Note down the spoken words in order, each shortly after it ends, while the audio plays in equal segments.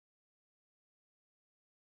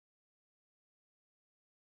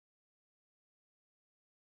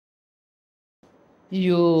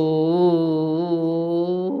ইয়ো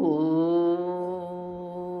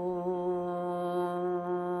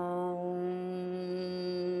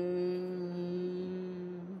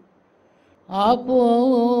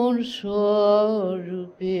আপন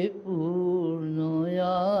স্বরূপে পূর্ণ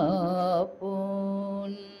আপন,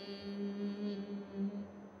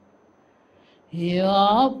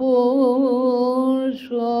 আপন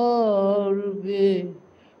স্বরূপে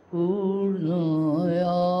পূর্ণ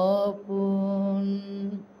আপন,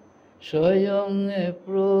 স্বয়ং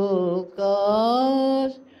প্রকাশ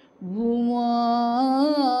ভূমা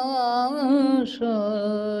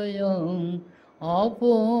স্বয়ং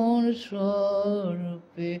আপন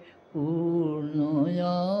স্বরূপে পূর্ণ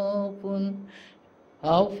আপন,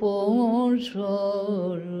 আপন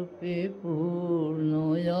স্বরূপে পূর্ণ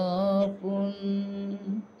আপন,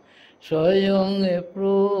 স্বয়ং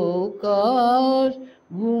প্রকাশ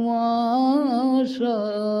ভূমা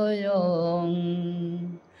স্বয়ং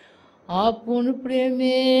আপন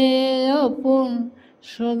প্রেমে আপন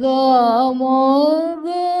সদা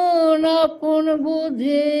মগন, আপন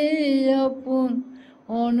বোধে আপন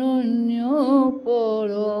অনন্য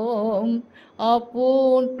পরম,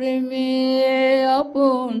 আপন প্রেমে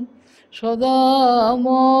আপন সদা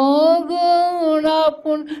মগন,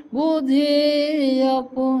 আপন বোধে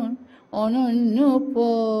আপন অনন্য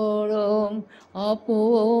পরম,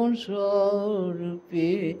 আপন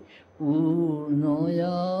স্বরূপে পূর্ণ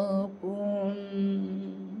আপন,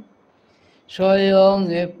 স্বয়ং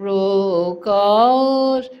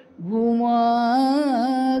প্রকাশ ভূমা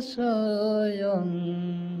স্বয়ং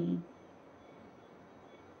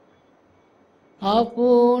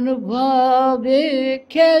আপন ভাবে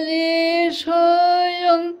খেলে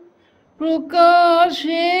স্বয়ং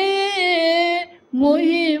প্রকাশে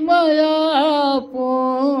মহিমায়া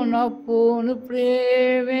আপন, আপন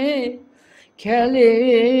প্রেমে খেলে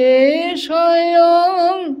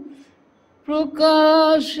স্বয়ং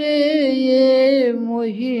প্রকাশে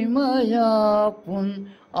মহিমায়াপন,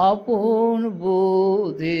 আপন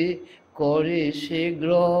বোধে করে সে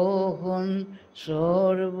গ্রহণ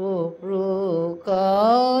সর্বপ্রকাশ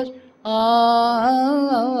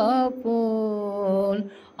আপন,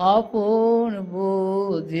 আপন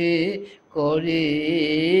বোধে করে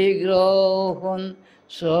গ্রহণ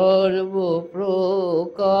সর্বপ্রকাশ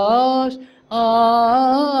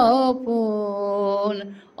আপন,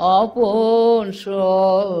 আপন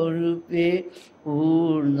স্বরূপে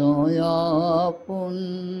পূর্ণ আপন,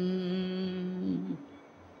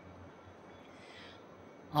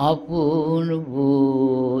 আপন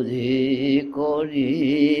বোধে করে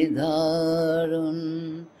ধারণ,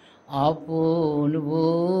 আপন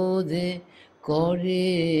বোধে করে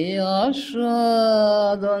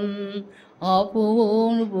আস্বাদন,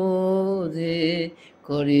 আপন বোধে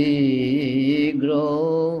করে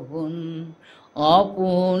গ্রহণ,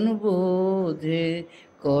 আপন বোধে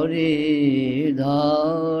করে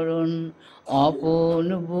ধারণ, আপন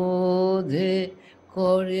বোধে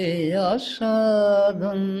করে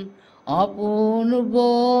আস্বাদন, আপন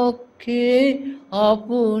বক্ষে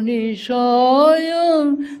আপনি স্বয়ং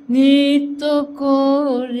নিত্য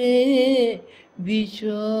করে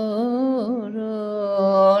বিচরণ,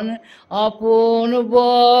 আপন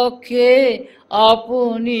বক্ষে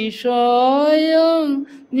আপনি স্বয়ং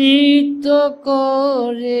নিত্য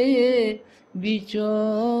করে বিচরণ,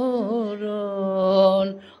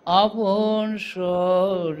 আপন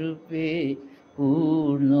স্বরূপে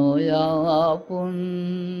পূর্ণ আপন,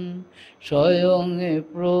 স্বয়ং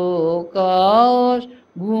প্রকাশ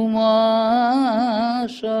ভূমা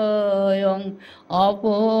স্বয়ং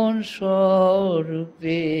আপন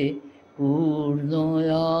স্বরূপে পূর্ণ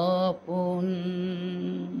আপন,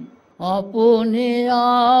 আপনে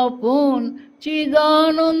আপন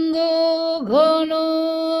চিদানন্দ ঘন,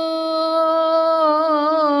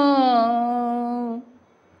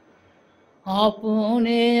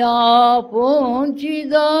 আপনে আপন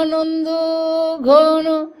চিদানন্দ ঘন,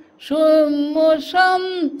 সৌম্য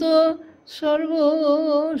শান্ত সর্বসময়,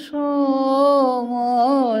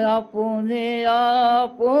 আপনে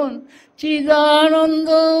আপন চিদানন্দ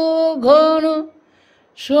ঘন,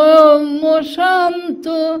 সৌম্য শান্ত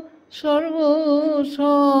সর্বসময়,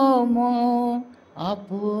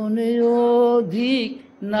 আপনে অধিক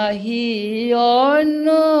নাহি অন্য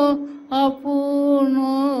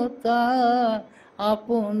আপনতা,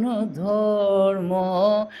 আপন ধর্ম,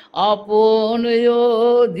 আপন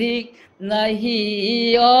অধিক নাহি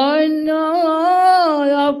অন্য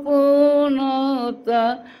আপনতা,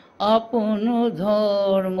 আপন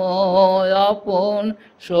ধর্ম, আপন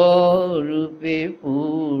স্বরূপে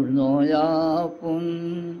পূর্ণ আপন,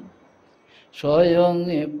 স্বয়ং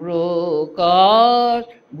প্রকাশ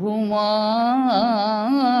ভূমা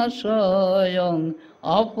স্বয়ং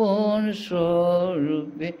আপন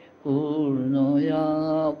স্বরূপে পূর্ণ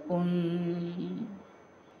আপন।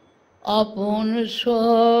 আপন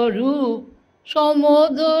স্বরূপ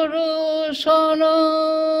সমদর্শন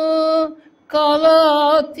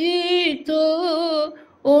কালাতীত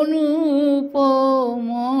অনুপময়।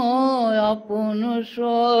 আপন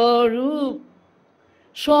স্বরূপ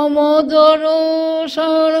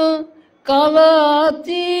সমদর্শন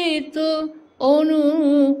কালাতীত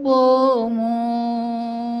অনুপময়।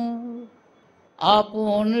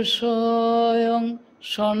 আপন স্বয়ং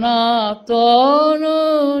সনাতন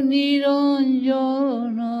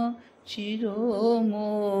নিরঞ্জন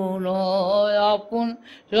চিরমৌনয়। আপন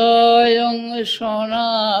স্বয়ং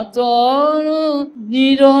সনাতন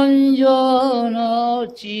নিরঞ্জন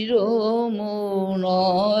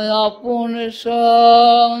চিরমৌনয়। আপন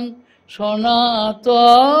স্বয়ং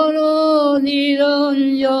সনাতন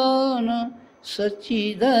নিরঞ্জন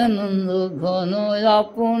সচ্চিদানন্দ ঘন।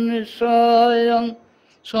 আপন স্বয়ং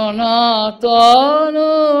সনাতন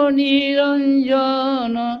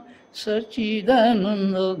নিরঞ্জন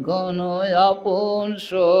সচ্চিদানন্দ ঘন। আপন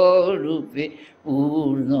স্বরূপে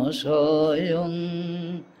পূর্ণ স্বয়ং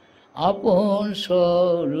আপন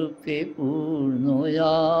স্বরূপে পূর্ণ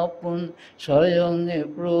আপন। স্বয়ং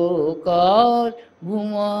প্রকাশ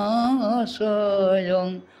ভূমা স্বয়ং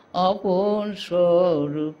আপন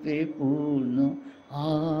স্বরূপে পূর্ণ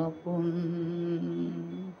আপন।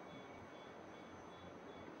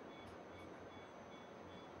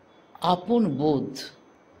 আপন বোধ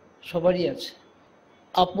সবারই আছে।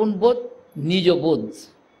 আপন বোধ, নিজ বোধ,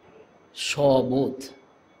 স্ববোধ,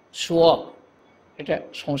 স্ব, এটা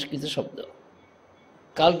সংস্কৃত শব্দ।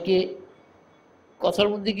 কালকে কথার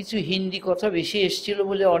মধ্যে কিছু হিন্দি কথা বেশি এসেছিল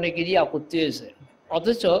বলে অনেকেরই আপত্তি হয়েছে,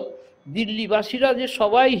 অথচ দিল্লিবাসীরা যে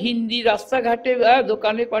সবাই হিন্দি, রাস্তাঘাটে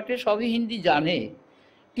দোকানে পাটে সবই হিন্দি জানে।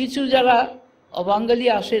 কিছু যারা অবাঙালি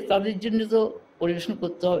আসে তাদের জন্য তো পরিবেশন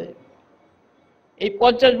করতে হবে। এই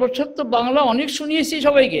 50 বছর তো বাংলা অনেক শুনিয়েছি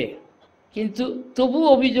সবাইকে, কিন্তু তবু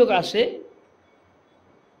অভিযোগ আসে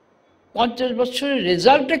 50 বছরের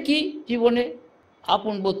রেজাল্টটা কি জীবনে?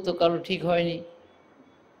 আপন বোধ তো কারো ঠিক হয়নি।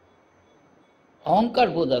 অহংকার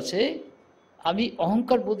বোধ আছে। আমি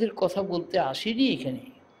অহংকার বোধের কথা বলতে আসিনি এখানে।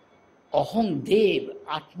 অহং দেব,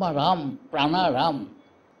 আত্মা রাম, প্রাণারাম,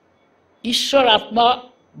 ঈশ্বর আত্মা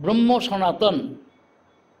ব্রহ্ম সনাতন,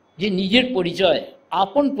 যে নিজের পরিচয়,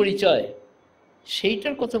 আপন পরিচয়,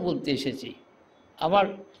 সেইটার কথা বলতে এসেছি। আমার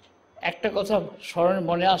একটা কথা স্মরণে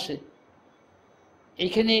মনে আসে,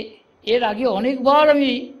 এইখানে এর আগে অনেকবার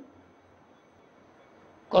আমি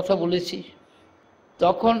কথা বলেছি,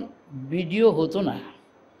 তখন ভিডিও হতো না,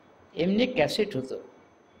 এমনি ক্যাসেট হতো।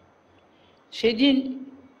 সেদিন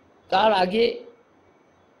তার আগে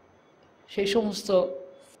সেই সমস্ত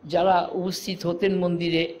যারা উপস্থিত হতেন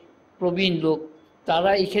মন্দিরে, প্রবীণ লোক,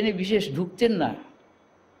 তারা এখানে বিশেষ ঢুকতেন না।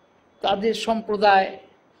 তাদের সম্প্রদায়,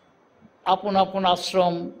 আপন আপন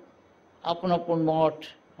আশ্রম, আপন আপন মঠ,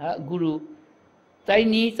 গুরু, তাই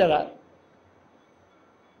নিয়েই তারা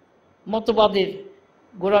মতবাদের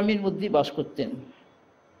গোড়ামির মধ্যেই বাস করতেন।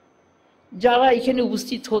 যারা এখানে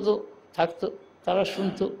উপস্থিত হতো থাকতো তারা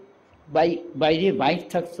শুনতো। বাইরে মাইক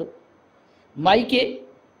থাকতো, মাইকে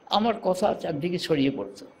আমার কথা চারদিকে ছড়িয়ে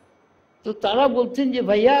পড়তো। তো তারা বলতেন যে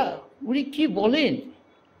ভাইয়া উনি কি বলেন,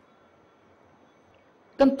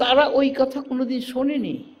 কারণ তারা ওই কথা কোনোদিন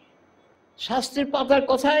শোনেনি। শাস্ত্রের পাতার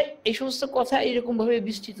কথায় এই সমস্ত কথা এরকমভাবে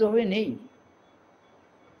বিস্তৃতভাবে নেই।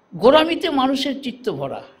 গোড়ামিতে মানুষের চিত্ত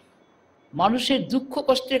ভরা। মানুষের দুঃখ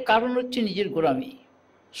কষ্টের কারণ হচ্ছে নিজের গোড়ামি,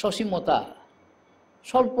 সসীমতা,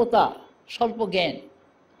 স্বল্পতা, স্বল্প জ্ঞান,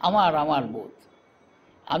 আমার বোধ।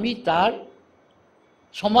 আমি তার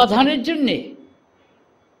সমাধানের জন্যে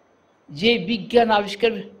যে বিজ্ঞান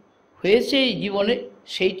আবিষ্কার হয়েছে এই জীবনে,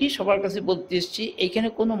 সেইটি সবার কাছে বলতে এসেছি। এইখানে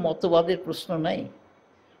কোনো মতবাদের প্রশ্ন নাই,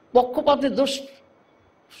 পক্ষপাতের দোষ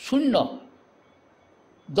শূন্য।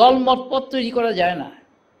 দল মতপথ তৈরি করা যায় না।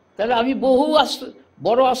 তাহলে আমি বহু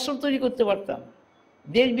বড় আশ্রম তৈরি করতে পারতাম,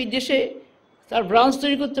 দেশ বিদেশে তার ব্রাঞ্চ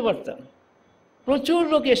তৈরি করতে পারতাম। প্রচুর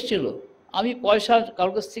লোক এসছিল, আমি পয়সা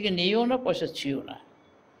কারোর কাছ থেকে নেইও না, পয়সা ছিও না।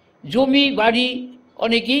 জমি বাড়ি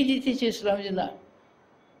অনেকেই দিতে চেয়েছিলাম, যে না,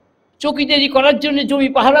 চৌকিদারি করার জন্য, জমি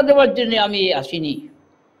পাহারা দেওয়ার জন্য আমি আসিনি।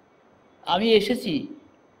 আমি এসেছি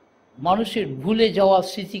মানুষের ভুলে যাওয়া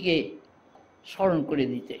স্মৃতিকে স্মরণ করে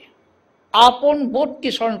দিতে, আপন বোধকে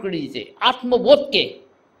স্মরণ করে দিতে, আত্মবোধকে,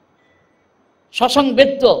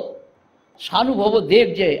 সসংবেদ্য সানুভব দেব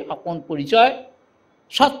যে আপন পরিচয়,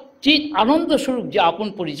 সচ্চিৎ আনন্দ স্বরূপ যে আপন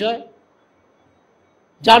পরিচয়,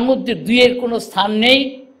 যার মধ্যে দুইয়ের কোনো স্থান নেই,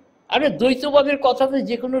 আরে দ্বৈতবাদের কথা তো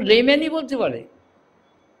যে কোনো লেম্যানই বলতে পারে,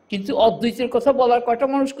 কিন্তু অদ্বৈতের কথা বলার কয়টা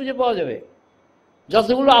মানুষ খুঁজে পাওয়া যাবে?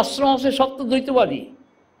 যতগুলো আশ্রম আছে সব তো দ্বৈতবাদী,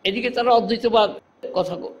 এদিকে তারা অদ্বৈতবাদ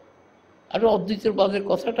কথা। আরে অদ্বৈতবাদের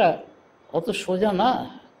কথাটা অত সোজা না,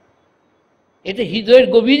 এটা হৃদয়ের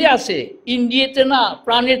গভীরে আছে, ইন্দ্রিয়েতে না,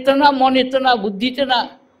 প্রাণেতে না, মনেতে না, বুদ্ধিতে না।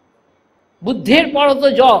 বুদ্ধির পরত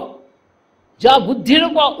যা বুদ্ধির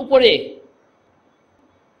উপরে,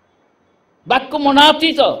 বাক্য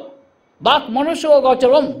মনাতীত, বাক মনস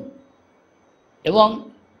গোচরম, এবং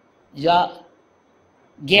যা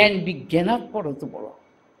জ্ঞান বিজ্ঞানাৎ পরত পর,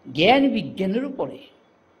 জ্ঞান বিজ্ঞানের উপরে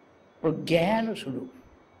প্রজ্ঞান স্বরূপ,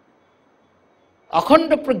 অখণ্ড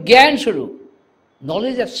প্রজ্ঞান স্বরূপ,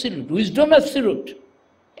 knowledge absolute, wisdom absolute,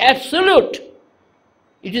 absolute.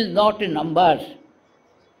 It is not a number,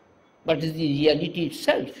 but it is the reality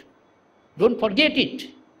itself. Don't forget it.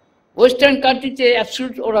 Western countryতে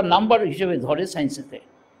absolute ওরা নাম্বার হিসেবে ধরে সায়েন্সেতে,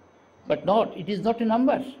 but not, it is not a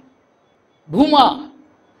number. ভূমা,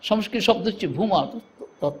 সংস্কৃত শব্দ হচ্ছে ভূমা,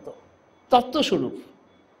 তত্ত্ব, তত্ত্বস্বরূপ।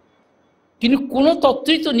 কিন্তু কোনো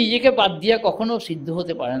তত্ত্বই তো নিজেকে বাদ দিয়া কখনো সিদ্ধ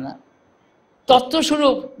হতে পারে না।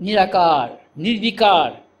 তত্ত্বস্বরূপ নিরাকার, নির্বিকার,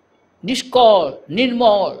 নিষ্কল,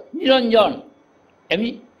 নির্মল, নিরঞ্জন। আমি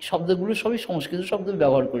শব্দগুলো সবই সংস্কৃত শব্দ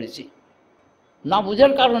ব্যবহার করেছি, না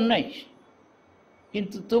বোঝার কারণ নাই,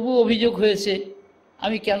 কিন্তু তবু অভিযোগ হয়েছে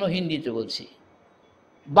আমি কেন হিন্দিতে বলছি।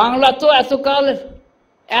 বাংলা তো এতকাল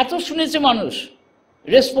এত শুনেছে মানুষ,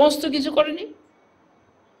 রেসপন্স তো কিছু করেনি,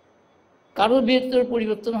 কারোর বৃহত্তর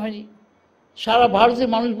পরিবর্তন হয়নি। সারা ভারতের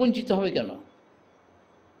মানুষ বঞ্চিত হবে কেন?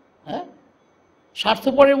 হ্যাঁ,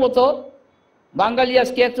 স্বার্থপরের মতো বাঙালি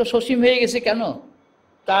আজকে এত সসীম হয়ে গেছে কেন?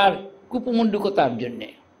 তার কুপমণ্ডুকতার জন্যে,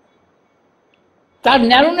 তার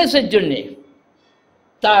ন্যারোনেসের জন্যে,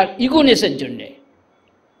 তার ইগোনেসের জন্যে।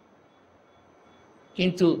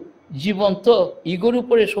 কিন্তু জীবন তো ইগোর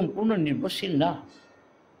উপরে সম্পূর্ণ নির্ভরশীল না।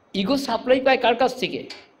 ইগো সাপ্লাই পায় কার কাছ থেকে?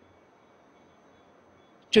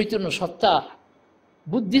 চৈতন্য সত্তা।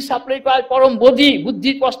 বুদ্ধি সাপ্লাই পায় পরম বোধি,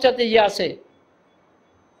 বুদ্ধির পশ্চাতে যে আছে।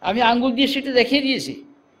 আমি আঙ্গুল দিয়ে সেটা দেখিয়ে দিয়েছি।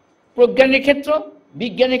 প্রজ্ঞানের ক্ষেত্র,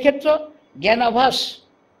 বিজ্ঞানের ক্ষেত্র, জ্ঞানাভাস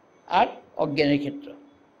আর অজ্ঞানের ক্ষেত্র।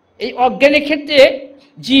 এই অজ্ঞানের ক্ষেত্রে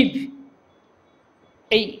জীব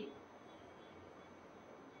এই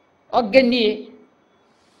অজ্ঞান নিয়ে,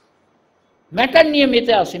 ম্যাটার নিয়ে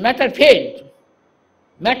মেতে আসে, ম্যাটার ফেড,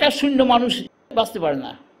 ম্যাটার শূন্য মানুষ বাঁচতে পারে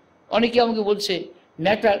না। অনেকে আমাকে বলছে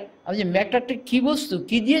ম্যাটার, আমি যে ম্যাটারটা কী বস্তু,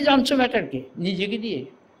 কী দিয়ে জানছো ম্যাটারকে? নিজেকে দিয়ে।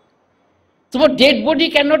 তোমার dead body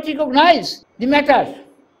cannot recognise the matter.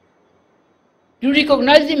 Two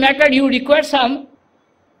recognise the matter you require some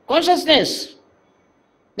consciousness,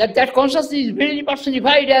 that consciousness is very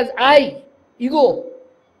personified as I, ego,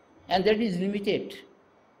 and that is limited.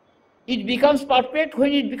 It becomes perfect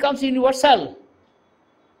when it becomes universal,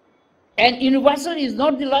 and universal is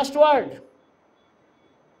not the last word.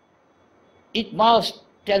 It must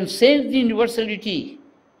transcend the universality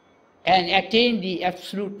and attain the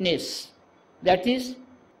absoluteness, that is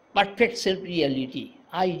perfect self-reality,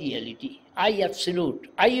 I-reality, I-absolute,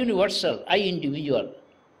 I-universal, I-individual.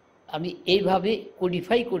 আমি এইভাবে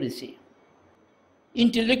codify করেছি।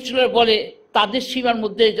 Intellectual বলে তাদের সীমার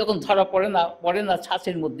মধ্যে যখন ধরা পড়ে না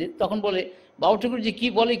ছাঁচের মধ্যে, তখন বলে বাবাঠাকুর যে কী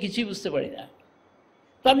বলে কিছুই বুঝতে পারি না।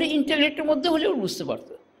 তাহলে ইন্টেলেক্টের মধ্যে হলেও বুঝতে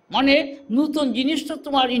পারতো। মানে নতুন জিনিস তো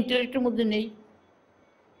তোমার ইন্টেলেক্টের মধ্যে নেই।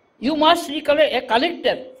 You must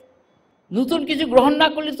collector. নতুন কিছু গ্রহণ না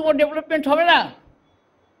করলে তোমার ডেভেলপমেন্ট হবে না।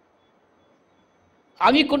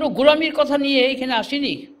 আমি কোনো গোলামির কথা নিয়ে এখানে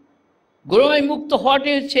আসিনি। গোলামি মুক্ত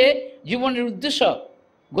হওয়াটাই হচ্ছে জীবনের উদ্দেশ্য।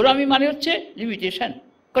 গোলামি মানে হচ্ছে limitation,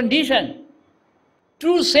 condition.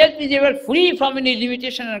 True self is ever free from any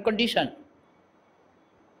limitation and condition.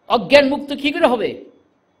 অজ্ঞান মুক্ত কী করে হবে?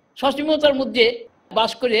 সসীমতার মধ্যে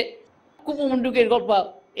বাস করে। কুপমণ্ডুকের গল্প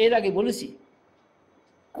এর আগে বলেছি,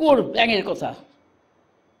 কুয়োর ব্যাঙের কথা।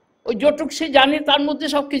 ওই যতটুক সে জানে তার মধ্যে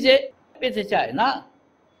সব কিছু পেতে চায় না।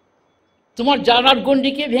 তোমার জানার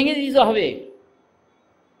গণ্ডিকে ভেঙে দিতে হবে,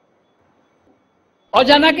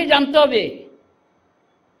 অজানাকে জানতে হবে,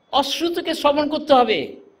 অশ্রুতকে শ্রবণ করতে হবে,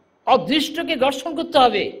 অদৃষ্টকে দর্শন করতে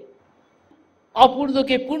হবে,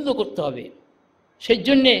 অপূর্ণকে পূর্ণ করতে হবে। সেই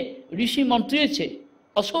জন্যে ঋষি মন্ত্রিয়েছে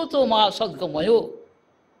অসৌত মা সদ্গময়।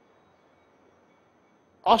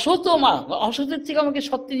 অসৌত মা, অসতের থেকে আমাকে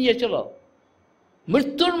সত্যি নিয়ে চলো।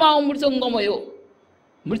 মৃত্যুর মা অমৃতঙ্গময়,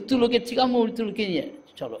 মৃত্যু লোকের থেকে আমি মৃত্যু লোকে নিয়ে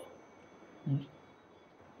চলো।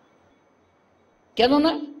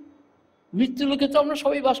 কেননা মৃত্যু লোকে তো আমরা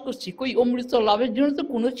সবাই বাস করছি। কই অমৃত লাভের জন্য তো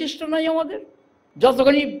কোনো চেষ্টা নাই আমাদের।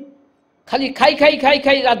 যতখানি খালি খাই খাই খাই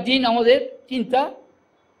খাই রাত দিন আমাদের চিন্তা।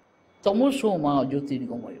 তমসো মা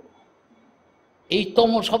জ্যোতির্গময়, এই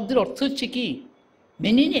তম শব্দের অর্থ হচ্ছে কি?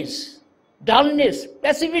 মেনিনেস, dullness,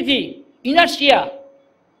 প্যাসিভিটি, inertia,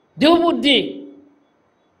 দেহবুদ্ধি।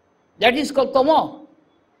 That is call তম।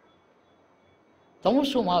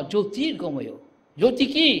 তমস মা জ্যোতির্গময়। জ্যোতি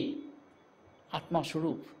কি?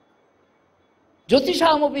 আত্মাস্বরূপ।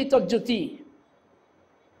 জ্যোতিষামপি তজ্জ্যোতি।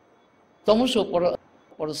 তমস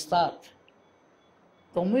পরস্তাৎ।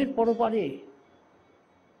 তমের পরপারে,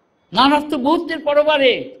 নানাত্ব বহুত্বের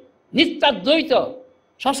পরপারে, নিত্যাদ্বৈত,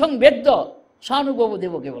 সসংবেদ্য, সানুভব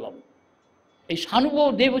দেব কেবলম। এই সানুভব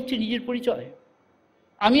দেব হচ্ছে নিজের পরিচয়।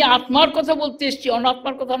 আমি আত্মার কথা বলতে এসেছি,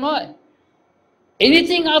 অনাত্মার কথা নয়।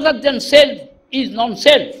 Anything other than self is non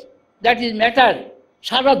self, that is matter.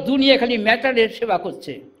 সারা দুনিয়া খালি ম্যাটারের সেবা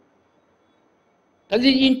করছে। কাজে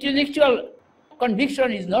intellectual conviction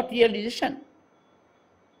is not realisation.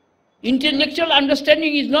 Intellectual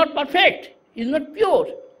understanding is not perfect, is not pure,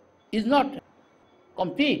 is not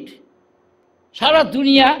complete. সারা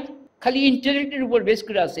দুনিয়া খালি ইন্টেলেক্টের উপর বেস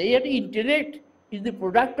করে আছে। এই intellect is the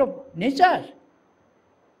product of nature.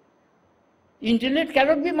 Intellect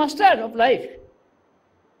cannot B master of life.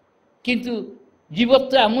 কিন্তু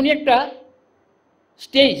জীবত্ব এমনই একটা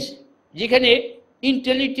স্টেজ যেখানে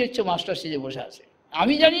ইন্টেলেক্ট হচ্ছে মাস্টার সেজে বসে আছে।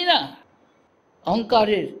 আমি জানি না,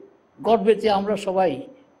 অহংকারের গর্বেতে আমরা সবাই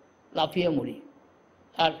লাফিয়ে মরি,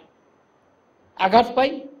 আর আঘাত পাই,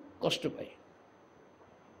 কষ্ট পাই।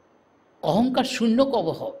 অহংকার শূন্য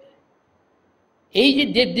কবে হবে? এই যে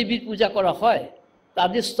দেবদেবীর পূজা করা হয়,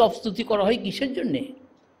 তাদের স্তব স্তুতি করা হয় কিসের জন্যে?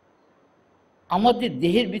 আমাদের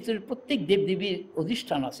দেহের ভিতরে প্রত্যেক দেবদেবীর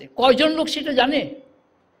অধিষ্ঠান আছে। কয়জন লোক সেটা জানে?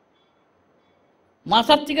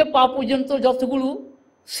 মাথার থেকে পা পর্যন্ত যতগুলো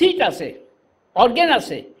সিট আছে, অর্গ্যান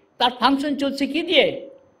আছে, তার ফাংশন চলছে কি দিয়ে?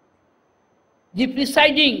 The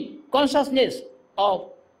presiding consciousness of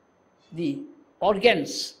the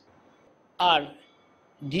organs are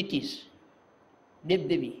deities,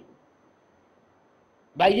 দেবদেবী।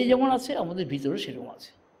 বাইরে যেমন আছে, আমাদের ভিতরে সেরকম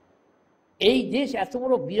আছে। এই দেশ এত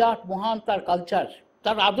বড় বিরাট মহান, তার কালচার,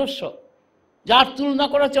 তার আদর্শ, যার তুলনা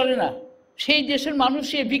করা চলে না। সেই দেশের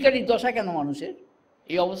মানুষের ভিখারির দশা কেন মানুষের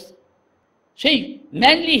এই অবস্থা? সেই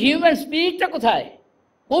ম্যানলি হিউম্যান স্পিরিটটা কোথায়?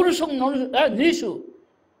 পৌরুষং নৃষু,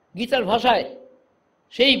 গীতার ভাষায়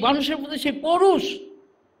সেই মানুষের মধ্যে সেই পৌরুষ,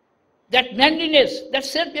 দ্যাট ম্যানলিনেস, দ্যাট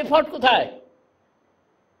সেলফ এফর্ট কোথায়?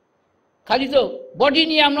 খালি তো বডি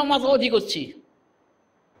নিয়ে আমরা মাথামাতি করছি,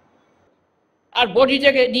 আর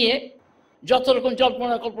বডিটাকে নিয়ে যত রকম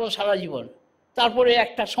জল্পনা কল্পনা সারা জীবন। তারপরে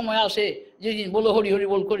একটা সময় আসে যেদিন বলো হরি হরি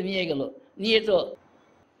বল করে নিয়ে গেল, নিয়ে তো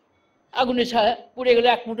আগুনে ছায়া পুড়ে গেলে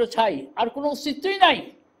এক মুঠো ছাই, আর কোনো অস্তিত্বই নাই।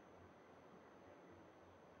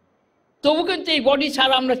 তবু কিন্তু এই বডি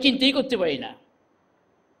ছাড়া আমরা চিন্তাই করতে পারি না।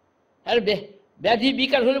 আর ব্যাধি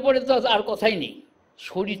বিকার হলে পরে তো আর কথাই নেই।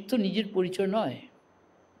 শরীর তো নিজের পরিচয় নয়,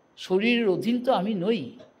 শরীরের অধীন তো আমি নই।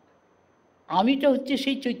 আমিটা হচ্ছে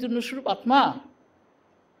সেই চৈতন্য স্বরূপ আত্মা।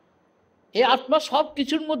 এই আত্মা সব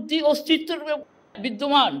কিছুর মধ্যেই অস্তিত্বরূপে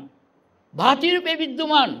বিদ্যমান, ভাতিরূপে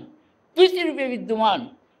বিদ্যমান, প্রীতিরূপে বিদ্যমান।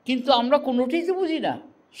 কিন্তু আমরা কোনোটাই তো বুঝি না।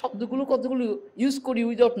 শব্দগুলো কতগুলো ইউজ করি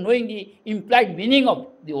without knowing the implied meaning of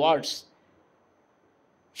the ওয়ার্ডস।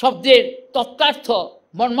 শব্দের তত্ত্বার্থ,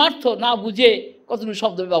 মর্মার্থ না বুঝে কতগুলো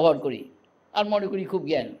শব্দ ব্যবহার করি, আর মনে করি খুব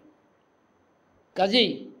জ্ঞান।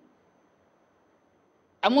 কাজেই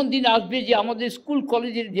এমন দিন আসবে যে আমাদের স্কুল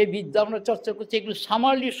কলেজের যে বিদ্যা আমরা চর্চা করছি, এগুলো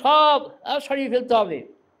সামারলি সব সরিয়ে ফেলতে হবে।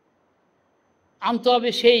 আনতে হবে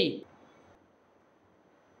সেই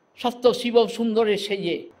সত্য শিব সুন্দরের সেই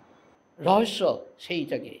যে রহস্য,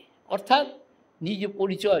 সেইটাকে, অর্থাৎ নিজ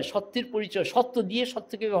পরিচয়, সত্যের পরিচয়। সত্য দিয়ে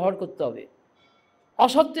সত্যকে ব্যবহার করতে হবে,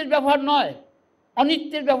 অসত্যের ব্যবহার নয়,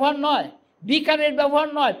 অনিত্যের ব্যবহার নয়, বিকারের ব্যবহার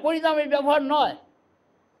নয়, পরিণামের ব্যবহার নয়,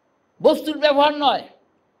 বস্তুর ব্যবহার নয়।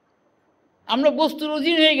 আমরা বস্তুর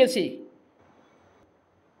অধীন হয়ে গেছি,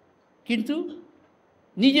 কিন্তু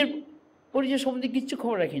নিজের পরিচয় সম্বন্ধে কিচ্ছু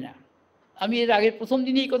খবর রাখি না। আমি এর আগের প্রথম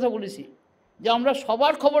দিনই এই কথা বলেছি যে আমরা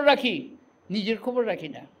সবার খবর রাখি, নিজের খবর রাখি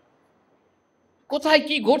না। কোথায়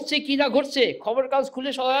কি ঘটছে কি না ঘটছে খবর কাগজ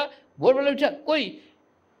খুলে সবাই ভোরবেলা উঠে কই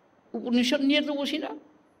উপনিষদ নিয়ে তো বসি না,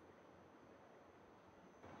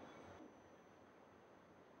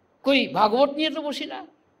 কই ভাগবত নিয়ে তো বসি না,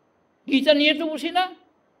 গীতা নিয়ে তো বসি না।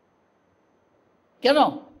 কেন?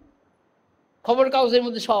 খবর কাগজের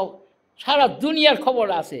মধ্যে সব সারা দুনিয়ার খবর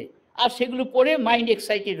আছে, আর সেগুলো পড়ে মাইন্ড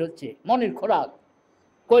এক্সাইটেড হচ্ছে, মনের খোরাক।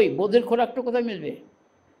 কই বোধের খোরাকটা কোথায় মিলবে?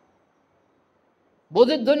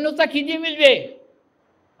 বোধের ধন্যতা কী দিয়ে মিলবে?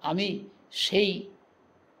 আমি সেই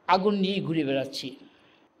আগুন নিয়ে ঘুরে বেড়াচ্ছি।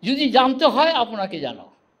 যদি জানতে হয় আপনাকে জানো,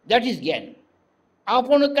 দ্যাট ইজ জ্ঞান।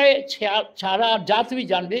 আপনাকে ছাড়া যা তুমি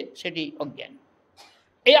জানবে সেটি অজ্ঞান।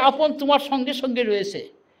 এই আপন তোমার সঙ্গে সঙ্গে রয়েছে,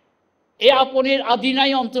 এ আপনের আদি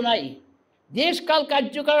নাই অন্ত নাই। দেশকাল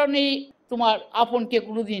কার্যকারণে তোমার আপনকে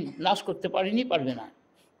কোনোদিন নাশ করতে পারেনি, পারবে না।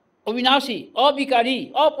 অবিনাশী, অবিকারী,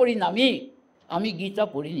 অপরিণামী। আমি গীতা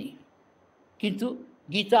পড়িনি, কিন্তু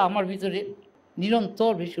গীতা আমার ভিতরে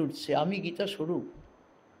নিরন্তর ভেসে উঠছে। আমি গীতা স্বরূপ,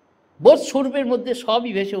 বোধ স্বরূপের মধ্যে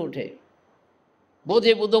সবই ভেসে ওঠে।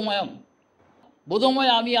 বোধে বোধময়ম,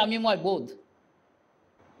 বোধময় আমি, আমিময় বোধ।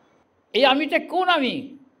 এই আমিটা কোন আমি?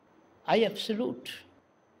 I absolute.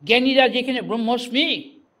 জ্ঞানীরা যেখানে ব্রহ্মস্মি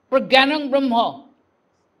প্রজ্ঞানং ব্রহ্ম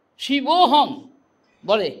শিবোহং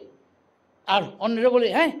বলে, আর অন্যরা বলে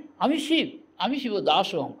হ্যাঁ আমি শিব, আমি শিবদাস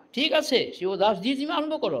হং। ঠিক আছে, শিবদাস দিয়ে তুমি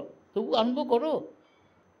আরম্ভ করো, তবু আরম্ভ করো।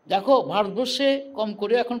 দেখো ভারতবর্ষে কম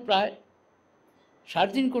করে এখন প্রায়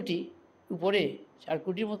 3.5 কোটি উপরে, 4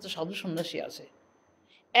 কোটির মতো সাধু সন্ন্যাসী আছে।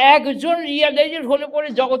 একজন রিয়ালাইজেড হলে পরে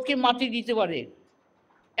জগৎকে মাটি দিতে পারে।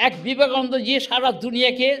 এক বিবেকানন্দ যে সারা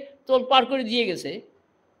দুনিয়াকে তোলপাড় করে দিয়ে গেছে,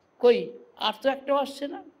 কই আর তো একটাও আসছে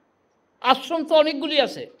না। আশ্রম তো অনেকগুলি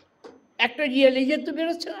আছে, একটা রিয়ালাইজেড তো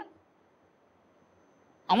বেরোচ্ছে না।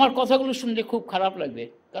 আমার কথাগুলো শুনলে খুব খারাপ লাগবে,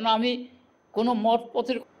 কারণ আমি কোনো মত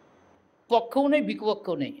পথের পক্ষেও নেই,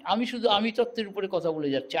 বিপক্ষেও নেই। আমি শুধু আমি তত্ত্বের উপরে কথা বলে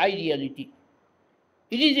যাচ্ছি। I reality,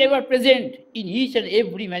 it is ever present in each and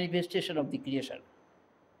every manifestation of the creation.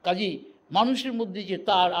 কাজেই মানুষের মধ্যে যে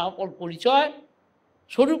তার আপন পরিচয়,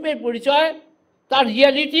 স্বরূপের পরিচয়, তার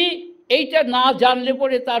রিয়ালিটি, এইটা না জানলে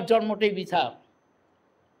পরে তার জন্মটাই বৃথা।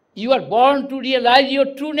 You are born to realise your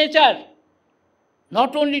true nature,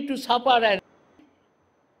 not only to suffer and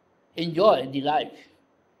enjoy the life.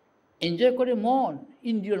 Enjoy করে মন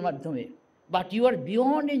ইন্দ্রিয়র মাধ্যমে, but you R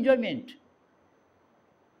beyond enjoyment.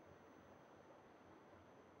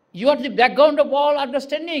 You are the background of all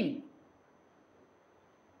understanding.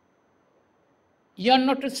 You are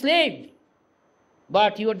not a slave,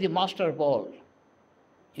 but you are the master of all.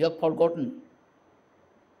 You have forgotten.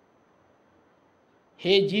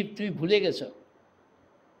 হে জীব, তুমি ভুলে গেছো।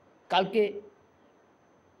 কালকে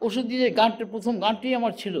ওষুধ দিয়ে গানটা, প্রথম গানটি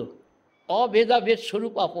আমার ছিল অভেদাভেদ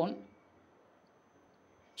স্বরূপ আপন,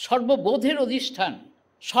 সর্ববোধের অধিষ্ঠান,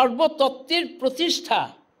 সর্বতত্ত্বের প্রতিষ্ঠা,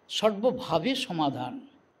 সর্বভাবের সমাধান,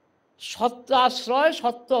 সত্যাশ্রয়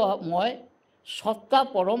সত্যময়, সত্তা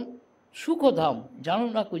পরম সুখধাম। জানো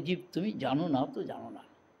না কো জীব, তুমি জানো না তো জানো না।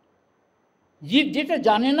 জীব যেটা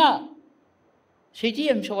জানে না সেটি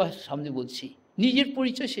আমি সবার সামনে বলছি। নিজের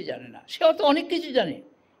পরিচয় সে জানে না, সে হয়তো অনেক কিছু জানে।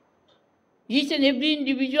 Each and every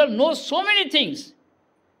individual nose so many things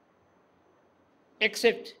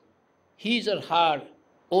except his or her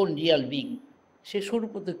own Real being. সে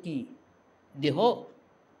স্বরূপত কি? দেহ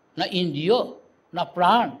না ইন্দ্রিয়, না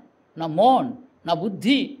প্রাণ, না মন, না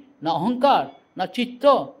বুদ্ধি, না অহংকার, না চিত্ত,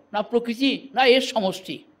 না প্রকৃতি, না এর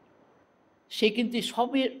সমষ্টি। সে কিন্তু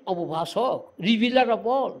সবের অবভাষক, রিভিলার of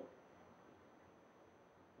all,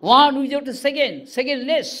 one without a second,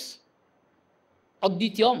 সেকেন্ডলেস,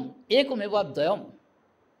 অদ্বিতীয়ম একমেবাদ্বয়ম,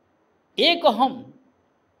 একহম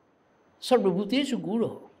সর্বভূতেষু গূঢ়,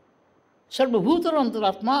 সর্বভূতর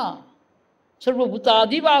অন্তরাত্মা,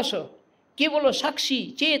 সর্বভূতাদিবাস, কেবল সাক্ষী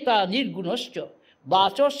চেতা নির্গুণশ্চ,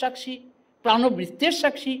 বাচর সাক্ষী, প্রাণবৃত্তের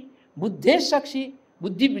সাক্ষী, বুদ্ধের সাক্ষী,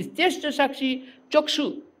 বুদ্ধিবৃত্তেশ্চ সাক্ষী, চক্ষু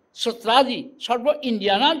শ্রোত্রাদি সর্ব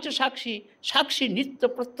ইন্দ্রিয়ানাঞ্চ সাক্ষী, সাক্ষী নিত্য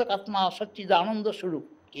প্রত্যেকাত্মা সচ্চিদানন্দ স্বরূপ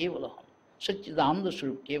কেবলহম, সচ্চিদানন্দ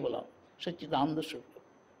স্বরূপ কেবলহম, সচ্চিদানন্দ স্বরূপ।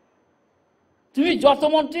 তুমি যত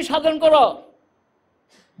মন্ত্রী সাধন করো,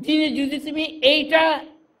 দিনে যদি তুমি এইটা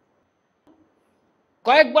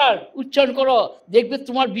কয়েকবার উচ্চারণ করো, দেখবে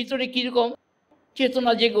তোমার ভিতরে কীরকম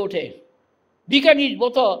চেতনা জেগে ওঠে। ভিখারির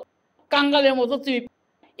মতো, কাঙ্গালের মতো তুমি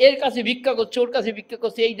এর কাছে ভিক্ষা করছো, ওর কাছে ভিক্ষা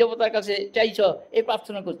করছো, এই দেবতার কাছে চাইছ, এই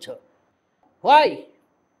প্রার্থনা করছো। হোয়াই?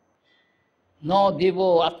 ন দেব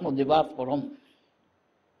আত্মদেবাৎ পরম,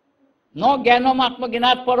 ন জ্ঞানম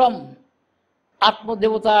আত্মজ্ঞানাৎ পরম।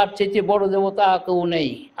 আত্মদেবতার চেয়ে বড় দেবতা কেউ নেই,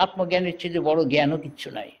 আত্মজ্ঞানের চেয়ে বড় জ্ঞানও কিচ্ছু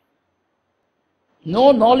নাই। No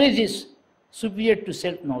knowledge is superior to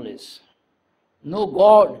self-knowledge. No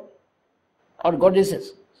God or goddesses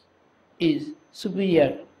is superior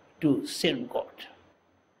to self-God.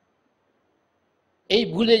 এই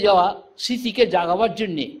ভুলে যাওয়া স্মৃতিকে জাগাবার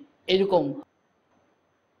জন্যে এরকম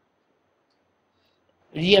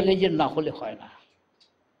রিয়ালাইজের না হলে হয় না।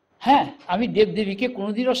 হ্যাঁ, আমি দেবদেবীকে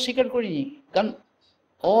কোনোদিন অস্বীকার করিনি, কারণ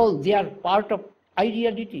all they R part of I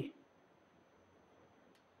reality.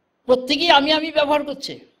 প্রত্যেকেই আমি আমি ব্যবহার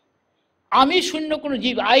করছে। আমি শূন্য কোনো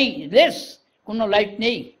জীব, আই লেস কোনো লাইফ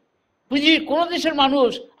নেই। পৃথিবীর কোনো দেশের মানুষ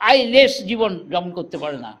আই লেস জীবন যাপন করতে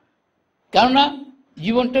পারে না, কেননা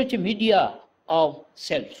জীবনটা হচ্ছে মিডিয়া অফ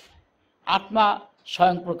সেলফ। আত্মা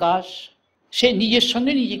স্বয়ং প্রকাশ, সে নিজের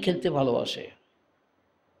সঙ্গে নিজে খেলতে ভালোবাসে।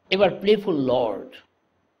 এবার প্লেফুল লর্ড,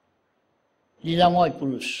 লীলাময়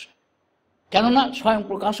পুরুষ, কেননা স্বয়ং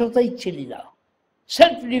প্রকাশতা ইচ্ছে লীলা।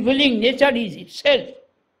 Self revealing nature is itself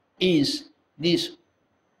is this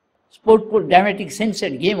sportful, dramatic,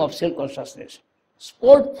 sensed game of self-consciousness.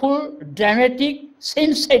 Sportful, dramatic,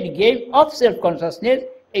 sensed game of self-consciousness,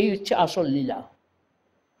 এই হচ্ছে আসল লীলা।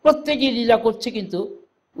 প্রত্যেকেই লীলা করছে কিন্তু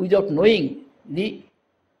without knowing the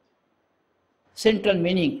central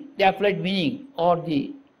meaning, the applied meaning or the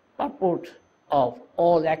পারপোর্ট of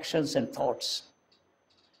all actions and thoughts.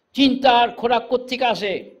 চিন্তার খোরাক কোত্থেকে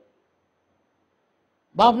আসে?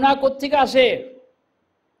 ভাবনা কোত্থেকে আসে?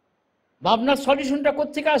 ভাবনার সলিউশনটা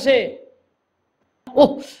কোত্থেকে আসে? ও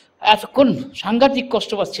এতক্ষণ সাংঘাতিক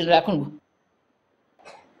কষ্ট পাচ্ছিল, এখন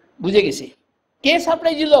বুঝে গেছি। কে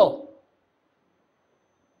সাপ্লাই দিল?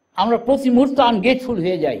 আমরা প্রতি মুহূর্তে আনগ্রেটফুল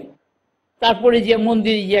হয়ে যাই। তারপরে যে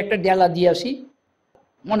মন্দিরে গিয়ে একটা ডেলা দিয়ে আসি,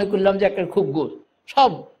 মনে করলাম যে একটা খুব গোল।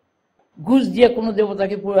 সব ঘুষ দিয়ে কোনো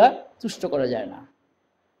দেবতাকে পুরো তুষ্ট করা যায় না।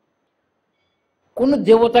 কোনো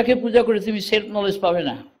দেবতাকে পূজা করে তুমি সেলফ নলেজ পাবে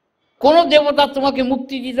না। কোন দেবতা তোমাকে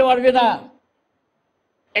মুক্তি দিতে পারবে না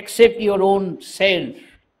এক্সেপ্ট ইওর ওন সেলফ।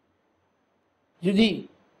 যদি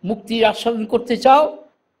মুক্তির আস্বাদন করতে চাও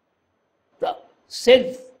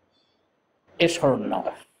সেলফ এর শরণ নাও।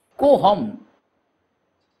 কো হম,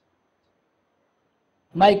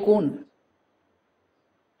 মাই কোন,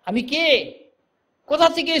 আমি কে, কোথা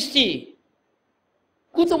থেকে এসছি,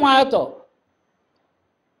 কুতু মায়াত,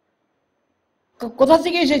 কোথা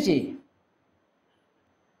থেকে এসেছি,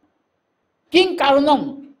 কিং কারণম,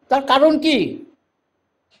 তার কারণ কি?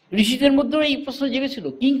 ঋষিদের মধ্যেও এই প্রশ্ন জেগেছিল,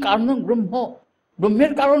 কিং কারণম ব্রহ্ম,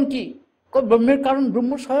 ব্রহ্মের কারণ কি? ব্রহ্মের কারণ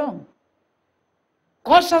ব্রহ্ম স্বয়ং।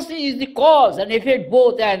 Consciousness is the cause and effect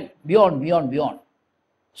both and beyond, beyond, beyond.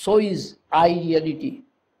 So is I reality.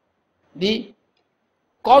 The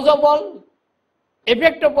cause of all,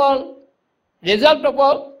 effect of all, result of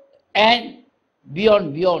all and beyond,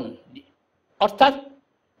 beyond. অর্থাৎ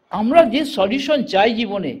আমরা যে সলিউশন চাই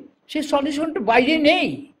জীবনে, সেই সলিউশনটা বাইরে নেই,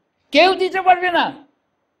 কেউ দিতে পারবে না।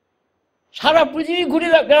 সারা পৃথিবী ঘুরে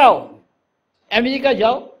বেড়াও, আমেরিকা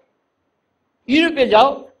যাও, ইউরোপে যাও,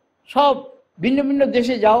 সব ভিন্ন ভিন্ন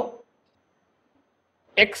দেশে যাও,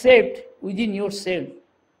 এক্সেপ্ট উইদিন ইউর সেলফ।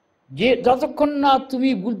 যে যতক্ষণ না তুমি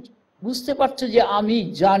বুঝতে পারছো যে আমি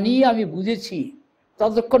জানি, আমি বুঝেছি,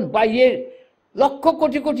 ততক্ষণ বাইরের লক্ষ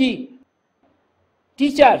কোটি কোটি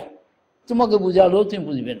টিচার তোমাকে বুঝালেও তুমি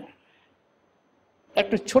বুঝবে না।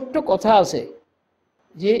 একটা ছোট্ট কথা আছে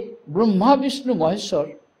যে ব্রহ্মা বিষ্ণু মহেশ্বর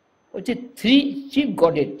হচ্ছে থ্রি চিফ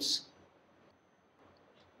গডেস।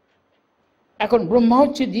 এখন ব্রহ্মা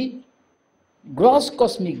হচ্ছে দি গ্রস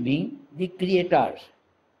কসমিক বিং, দি ক্রিয়েটার।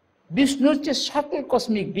 বিষ্ণু হচ্ছে subtle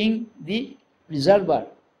cosmic being, the preserver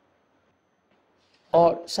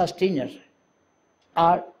or sustainer.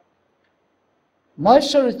 আর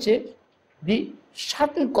মহেশ্বর হচ্ছে দি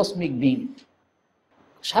subtle cosmic being,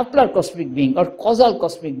 সাটলার cosmic being or causal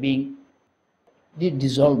cosmic being, দি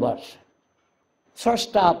ডিজলভার,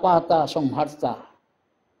 স্রষ্টা পাতা সংহার্তা।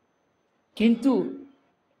 কিন্তু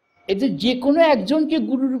এদের যে কোনো একজনকে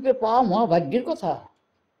গুরুরূপে পাওয়া মহাভাগ্যের কথা।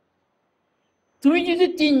 তুমি যদি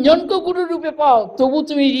তিনজনকে গুরুরূপে পাও তবু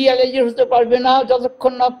তুমি রিয়ালাইজের হতে পারবে না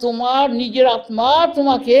যতক্ষণ না তোমার নিজের আত্মা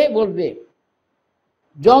তোমাকে বলবে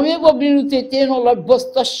জমে বৃণুতে তেন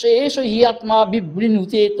লভ্যস্তস্য হি আত্মা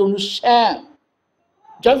বিবৃণুতে তনুশ্যাম।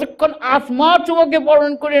 যতক্ষণ আত্মা তোমাকে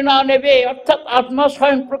বরণ করে না নেবে, অর্থাৎ আত্মা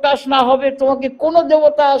স্বয়ং প্রকাশ না হবে, তোমাকে কোনো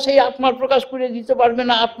দেবতা সেই আত্মার প্রকাশ করে দিতে পারবে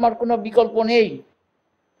না। আত্মার কোনো বিকল্প নেই।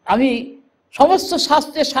 আমি সমস্ত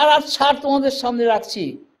শাস্ত্রে সার তোমাদের সামনে রাখছি,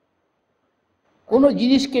 কোনো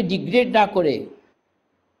জিনিসকে ডিগ্রেড না করে।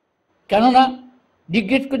 কেননা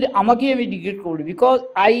ডিগ্রেড করে আমাকেই আমি ডিগ্রেড করবো, বিকজ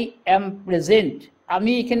আই অ্যাম প্রেজেন্ট।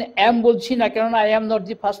 আমি এখানে অ্যাম বলছি না, কেননা I am not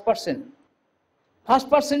the first person. First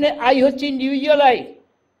পার্সনে I হচ্ছে ইন্ডিভিজুয়াল আই,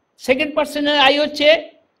 সেকেন্ড পার্সনের আই হচ্ছে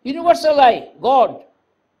universal I, god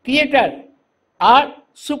creator. R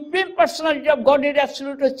supreme personality of god এর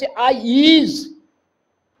অ্যাবসলিউট হচ্ছে আই ইজ।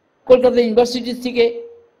 কলকাতা ইউনিভার্সিটির থেকে,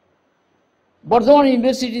 বর্ধমান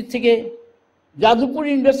ইউনিভার্সিটির থেকে, যাদবপুর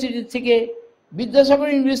ইউনিভার্সিটির থেকে, বিদ্যাসাগর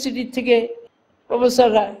ইউনিভার্সিটির থেকে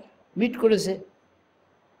প্রফেসররা মিট করেছে,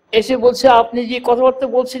 এসে বলছে আপনি যে কথাবার্তা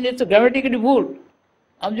বলছেন এ তো গ্রামাটিক্যালি ভুল।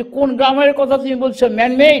 আমি যে কোন গ্রামারের কথা তুমি বলছো?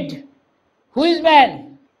 Man made. Who is man?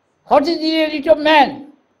 What is the reality of man?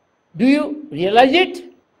 Do you realise ইট?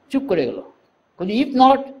 চুপ করে গেল। ইফ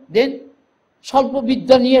নট দেন স্বল্প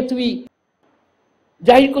বিদ্যা নিয়ে তুমি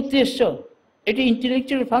জাহির করতে এসছো, এটি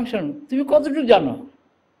ইন্টেলেকচুয়াল ফাংশন। তুমি কতটুকু জানো?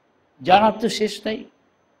 জানার তো শেষ নাই,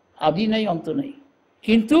 আদি নাই, অন্ত নাই।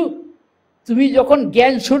 কিন্তু তুমি যখন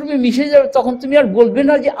জ্ঞান স্বরূপে মিশে যাবে তখন তুমি আর বলবে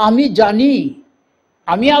না যে আমি জানি,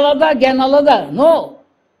 আমি আলাদা, জ্ঞান আলাদা। No,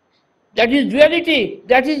 that is reality,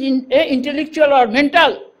 that is intellectual R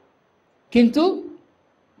mental. কিন্তু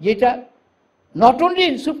যেটা নট অনলি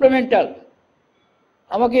সুপ্রামেন্টাল,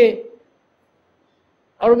 আমাকে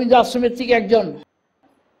অরবিন্দ আশ্রমের থেকে একজন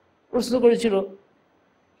প্রশ্ন করেছিল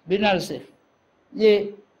বেনারসে যে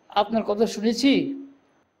আপনার কথা শুনেছি,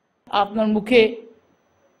 আপনার মুখে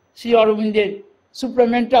শ্রী অরবিন্দের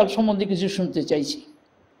সুপ্রামেন্টাল সম্বন্ধে কিছু শুনতে চাইছি।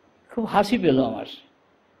 খুব হাসি পেল আমার।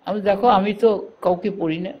 আমি দেখো, আমি তো কাউকে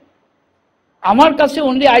পড়ি না, আমার কাছে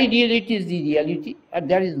only I reality is the reality R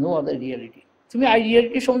there is no other reality. তুমি আই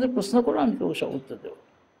রিয়ালিটি সম্বন্ধে প্রশ্ন করো, আমি তো সব উত্তর দেবো।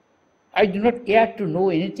 I do not care to know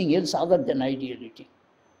anything else other than I reality.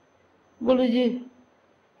 বলে যে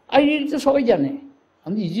আই রিয়ালিটি তো সবাই জানে।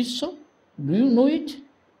 আমি is it so? Do you know it?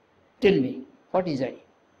 Tell me what is I.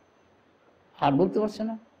 আর বলতে পারছে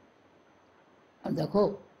না। দেখো,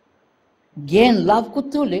 জ্ঞান লাভ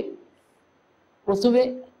করতে হলে প্রথমে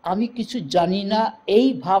আমি কিছু জানি না এই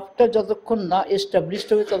ভাবটা যতক্ষণ না এস্টাবলিশড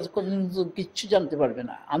হবে ততক্ষণ কিচ্ছু জানতে পারবে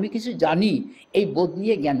না। আমি কিছু জানি এই বোধ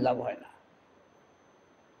নিয়ে জ্ঞান লাভ হয় না।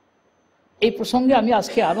 এই প্রসঙ্গে আমি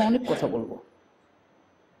আজকে আরো অনেক কথা বলবো।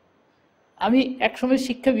 আমি একসময়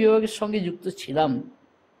শিক্ষা বিভাগের সঙ্গে যুক্ত ছিলাম,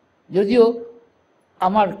 যদিও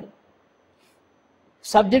আমার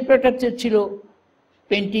সাবজেক্ট ম্যাটার ছিল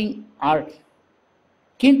পেন্টিং আর্ট,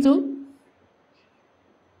 কিন্তু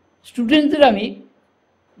স্টুডেন্টদের আমি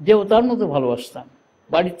দেবতার মতো ভালোবাসতাম।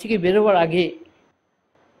 বাড়ির থেকে বেরোবার আগে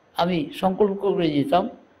আমি সংকল্প করে যেতাম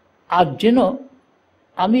আর যেন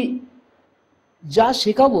আমি যা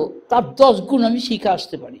শেখাবো তার 10 গুণ আমি শিখে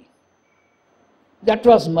আসতে পারি। That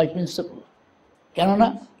was my principle. কেননা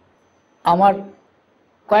আমার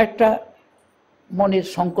কয়েকটা মনের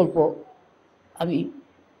সংকল্প আমি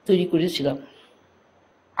তৈরি করেছিলাম।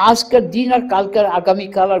 আজকের দিন আর কালকের,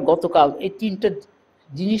 আগামীকাল আর গতকাল, এই 3টা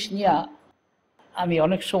জিনিস নিয়ে আমি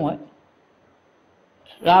অনেক সময়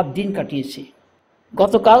রাত দিন কাটিয়েছি।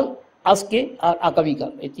 গতকাল, আজকে আর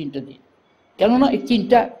আগামীকাল, এই 3টা দিন। কেননা এই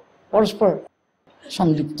 3টা পরস্পর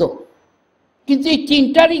সংযুক্ত। কিন্তু এই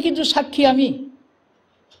 3টারই কিন্তু সাক্ষী আমি।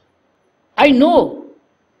 I know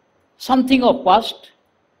something of past,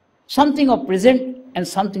 something of present and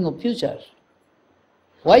something of future.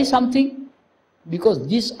 Why something? Because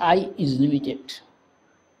this I is limited.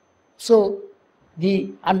 So the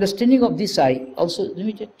understanding of this I also is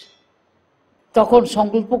limited. তখন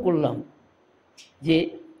সংকল্প করলাম যে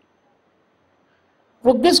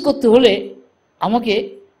প্রোগ্রেস করতে হলে আমাকে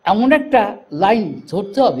এমন একটা লাইন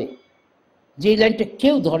ধরতে হবে যে লাইনটা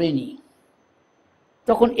কেউ ধরেনি।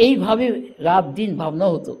 তখন এইভাবে রাত দিন ভাবনা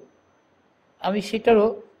হতো। আমি সেটারও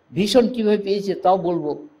ভীষণ কীভাবে পেয়েছি তাও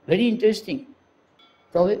বলবো, ভেরি ইন্টারেস্টিং।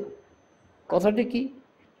 তবে কথাটা কি,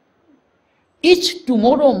 each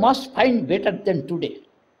tomorrow must find better দেন টুডে।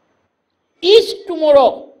 ইচ টুমোরো,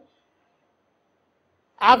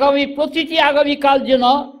 প্রতিটি আগামীকাল যেন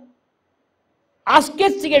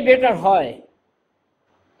আজকের থেকে বেটার হয়।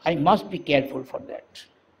 I must be careful for that.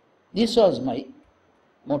 This was my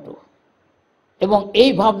motto. এবং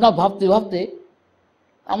এই ভাবনা ভাবতে ভাবতে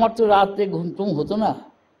আমার তো রাতে ঘুম টুম হতো না।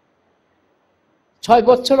 6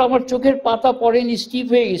 বছর আমার চোখের পাতা পড়েনি, স্টিপ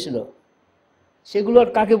হয়ে গেছিল। সেগুলো আর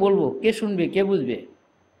কাকে বলবো, কে শুনবে, কে বুঝবে?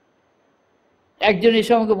 একজন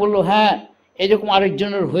এসে আমাকে বললো, হ্যাঁ এরকম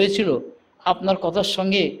আরেকজনের হয়েছিল, আপনার কথার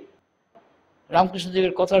সঙ্গে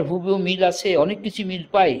রামকৃষ্ণদেবের কথার হুবহু মিল আছে, অনেক কিছু মিল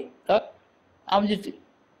পাই। তা আমি যে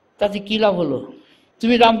তাতে কী লাভ হলো?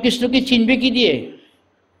 তুমি রামকৃষ্ণকে চিনবে কি দিয়ে?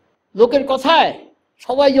 লোকের কথায়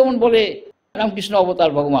সবাই যেমন বলে রামকৃষ্ণ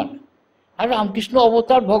অবতার ভগবান, আর রামকৃষ্ণ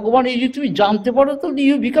অবতার ভগবান এই যে তুমি জানতে পারো তো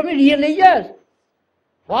you become a রিয়েলাইজার।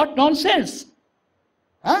 What nonsense!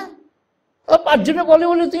 হ্যাঁ, 5 জনে বলে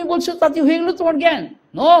বলে তুমি বলছো তাতে হয়ে গেলো তোমার জ্ঞান?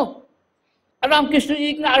 নো। আর রামকৃষ্ণ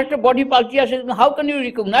যদি আরেকটা বডি পাল্টি আসে, হাউ ক্যান ইউ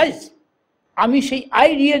রিকগনাইজ? আমি সেই আই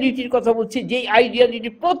রিয়ালিটির কথা বলছি, যেই আই রিয়ালিটি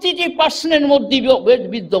প্রতিটি পার্সনের মধ্যে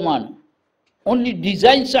বিদ্যমান। Only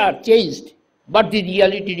designs R changed but the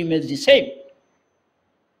reality remains the same.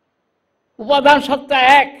 উপাদান সত্তা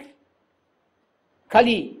এক,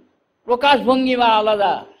 খালি প্রকাশ ভঙ্গিমা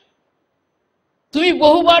আলাদা। তুমি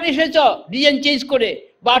বহুবার এসেছ ডিজাইন চেঞ্জ করে,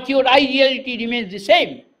 but your I reality remains the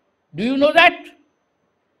same. Do you know that?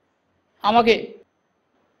 আমাকে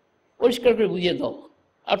পরিষ্কার করে বুঝিয়ে দাও।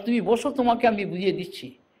 আর তুমি বসো, তোমাকে আমি বুঝিয়ে দিচ্ছি।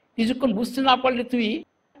 কিছুক্ষণ বুঝতে না পারলে তুমি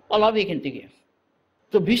পালাবে এখান থেকে।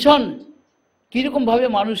 তো ভীষণ কীরকমভাবে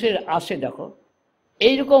মানুষের আসে দেখো।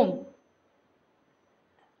 এইরকম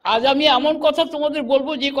আজ আমি এমন কথা তোমাদের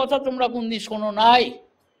বলবো যে কথা তোমরা কোনদিন শোনো নাই।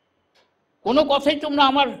 কোনো কথাই তোমরা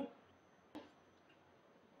আমার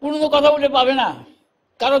পুরনো কথা বলে পাবে না।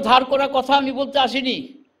 কারো ধার করা কথা আমি বলতে আসিনি।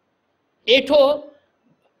 এঠো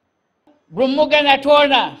ব্রহ্মজ্ঞান এঠো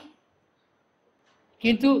হয় না,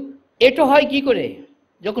 কিন্তু এটা হয় কি করে?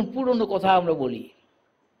 যখন পুরনো কথা আমরা বলি,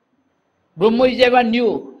 ব্রহ্ম ইজ এভার নিউ,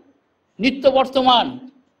 নিত্য বর্তমান,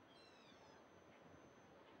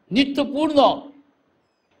 নিত্যপূর্ণ।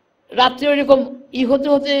 রাত্রে এরকম হতে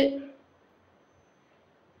হতে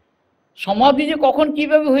সমাধি যে কখন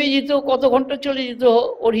কিভাবে হয়ে যেত, কত ঘন্টা চলে যেত,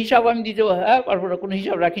 ওর হিসাব আমি দিতে পারবো না, কোনো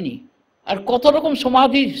হিসাব রাখিনি। আর কত রকম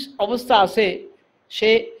সমাধির অবস্থা আছে, সে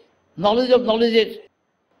নলেজ অফ নলেজের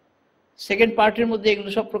সেকেন্ড পার্টের মধ্যে এগুলো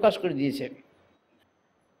সব প্রকাশ করে দিয়েছে।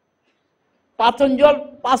 পাতঞ্জল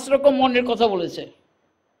 5 রকম মনের কথা বলেছে।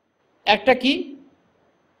 একটা কি?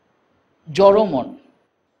 জড় মন,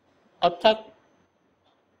 অর্থাৎ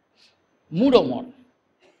মূঢ় মন।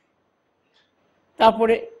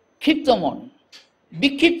 তারপরে ক্ষিপ্ত মন,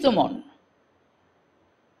 বিক্ষিপ্ত মন,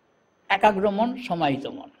 একাগ্র মন, সমাহিত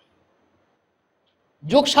মন।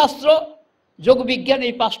 যোগশাস্ত্র, যোগবিজ্ঞান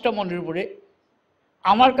এই 5টা মনের উপরে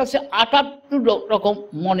আমার কাছে 78 রকম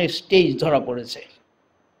মনের স্টেজ ধরা পড়েছে,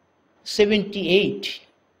 78।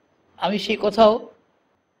 আমি সেই কথাও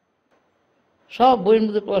সব বইয়ের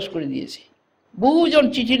মধ্যে প্রকাশ করে দিয়েছি। বহুজন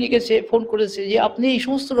চিঠি লিখেছে, ফোন করেছে যে আপনি এই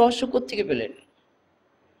সমস্ত রহস্য কোত্থেকে পেলেন?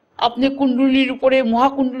 আপনি কুণ্ডলির উপরে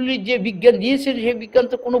মহাকুণ্ডলীর যে বিজ্ঞান দিয়েছেন, সেই বিজ্ঞান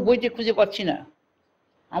তো কোনো বইতে খুঁজে পাচ্ছি না।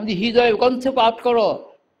 আমাদের হৃদয় গ্রন্থে পাঠ করো,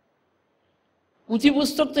 পুঁথি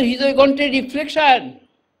পুস্তক তো হৃদয় গ্রন্থের রিফ্লেকশন।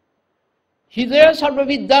 হৃদয়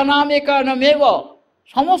সর্ববিদ্যা নাম একানমেব,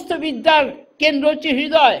 সমস্ত বিদ্যার কেন্দ্র হচ্ছে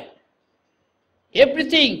হৃদয়।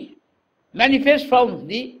 Everything manifest from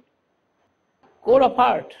the core of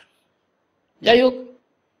heart. যাই হোক,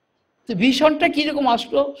 তো ভীষণটা কীরকম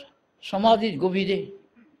আসলো? সমাধির গভীরে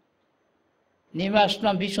নেমে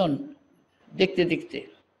আসলাম ভীষণ দেখতে দেখতে।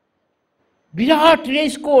 বিরাট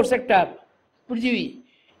রেস কোর্স একটা পৃথিবী,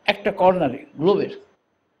 একটা কর্নারে গ্লোবের,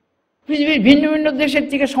 পৃথিবীর ভিন্ন ভিন্ন দেশের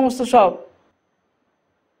থেকে সমস্ত সব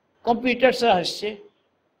কম্পিউটার্সরা আসছে,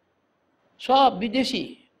 সব বিদেশি,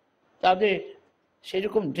 তাদের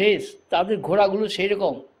সেরকম ড্রেস, তাদের ঘোড়াগুলো সেই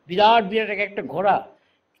রকম বিরাট বিরাট একটা ঘোড়া,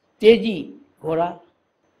 তেজি ঘোড়া।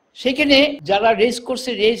 সেখানে যারা রেস করছে,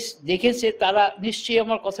 রেস দেখেছে, তারা নিশ্চয়ই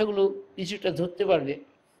আমার কথাগুলো কিছুটা ধরতে পারবে।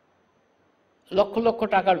 লক্ষ লক্ষ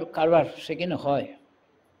টাকার কারবার সেখানে হয়।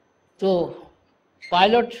 তো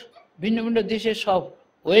পাইলট ভিন্ন ভিন্ন দেশের সব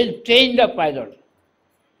ওয়েল ট্রেইনড পাইলট।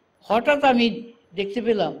 হঠাৎ আমি দেখতে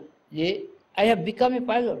পেলাম যে I have become a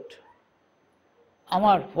pilot.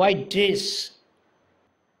 আমার white dress,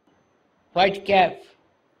 white cap,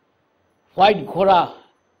 white ঘোড়া,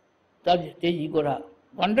 তার তেজি ঘোড়া,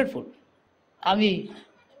 ওয়ান্ডারফুল। আমি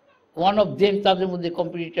ওয়ান অফ দেম, তাদের মধ্যে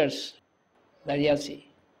কম্পিটিটার্স দাঁড়িয়ে আছি।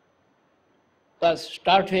 বাস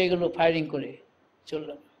স্টার্ট হয়ে গেল, ফায়ারিং করে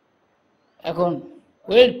চললাম। এখন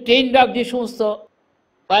ওয়েল ট্রেইনড আপ যে সমস্ত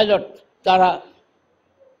পাইলট, তারা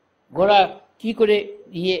ঘোড়া কি করে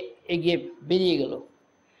গিয়ে এগিয়ে বেরিয়ে গেল।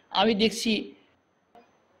 আমি দেখছি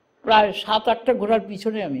প্রায় 7-8টা ঘোড়ার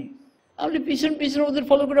পিছনে আমি পিছন পিছনের ওদের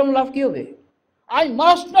ফলো করে আমার লাভ কী হবে? I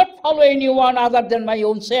must not follow anyone other than my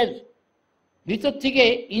own self. ভিতর থেকে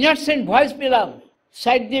ইনারসেন্ট ভয়েস পেলাম,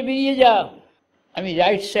 সাইড দিয়ে বেরিয়ে যা। আমি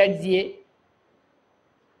রাইট সাইড দিয়ে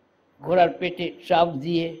ঘোড়ার পেটে চাপ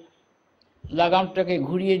দিয়ে লাগামটাকে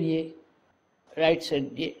ঘুরিয়ে নিয়ে রাইট সাইড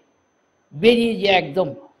দিয়ে বেরিয়ে গিয়ে একদম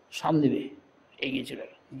সামনে এগিয়ে চলে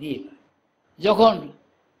দিয়ে যখন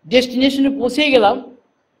ডেস্টিনেশনে পৌঁছে গেলাম,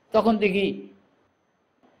 তখন দেখি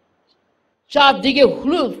চারদিকে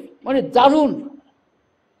হুলুস, মানে দারুণ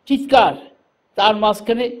চিৎকার। তার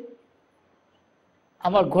মাঝখানে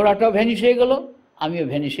আমার ঘোড়াটাও ভ্যানিশ হয়ে গেল, আমিও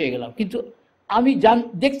ভ্যানিশ হয়ে গেলাম। কিন্তু আমি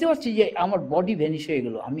দেখতে পাচ্ছি যে আমার বডি ভ্যানিশ হয়ে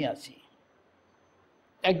গেল, আমি আছি।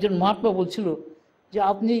 একজন মহাত্মা বলছিল যে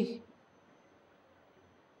আপনি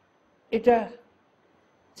এটা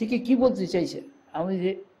থেকে কি বলতে চাইছেন? আমি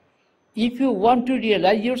যে if you want to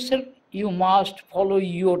realise your self, you must follow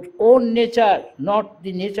your own nature, not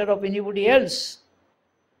the nature of anybody else.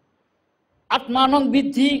 আত্মানং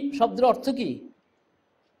বৃদ্ধি শব্দের অর্থ কি?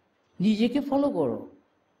 নিজেকে ফলো করো,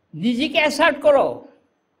 নিজেকে অ্যাসার্ট করো,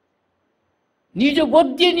 নিজ বোধ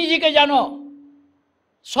দিয়ে নিজেকে জানো।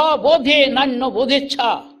 স্ববোধে নান্য বোধেচ্ছা,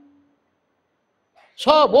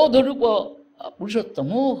 স্ববোধরূপ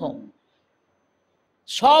পুরুষোত্তমোহম।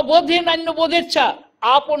 স্ববোধে নান্য বোধেচ্ছা,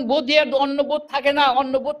 আপন বোধে অন্য বোধ থাকে না,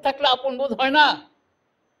 অন্য বোধ থাকলে আপন বোধ হয় না।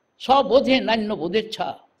 স্ববোধে নান্য বোধেচ্ছা,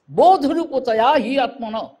 বোধরূপতয়া হি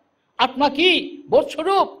আত্মন। আত্মা কি?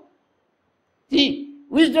 বোধস্বরূপ। দি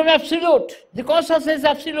wisdom absolute, the consciousness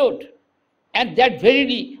absolute, and that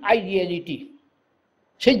verily ideality.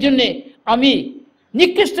 সেই জন্যে আমি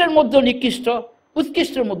নিকৃষ্টের মধ্যে নিকৃষ্ট,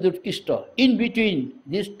 উৎকৃষ্টের মধ্যে উৎকৃষ্ট, ইন বিটুইন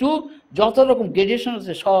দিস টু যত রকম গ্রেডেশন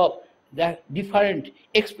আছে, সব the different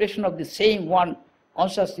expression of the same one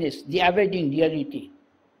consciousness, the avoiding reality.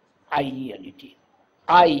 আইডিয়ালিটি।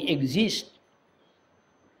 I exist,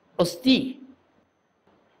 অস্তি,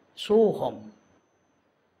 সোহম।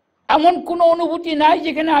 এমন কোনো অনুভূতি নাই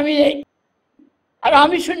যেখানে আমি নেই। আর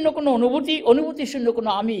আমি শূন্য কোনো অনুভূতি, অনুভূতি শূন্য কোনো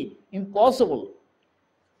আমি, ইম্পসিবল।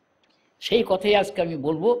 সেই কথাই আজকে আমি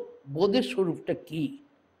বলবো, বোধের স্বরূপটা কি।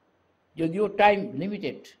 যদিও টাইম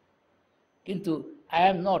লিমিটেড, কিন্তু I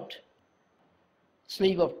am not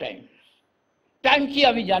slave of time. Time কি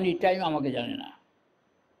আমি জানি, টাইম আমাকে জানে না।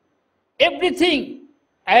 Everything,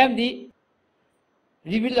 I am the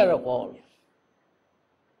রিভিলার of all.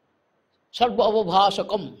 সর্ব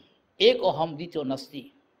অবভাসকম এক অহম দ্বিতীয় নাস্তি।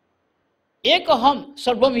 এক অহম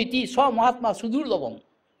সর্বমিতি স মহাত্মা সুদুর্লভম।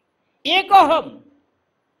 এক অহম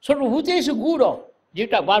সর্বভূতেষু গূঢ়,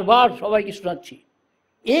 যেটা বারবার সবাইকে শোনাচ্ছি।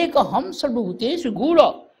 এক অহম সর্বভূতেষু গূঢ়,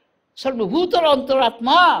 সর্বভূতর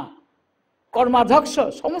অন্তরাত্মা, কর্মাধ্যক্ষ,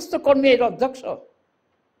 সমস্ত কর্মের অধ্যক্ষ,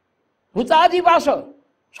 ভূতাদিবাস,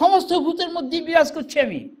 সমস্ত ভূতের মধ্যে বিরাজ করছি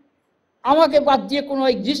আমি। আমাকে বাদ দিয়ে কোনো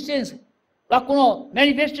এক্সিস্টেন্স বা কোনো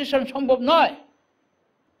ম্যানিফেস্টেশন সম্ভব নয়।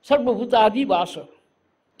 সর্বভূতাদিবাস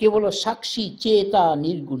কেবল সাক্ষী চেতা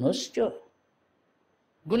নির্গুণশ্চ,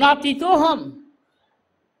 গুণাতীতোহম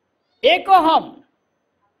একহম,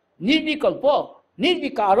 নির্বিকল্প,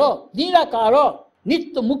 নির্বিকার, নিরাকার,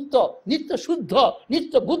 নিত্য মুক্ত, নিত্য শুদ্ধ,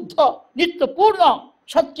 নিত্য বুদ্ধ, নিত্য পূর্ণ,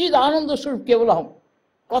 সচ্চিদ আনন্দ স্বরূপ কেবল হম।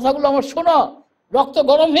 কথাগুলো আমার শোনো, রক্ত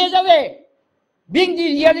গরম হয়ে যাবে। বিং দি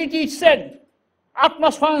রিয়ালিটি ইটসেলফ, আত্মা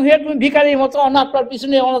স্বয়ং হয়ে তুমি ভিখারির মতো অনাত্মার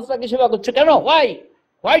পিছনে অনাত্মাকে সেবা করছো কেন?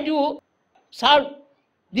 Why do serve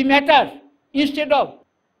the matter instead of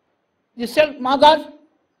the self mother?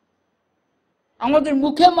 আমাদের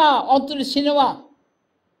মুখে মা, অন্তরের সিনেমা,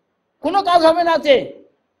 কোনো কাজ হবে না।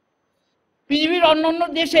 পৃথিবীর অন্যান্য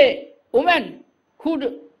দেশে ওমেন হুড,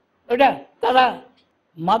 ওটা তারা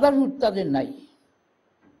মাদারহুড তাদের নাই।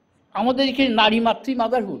 আমাদের এখানে নারী মাতৃ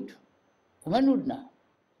মাদারহুড, ওমেনহুড না।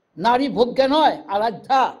 নারী ভোগ্যা নয়,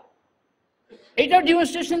 আরাধ্যা। এইটাও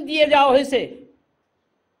ডেমনস্ট্রেশন দিয়ে যাওয়া হয়েছে।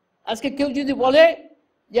 আজকে কেউ যদি বলে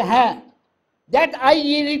যে হ্যাঁ, that I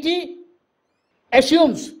reality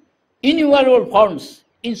অ্যাসিউমস innumerable forms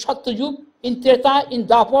in Satyayug, in Treta, in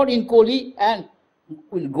Dwapar, in Kali, and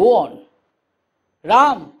will go on.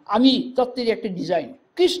 Ram আমি তত্ত্বের একটা ডিজাইন,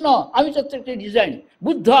 কৃষ্ণ আমি তত্ত্বের একটা ডিজাইন,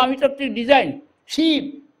 বুদ্ধ আমি তত্ত্বের ডিজাইন, শিব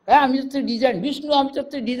হ্যাঁ আমি তত্ত্বের ডিজাইন, বিষ্ণু আমি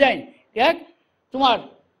তত্ত্বের ডিজাইন, এক তোমার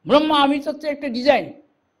ব্রহ্মা আমি তত্ত্বের একটা ডিজাইন,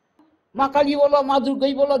 মা কালী বলো, মা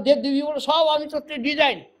দুর্গাই বলো, দেবদেবী বলো, সব আমি তত্ত্বের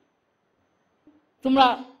ডিজাইন। তোমরা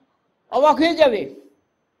অবাক হয়ে যাবে।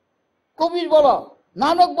 কবির বলো,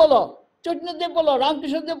 নানক বলো, চৈতন্যদেব বলো,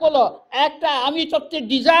 রামকৃষ্ণদেব বলো, একটা আমি তত্ত্বের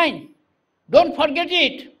design. Don't forget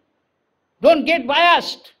it, don't get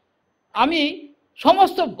biased. আমি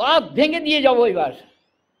সমস্ত বাদ ভেঙে দিয়ে যাবো এবার।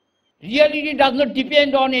 Reality does not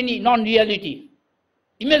depend on any non reality,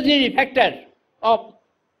 imaginary factor of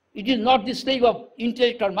it is not the slave of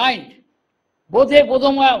intellect or mind. বোধে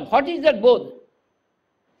বোধময়, হোয়াট ইজ দ্যাট বোধ?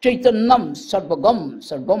 চৈতন্যম সর্বগম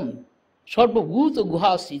সর্বম সর্বভূত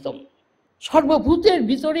গুহাস্থিতম। সর্বভূতের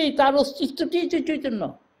ভিতরেই তার অস্তিত্বটাই চৈতন্য,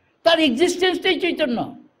 তার এক্সিস্টেন্সটাই চৈতন্য,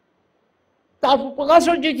 তার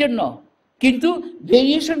প্রকাশও চৈতন্য। কিন্তু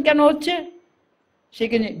ভেরিয়েশন কেন হচ্ছে?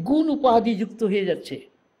 সেখানে গুণ উপাধি যুক্ত হয়ে যাচ্ছে।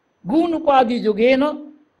 গুণ উপাধি যোগেন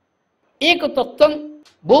এক তত্ত্বম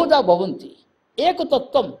বহুধা ভবন্তি। এক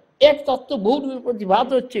তত্ত্বম, এক তত্ত্ব বহুরূপে প্রতিভাত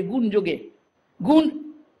হচ্ছে গুণ যোগে। গুণ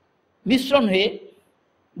মিশ্রণ হয়ে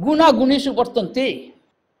গুণাগুণেষু বর্তন্তে।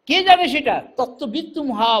 কে জানে সেটা? তত্ত্ববিদ তু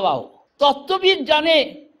মহাবাহ। তত্ত্ববিদ জানে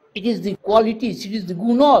it is the qualities, it is the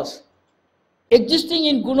gunas, existing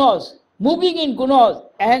in gunas, moving in gunas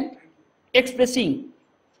and expressing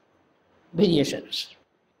variations.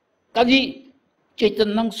 কাজী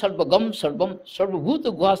চৈতন্যং সর্বগম সর্বম সর্বভূত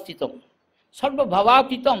গুহাস্থিতম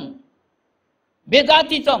সর্বভাবাতীতম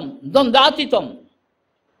বেদাতীতম দ্বন্দ্বাতীতম।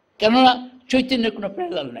 কেননা চৈতন্যের কোনো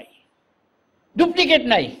প্যারালাল নাই, ডুপ্লিকেট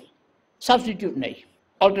নাই, সাবস্টিটিউট নাই,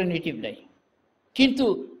 অল্টারনেটিভ নাই। কিন্তু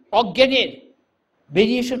অজ্ঞানের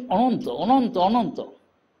ভেরিয়েশন অনন্ত অনন্ত অনন্ত।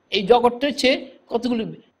 এই জগৎটা হচ্ছে কতগুলো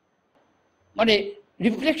মানে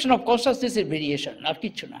রিফ্লেকশন অফ কনসাসনেসের ভেরিয়েশন, আর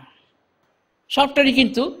কিচ্ছু না। সবটারই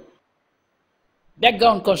কিন্তু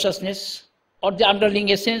background consciousness or the আন্ডারলিং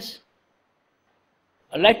essence,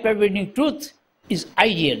 life পারভেডিং truth is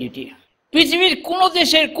আইডিয়ালিটি। পৃথিবীর কোনো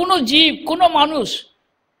দেশের কোনো জীব, কোনো মানুষ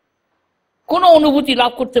কোনো অনুভূতি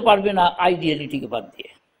লাভ করতে পারবে না আইডিয়ালিটিকে বাদ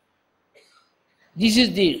দিয়ে। This is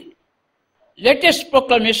the latest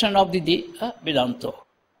proclamation of the Vedanta.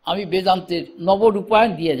 আমি বেদান্তের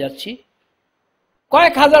নবরূপায়ণ দিয়ে যাচ্ছি।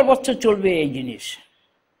 কয়েক হাজার বছর চলবে এই জিনিস।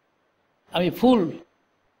 আমি ফুল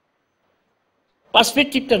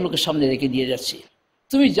পার্সপেক্টিভটা লোকের সামনে রেখে দিয়ে যাচ্ছি।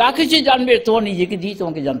 তুমি যা কিছু জানবে তোমার নিজেকে দিয়ে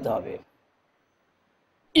তোমাকে জানতে হবে।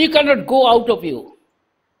 You cannot go out of you.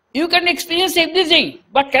 You can experience everything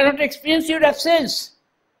but cannot experience your absence.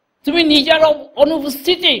 তুমি নিজের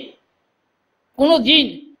অনুপস্থিতি কোনো দিন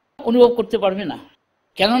অনুভব করতে পারবে না।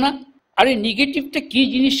 কেননা আরে নেগেটিভটা কি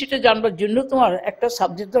জিনিস সেটা জানবার জন্য তোমার একটা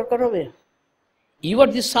সাবজেক্ট দরকার হবে। You R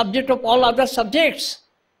the subject of all other subjects.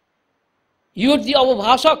 You আর দি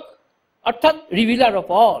অবভাষক অর্থাৎ রিভিলার of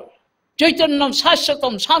all. চৈতন্যম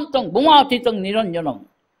শাশ্বতম Shantam বোমাতীতং নিরঞ্জনম।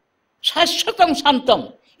 শাশ্বতম Shantam,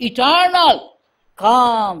 eternal,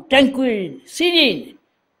 come, tranquil, Sirin,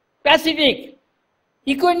 Pacific,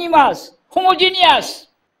 ইকুইনিমাস, homogeneous.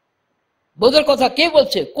 বোধের কথা কে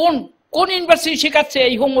বলছে? কোন কোন ইউনিভার্সিটি শেখাচ্ছে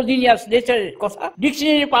এই হোমোজিনিয়াস নেচারের কথা?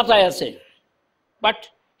 ডিকশনারি পাতায় আছে, বাট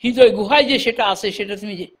হৃদয় গুহায় যে সেটা আছে সেটা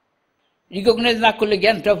তুমি রিকগনাইজ না করলে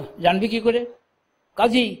জ্ঞানটা জানবে কি করে?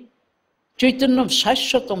 কাজেই চৈতন্যম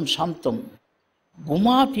শাশ্বতম শান্তম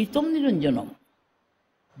বোমাতীতম নিরঞ্জনম।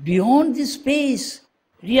 বিয়ন্ড দি স্পেস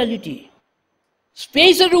রিয়ালিটি।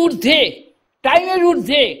 স্পেসের ঊর্ধ্বে, টাইমের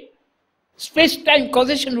ঊর্ধ্বে, স্পেস টাইম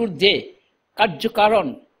কজেশন ঊর্ধ্বে, কার্যকারণ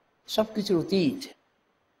সবকিছুর অতীত।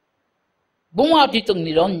 বোমাতীতম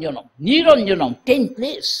নিরঞ্জনম। নিরঞ্জনম, ten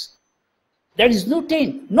place. There is no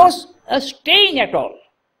taint, no stain at all.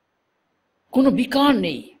 কোনো বিকার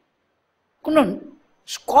নেই, কোনো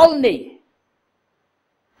স্কল নেই,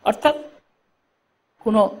 অর্থাৎ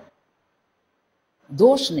কোনো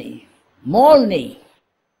দোষ নেই, মল নেই।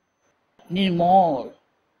 নির্মল,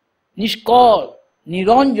 নিষ্কল,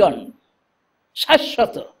 নিরঞ্জন,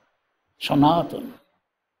 শাশ্বত, সনাতন,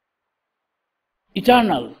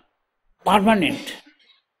 ইটার্নাল, পার্মানেন্ট,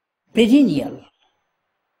 পেরিনিয়াল।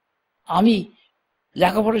 আমি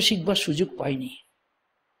লেখাপড়া শিখবার সুযোগ পাইনি।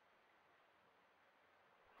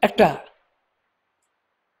 একটা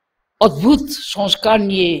অদ্ভুত সংস্কার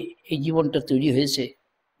নিয়ে এই জীবনটা তৈরি হয়েছে।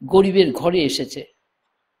 গরিবের ঘরে এসেছে,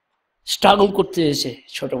 স্ট্রাগল করতে হয়েছে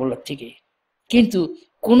ছোটবেলার থেকে, কিন্তু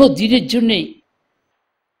কোনো দিনের জন্যেই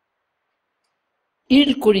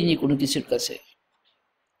ইল করিনি কোনো কিছুর কাছে।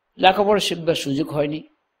 লেখাপড়া শিখবার সুযোগ হয়নি,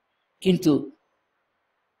 কিন্তু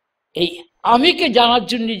এই আমিকে জানার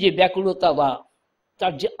জন্য যে ব্যাকুলতা বা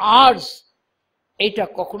তার যে আর্জ, এটা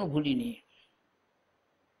কখনো ভুলিনি।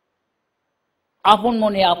 আপন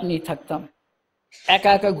মনে আপনি থাকতাম, একা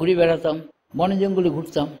একা ঘুরে বেড়াতাম, বনে জঙ্গলে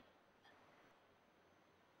ঘুরতাম।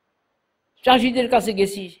 চাষিদের কাছে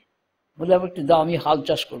গেছি, বলে আমি একটু দাও, আমি হাল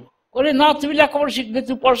চাষ করবো। বলে না, তুমি লেখাপড়া শিখবে,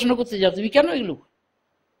 তুমি পড়াশোনা করতে যাও, তুমি কেন এগুলো?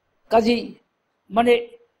 কাজেই মানে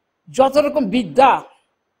যত রকম বিদ্যা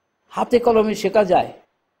হাতে কলমে শেখা যায়,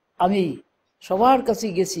 আমি সবার কাছে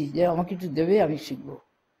গেছি যে আমাকে একটু দেবে, আমি শিখব।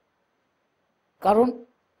 কারণ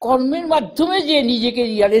কর্মের মাধ্যমে যে নিজেকে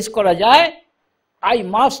রিয়ালাইজ করা যায়, আই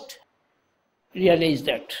মাস্ট রিয়ালাইজ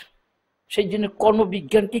দ্যাট। সেই জন্য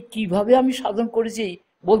কর্মবিজ্ঞানকে কিভাবে আমি সাধন করেছি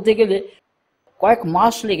বলতে গেলে কয়েক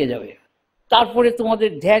মাস লেগে যাবে। তারপরে তোমাদের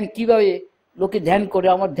ধ্যান কিভাবে লোকে ধ্যান করে,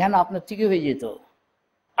 আমার ধ্যান আপনার থেকে হয়ে যেত।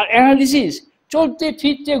 আর অ্যানালিসিস, চলতে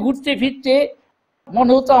ফিরতে ঘুরতে ফিরতে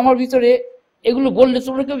মনে হতো আমার ভিতরে, এগুলো বললে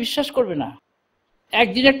তোমরা কেউ বিশ্বাস করবে না।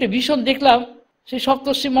 একদিন একটা ভীষণ দেখলাম, সেই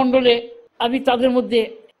সপ্তর্ষি মণ্ডলে আমি তাদের মধ্যে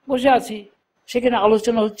বসে আছি, সেখানে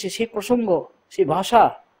আলোচনা হচ্ছে, সেই প্রসঙ্গ, সেই ভাষা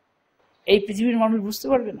এই পৃথিবীর মানুষ বুঝতে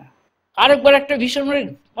পারবে না। আরেকবার একটা ভীষণ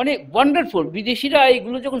মানে ওয়ান্ডারফুল, বিদেশিরা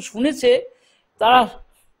এগুলো যখন শুনেছে, তারা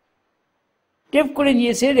টেপ করে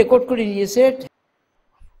নিয়েছে, রেকর্ড করে নিয়েছে,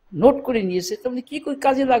 নোট করে নিয়েছে। তাহলে কি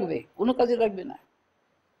কাজে লাগবে? কোনো কাজে লাগবে না।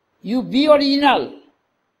 You B original.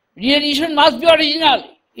 Realization must be original.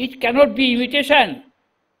 It cannot be imitation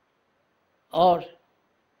or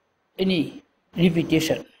any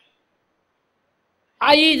repetition.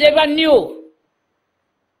 I is ever new.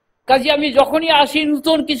 কাজে আমি যখনই আসি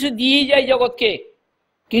নতুন কিছু দিয়ে যাই জগৎকে,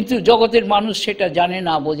 কিন্তু জগতের মানুষ সেটা জানে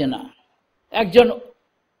না, বোঝে না। একজন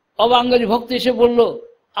অবাঙ্গালী ভক্ত এসে বলল,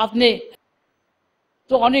 আপনি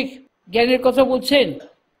তো অনেক জ্ঞানের কথা বলছেন,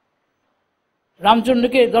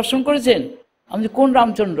 রামচন্দ্রকে দর্শন করেছেন। আমি কোন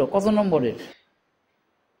রামচন্দ্র, কত নম্বরের?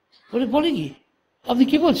 বলে কি আপনি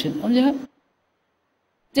কি বলছেন? আমি হ্যাঁ,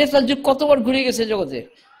 তেতাল যুগ কতবার ঘুরে গেছে জগতে।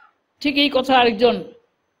 ঠিক এই কথা আরেকজন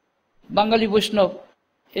বাঙালি বৈষ্ণব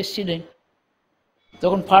এসছিলেন,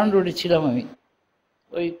 তখন ফার্ন রোডে ছিলাম আমি।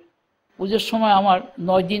 ওই পুজোর সময় আমার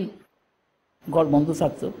 9 দিন ঘর বন্ধ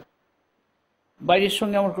থাকতো, বাইরের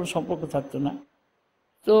সঙ্গে আমার কোনো সম্পর্ক থাকতো না।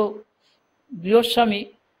 তো গৃহস্বামী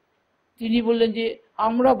তিনি বললেন যে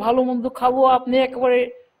আমরা ভালো মন্দ খাবো, আপনি একেবারে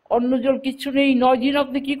অন্ন জল কিচ্ছু নেই, 9 দিন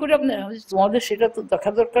আপনি কি করে? আপনি, তোমাদের সেটা তো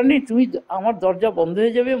দেখা দরকার নেই, তুমি আমার দরজা বন্ধ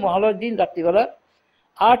হয়ে যাবে মহালয়ার দিন রাত্রিবেলা,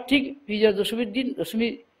 আর ঠিক বিজয়া দশমীর দিন, দশমী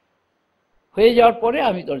হয়ে যাওয়ার পরে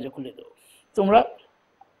আমি দরজা খুলে দেবো, তোমরা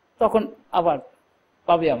তখন আবার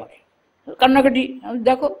পাবে আমাকে। কান্নাকাটি। আমি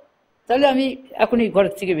দেখো তাহলে আমি এখনই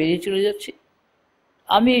ঘরের থেকে বেরিয়ে চলে যাচ্ছি,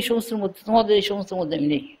 আমি এই সমস্ত মধ্যে, তোমাদের এই সমস্ত মধ্যে আমি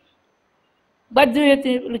নেই। বাধ্য হয়ে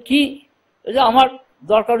বলে কি, আমার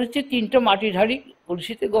দরকার হচ্ছে 3টা মাটির হাঁড়ি,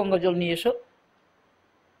 কলসিতে গঙ্গা জল নিয়ে এসো,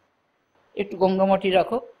 একটু গঙ্গা মাটি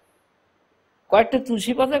রাখো, কয়েকটা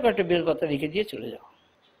তুলসী পাতা, কয়েকটা বেল পাতা রেখে দিয়ে চলে যাও।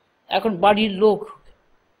 এখন বাড়ির লোক,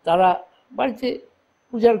 তারা বাড়িতে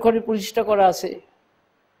পূজার ঘরে প্রতিষ্ঠা করা আছে,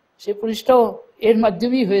 সে প্রতিষ্ঠাও এর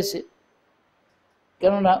মাধ্যমেই হয়েছে।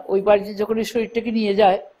 কেননা ওই বাড়িতে যখন এই শরীরটাকে নিয়ে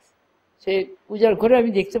যায়, সে পূজার ঘরে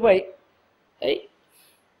আমি দেখতে পাই এই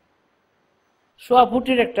 1.25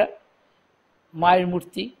 ফুটের একটা মায়ের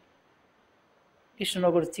মূর্তি।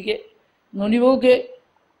 কৃষ্ণনগর থেকে ননীবাবুকে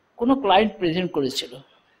কোনো ক্লায়েন্ট প্রেজেন্ট করেছিল,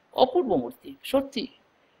 অপূর্ব মূর্তি, সত্যি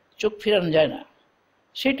চোখ ফেরানো যায় না।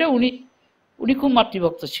 সেটা উনি খুব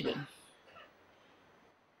মাতৃভক্ত ছিলেন।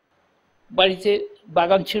 বাড়িতে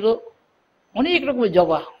বাগান ছিল, অনেক রকমের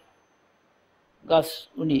জবা গাছ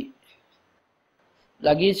উনি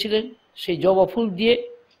লাগিয়েছিলেন। সেই জবা ফুল দিয়ে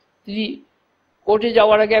তিনি কোর্টে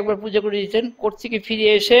যাওয়ার আগে একবার পূজা করে দিতেন, কোর্ট থেকে ফিরে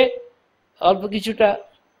এসে অল্প কিছুটা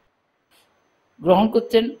গ্রহণ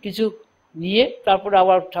করতেন, কিছু নিয়ে তারপরে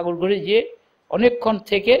আবার ঠাকুর ঘরে গিয়ে অনেকক্ষণ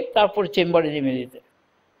থেকে তারপর চেম্বারে নেমে যেতেন।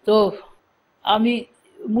 তো আমি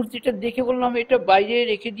মূর্তিটা দেখে বললাম, এটা বাইরে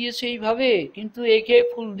রেখে দিয়েছে এইভাবে, কিন্তু একে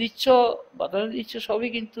ফুল দিচ্ছ, বাতাস দিচ্ছ, সবই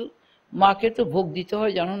কিন্তু মাকে তো ভোগ দিতে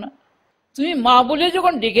হয়, জানো না? তুমি মা বলে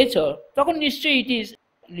যখন ডেকেছ তখন নিশ্চয়ই ইট ইজ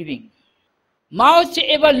লিভিং। মা হচ্ছে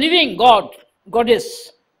এবার লিভিং গড, গডেস।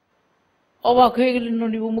 অবাক হয়ে গেলেন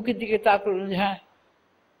ননীবাবু, মুখের দিকে তাকালেন, হ্যাঁ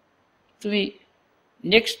তুমি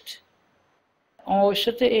নেক্সট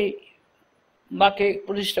অমাবস্যাতে এই মাকে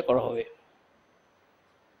প্রতিষ্ঠা করা হবে।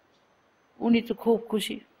 উনি তো খুব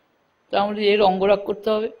খুশি। তা আমাদের এর অঙ্গরাগ করতে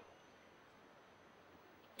হবে।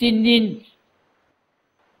 3 দিন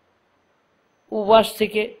উপবাস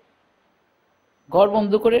থেকে ঘর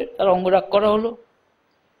বন্ধ করে তার অঙ্গরাগ করা হলো।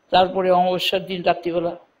 তারপরে অমাবস্যার দিন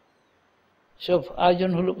রাত্রিবেলা সব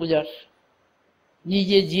আয়োজন হলো পূজার।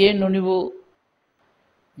 নিজে গিয়ে ননীবাবু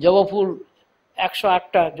জবা ফুল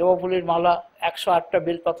 108টা জবা ফুলের মালা, 108টা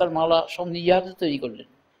বেলপাতার মালা সব নিজে হাতে তৈরি করলেন।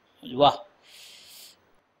 বাহ,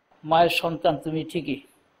 মায়ের সন্তান তুমি ঠিকই।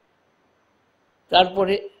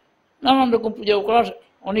 তারপরে নানান রকম পূজা করার,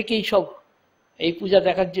 অনেকেই সব এই পূজা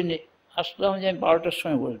দেখার জন্যে আসলাম যে আমি 12টার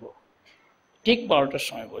সময় বসবো, ঠিক 12টার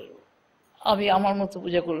সময় বসবো। আমি আমার মতো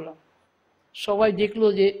পূজা করলাম। সবাই দেখলো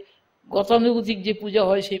যে গতানুগতিক যে পূজা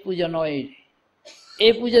হয় সেই পূজা নয়,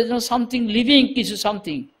 এই পূজার জন্য সামথিং লিভিং, কিছু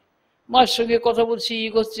সামথিং। মায়ের সঙ্গে কথা বলছি, ই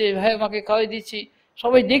করছে, ভাই মাকে খাওয়াই দিচ্ছি,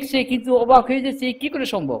 সবাই দেখছে, কিন্তু অবাক হয়ে যাচ্ছে কী করে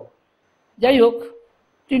সম্ভব। যাই হোক,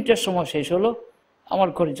 3টার সময় শেষ হলো, আমার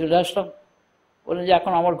ঘরে চলে আসলাম। বললেন যে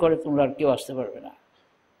এখন আমার ঘরে তোমরা আর কেউ আসতে পারবে না,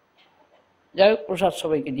 যাই হোক প্রসাদ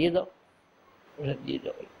সবাইকে দিয়ে দাও, প্রসাদ দিয়ে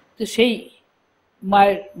দাও। তো সেই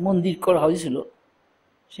মায়ের মন্দির করা হয়েছিল,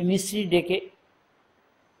 সে মিস্ত্রি ডেকে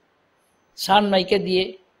সানমাইকে দিয়ে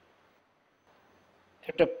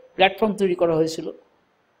একটা প্ল্যাটফর্ম তৈরি করা হয়েছিল,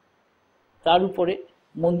 তার উপরে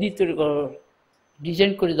মন্দির তৈরি করা,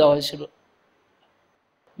 ডিজাইন করে দেওয়া হয়েছিল।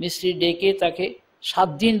 মিস্ত্রি ডেকে তাকে 7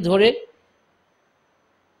 দিন ধরে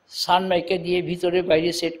সানমাইকে দিয়ে ভিতরে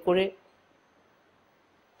বাইরে সেট করে,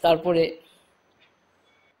 তারপরে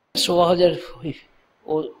শোভাবাজার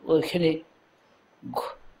ওইখানে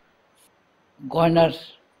গয়নার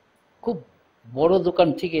খুব বড় দোকান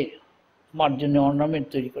থেকে মার জন্য অর্নামেন্ট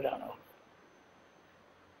তৈরি করে আনা হলো।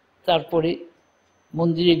 তারপরে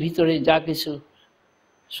মন্দিরের ভিতরে যা কিছু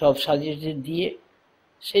সব সাজিয়ে দিয়ে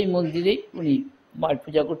সেই মন্দিরেই উনি মায়ের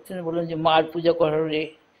পূজা করতেন। বললেন যে মায়ের পূজা করার রে,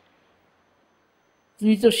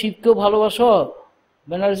 তুমি তো শিবকেও ভালোবাসো,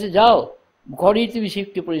 বেনারসে যাও, ঘরেই তুমি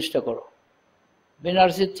শিবকে প্রতিষ্ঠা করো।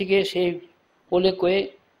 বেনারসের থেকে সেই কোলে কয়ে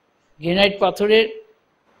গ্রেনাইট পাথরের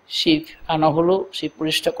শিব আনা হলো, শিব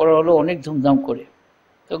প্রতিষ্ঠা করা হলো অনেক ধুমধাম করে।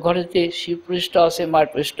 তো ঘরেতে শিব প্রতিষ্ঠা আছে, মায়ের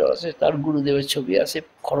প্রতিষ্ঠা আছে, তার গুরুদেবের ছবি আছে,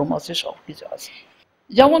 খরম আছে, সব কিছু আছে,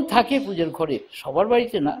 যেমন থাকে পূজার ঘরে। সবার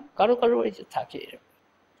বাড়িতে না, কারো কারো বাড়িতে থাকে।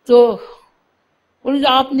 তো বলি যে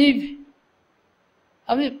আপনি,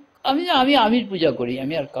 আমি আমি আমি আমির পূজা করি,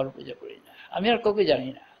 আমি আর কারো পূজা করি না, আমি আর কাউকে জানি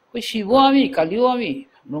না। ওই শিবও আমি, কালীও আমি,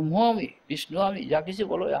 ব্রহ্ম আমি, বিষ্ণু আমি, যা কিছু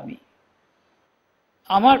বলো আমি।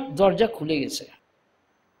 আমার দরজা খুলে গেছে।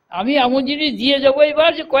 আমি এমন জিনিস দিয়ে যাবো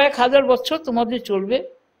এবার যে কয়েক হাজার বছর তোমাদের চলবে,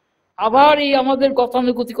 আবার এই আমাদের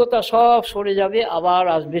গতানুগতিকতা সব সরে যাবে, আবার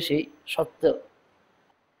আসবে সেই সত্য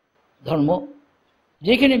ধর্ম,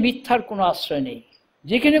 যেখানে মিথ্যার কোনো আশ্রয় নেই,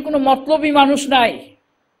 যেখানে কোনো মতলবী মানুষ নাই।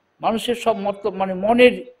 মানুষের সব মতলব, মানে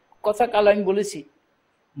মনের কথা কাল আমি বলেছি,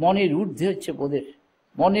 মনের ঊর্ধ্বে হচ্ছে বোধের,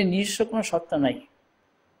 মনের নিজস্ব কোনো সত্তা নাই।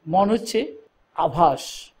 মন হচ্ছে আভাস,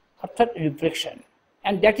 অর্থাৎ reflection.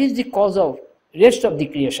 and that is the cause of rest of the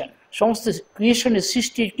creation. সমস্ত ক্রিয়েশনের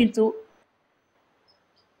সৃষ্টির কিন্তু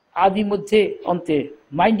আদি মধ্যে অন্তে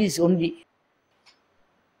মাইন্ড ইজ অনলি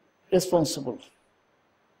রেসপন্সিবল।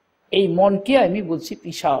 এই মনকে আমি বলছি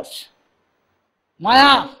পিশাচ,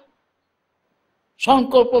 মায়া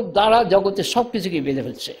সংকল্প দ্বারা জগতে সবকিছুকে বেঁধে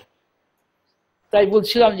ফেলছে। তাই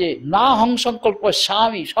বলছিলাম যে না হং সংকল্প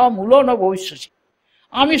স্বামী সমূল না ভবিষ্যৎ,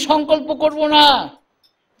 আমি সংকল্প করব না,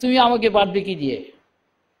 তুমি আমাকে বাঁধবে কি দিয়ে?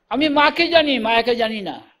 আমি মাকে জানি, মায়াকে জানি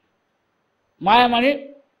না। মায়া মানে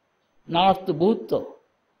নানাত্ব বহুত্ব,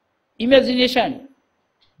 imagination,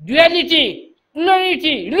 duality,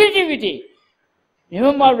 plurality, relativity.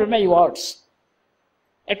 Remember my ওয়ার্ডস।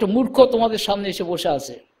 একটা মূর্খ তোমাদের সামনে এসে বসে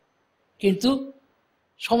আছে, কিন্তু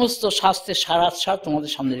সমস্ত শাস্ত্রের সারাৎসার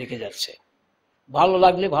তোমাদের সামনে রেখে যাচ্ছে। ভালো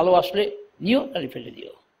লাগলে ভালোবাসলে নিও, তাহলে ফেলে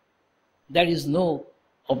দিও, দ্যাট ইজ নো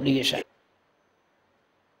অব্লিগেশন।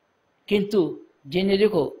 কিন্তু জেনে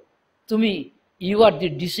রেখো, তুমি you R the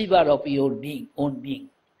deceiver of your being, on being.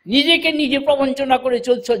 নিজেকে নিজে প্রবঞ্চনা করে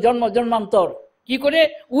চলছ জন্ম জন্মান্তর। কি করে?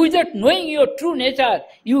 Without knowing your true nature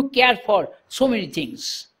you care for so many things.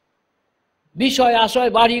 বিষয়,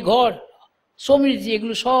 আশয়, বাড়ি, ঘর, সো মেনি,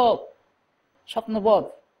 এগুলো সব স্বপ্নবৎ,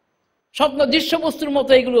 স্বপ্ন দৃশ্যবস্তুর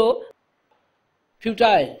মতো। এগুলো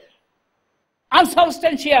ফিউটাইল,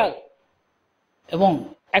 আনসাবস্টেন্সিয়াল এবং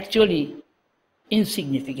actually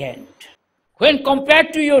insignificant. When compared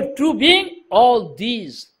to your true being, all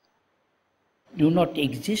these do not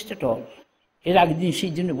exist at all. এর আগের দিন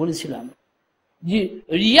সেই জন্য বলেছিলাম যে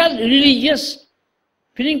রিয়াল রিলিজিয়াস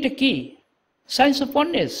ফিলিংটা কি? Science of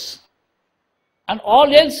oneness, and all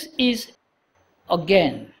else is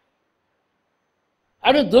again.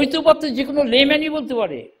 আর দ্বৈতবাদ তো যে কোনো লেম্যানই বলতে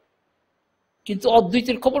পারে, কিন্তু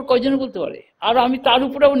অদ্বৈতের খবর কয়জনে বলতে পারে? আর আমি তার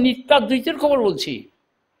উপরে আবার নিত্যাদ্বৈতের খবর বলছি।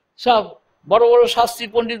 সব বড় বড় শাস্ত্রী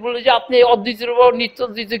পণ্ডিত বলে যে আপনি অদ্বৈতের উপর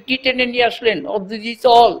নিত্যাদ্বৈত কি টেনে নিয়ে আসলেন? অদ্বৈত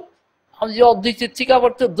অল। আমি যে অদ্বৈতের ঠিক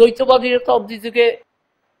আবার তো দ্বৈতবাদীরা তো অদ্বৈতকে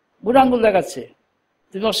বুড়াঙ্গুল দেখাচ্ছে।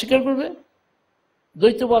 তুমি অস্বীকার করবে?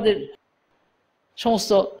 দ্বৈতবাদের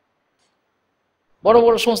সমস্ত বড়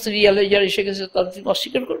বড় সমস্ত রিয়ালাইজার এসে গেছে, তাদের তুমি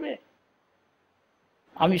অস্বীকার করবে?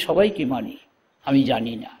 আমি সবাইকে মানি, আমি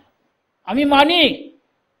জানি না, আমি মানি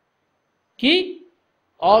কি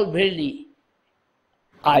all very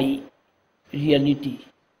I reality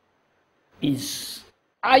is.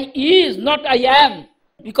 I is, not I am,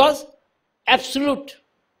 because absolute,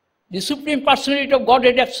 the supreme personality of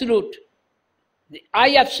Godhead absolute, the I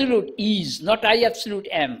absolute is, not I absolute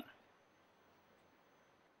am.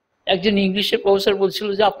 একজন ইংলিশের প্রফেসর বলছিল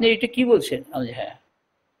যে আপনি এটা কি বলছেন? আমি হ্যাঁ,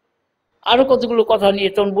 আরো কতগুলো কথা নিয়ে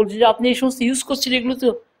তখন বলছি যে আপনি এই সমস্ত ইউজ করছেন, এগুলো তো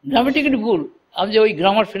গ্রামাটিক্যালি ভুল। আমি যে ওই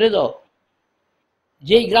গ্রামার ফেলে দাও,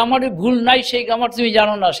 যেই গ্রামারে ভুল নাই সেই গ্রামার তুমি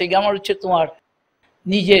জানো না। সেই গ্রামার হচ্ছে তোমার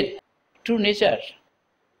নিজের true nature,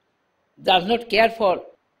 does not care for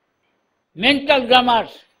mental grammar.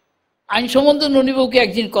 আইন সম্বন্ধ ননিবাবুকে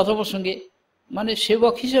একদিন কথা প্রসঙ্গে, মানে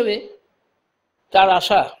সেবক হিসেবে তার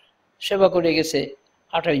আশা, সেবা করে গেছে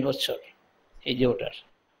 28 বছর, এই যে ওটার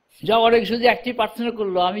যাওয়ার আগে শুধু একটি প্রার্থনা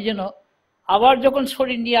করলো, আমি যেন আবার যখন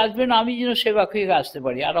শরীর নিয়ে আসবেন আমি যেন সেবক হয়ে আসতে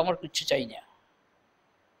পারি, আর আমার কিচ্ছু চাই না।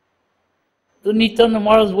 তো নিত্যানন্দ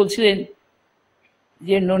মহারাজ বলছিলেন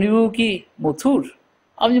যে ননিবাবু কি মথুর?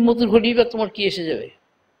 আমি মথুর হলি বা তোমার কি এসে যাবে?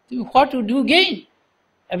 তুমি হোয়াট উড ইউ গেইন?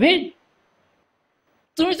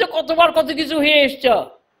 তুমি তো কতবার কত কিছু হয়ে এসছ,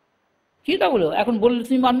 কিটা বলো? এখন বললে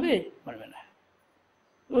তুমি মানবে? মানবে না।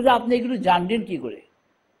 বলছে আপনি এগুলো জানলেন কি করে?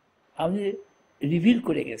 আপনি রিভিল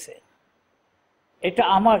করে গেছে, এটা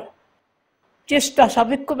আমার চেষ্টা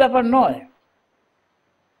সাপেক্ষ ব্যাপার নয়।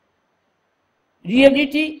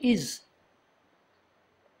 Reality is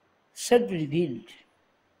self revealed.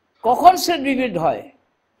 কখন সেলফ রিভিলড হয়?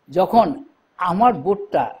 যখন আমার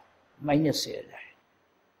বোধটা মাইনাস হয়ে যায়।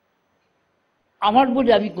 আমার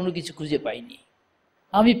বোধে আমি কোনো কিছু খুঁজে পাইনি,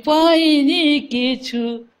 আমি পাইনি কিছু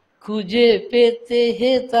খুঁজে পেতে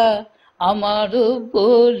হেতা আমারও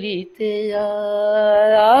বলিতে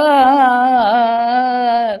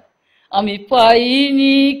আর। আমি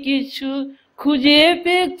পাইনি কিছু খুঁজে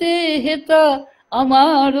পেতে হেতা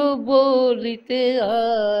আমারও বলিতে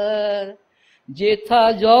আর। যেথা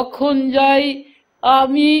যখন যাই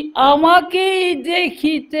আমি আমাকেই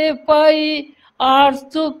দেখিতে পাই, আর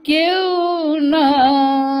তো কেউ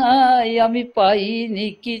নাই। আমি পাইনি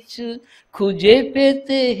কিছু খুঁজে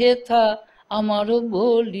পেতে হেথা আমারও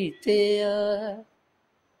বলিতে আর।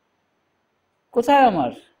 কোথায়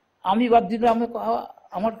আমার? আমি বাদ দিলে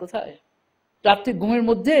আমার কোথায়? রাত্রে ঘুমের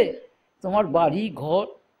মধ্যে তোমার বাড়ি, ঘর,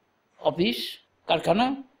 অফিস, কারখানা,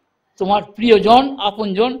 তোমার প্রিয়জন,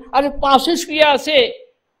 আপনজন, আরে পাশে শুয়ে আছে,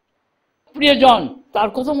 প্রিয়জন তার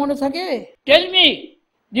কথা মনে থাকে? Tell me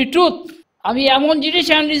the truth. আমি এমন জিনিস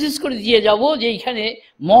অ্যানালিসিস করে দিয়ে যাব যে এইখানে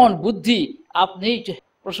মন বুদ্ধি আপনি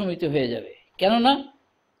প্রশমিত হয়ে যাবে। কেননা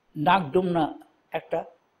নাকডোমনা একটা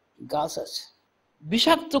গাছ আছে,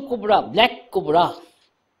 বিষাক্ত কোবরা, ব্ল্যাক কোবরা,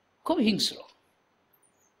 খুব হিংস্র।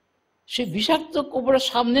 সে বিষাক্ত কোবরা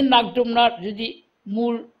সামনের নাকডোমনার যদি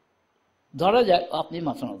মূল ধরা যায় আপনি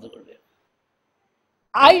মাথা নত করবেন।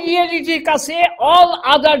 আই রিয়ালিটির কাছে all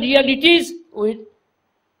other realities will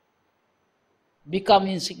become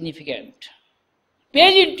insignificant,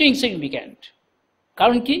 page into insignificant.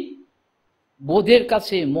 কারণ কি? বোধের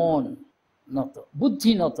কাছে মন নত,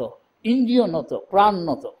 বুদ্ধি নত, ইন্দ্রিয় নত, প্রাণ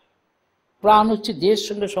নত। প্রাণ হচ্ছে দেহের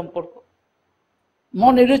সঙ্গে সম্পর্ক,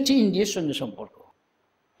 মনের হচ্ছে ইন্দ্রিয়ের সঙ্গে সম্পর্ক,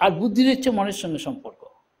 আর বুদ্ধির হচ্ছে মনের সঙ্গে সম্পর্ক,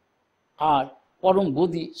 আর পরম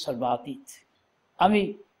বোধি সর্বাতীত। আমি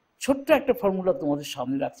ছোট্ট একটা ফর্মুলা তোমাদের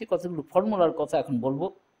সামনে রাখছি, কতগুলো ফর্মুলার কথা এখন বলবো,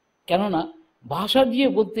 কেননা ভাষা দিয়ে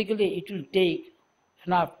বলতে গেলে it will take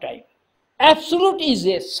enough time. Absolute is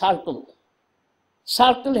a circle,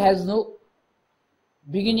 circle has no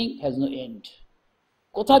beginning, has no end.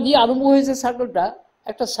 কোথা দিয়ে আরম্ভ হয়েছে সার্কেলটা,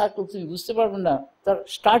 একটা সার্কেল তুমি বুঝতে পারবে না তার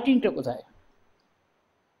স্টার্টিংটা কোথায়।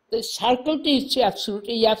 তো সার্কেলটি হচ্ছে অ্যাবসোলিউট।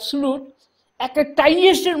 এই অ্যাবসোলিউট একটা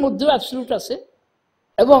টাইনিয়েস্টের মধ্যেও অ্যাবসোলিউট আছে,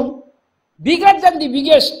 এবং bigger than the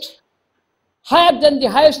biggest, higher than the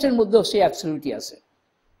হাইয়েস্টের মধ্যেও সেই অ্যাবসোলিউটই আছে।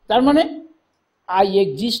 তার মানে I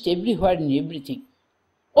exist everywhere in everything.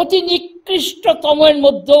 অতি নিকৃষ্টতমের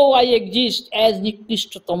মধ্যেও আই এক্সিস্ট অ্যাজ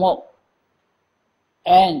নিকৃষ্টতম,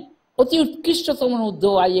 অ্যান্ড অতি উৎকৃষ্টতমের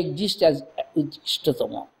মধ্যেও I exist as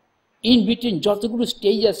উৎকৃষ্টতম। In between যতগুলো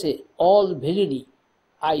স্টেজ আছে, all verily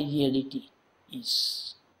I reality is.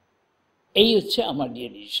 এই হচ্ছে আমার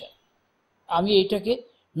রিয়েলিজেশন। আমি এটাকে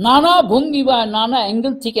নানা ভঙ্গি বা নানা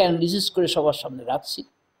অ্যাঙ্গেল থেকে অ্যানালিসিস করে সবার সামনে রাখছি,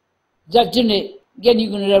 যার জন্যে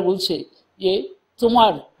জ্ঞানীগুণীরা বলছে যে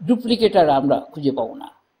তোমার ডুপ্লিকেটার আমরা খুঁজে পাবো না।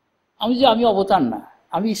 আমি অবতার না,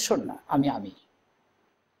 আমি ঈশ্বর না, আমি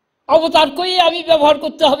অবতারকেই আমি ব্যবহার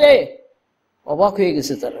করতে হবে। অবাক হয়ে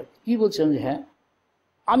গেছে তারা, কি বলছেন? যে হ্যাঁ,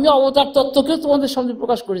 আমি অবতার তত্ত্বকেও তোমাদের সামনে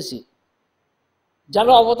প্রকাশ করেছি।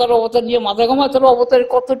 যারা অবতার নিয়ে মাথা ঘামায় তারা অবতারের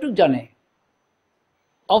কতটুকু জানে,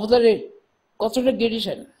 অবতারের কতটা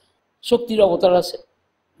গ্রেডিশন। শক্তির অবতার আছে,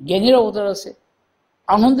 জ্ঞানের অবতার আছে,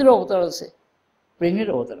 আনন্দের অবতার আছে, প্রেমের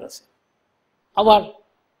অবতার আছে, আবার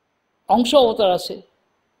অংশ অবতার আছে,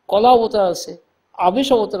 কলা অবতার আছে, আবেশ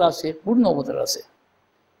অবতার আছে, পূর্ণ অবতার আছে।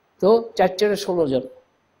 তো 4 16 জন,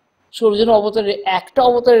 16 জন অবতারের একটা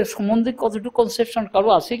অবতারের সম্বন্ধে কতটুকু কনসেপশন কারো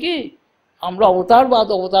আছে কি? আমরা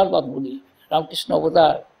অবতারবাদ বলি। রামকৃষ্ণ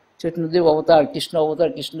অবতার, চৈতন্যদেব অবতার, কৃষ্ণ অবতার,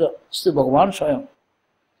 কৃষ্ণ ভগবান স্বয়ং।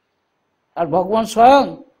 আর ভগবান স্বয়ং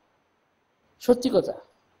সত্যি কথা,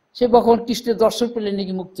 সে ভগবান কৃষ্ণের দর্শন পেলে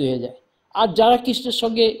নাকি মুক্ত হয়ে যায়। আর যারা কৃষ্ণের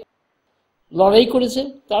সঙ্গে লড়াই করেছে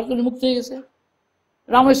তার জন্য মুক্ত হয়ে গেছে,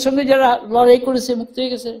 রামের সঙ্গে যারা লড়াই করেছে মুক্ত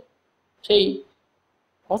হয়ে গেছে। সেই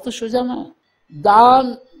অত সোজা না। দান,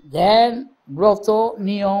 ধ্যান, ব্রত,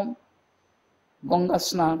 নিয়ম, গঙ্গা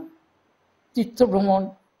স্নান, তীর্থ ভ্রমণ,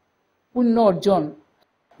 পুণ্য অর্জন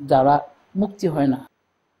দ্বারা মুক্তি হয় না।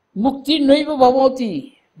 মুক্তির নৈব ভবতি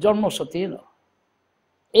জন্মসতেন।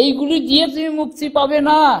 এইগুলি দিয়ে তুমি মুক্তি পাবে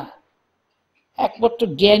না, একমাত্র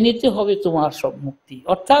জ্ঞানীতে হবে তোমার সব মুক্তি।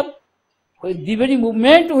 অর্থাৎ the very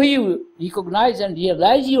moment when you recognize and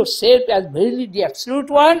realize yourself as verily the absolute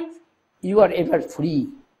one, you are ever free,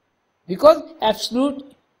 because absolute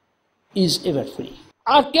is ever free.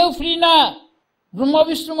 আর কেউ ফ্রি না, ব্রহ্মা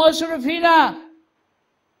বিষ্ণু মহেশ্বর ফ্রি না।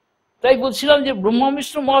 তাই বলছিলাম যে ব্রহ্মা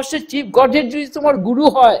বিষ্ণু মহেশ্বর চিফ গডের যদি তোমার গুরু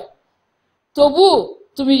হয়, তবু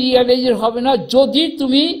তুমি রিয়ালাইজার হবে না যদি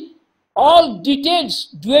তুমি অল ডিটেলস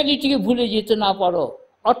ডুয়ালিটিকে ভুলে যেতে না পারো।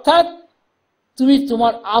 অর্থাৎ তুমি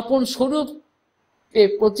তোমার আপন স্বরূপে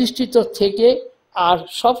প্রতিষ্ঠিত থেকে আর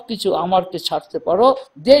সব কিছু আমারকে ছাড়তে পারো,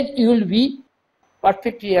 দেন you will be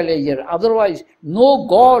perfect রিয়ালাইজার। Otherwise no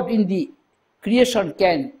god in the creation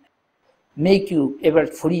can make you ever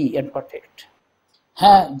free and perfect.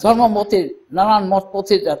 হ্যাঁ, ধর্মমতের নানান মত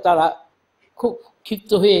পথে তারা খুব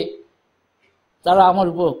ক্ষিপ্ত হয়ে তারা আমার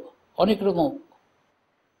উপর অনেক রকম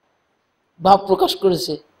ভাব প্রকাশ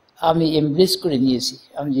করেছে, আমি এমব্রেস করে নিয়েছি।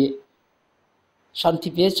 আমি যে শান্তি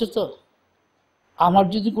পেয়েছো তো, আমার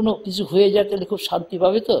যদি কোনো কিছু হয়ে যায় তাহলে খুব শান্তি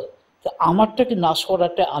পাবে তো, আমারটাকে নাশ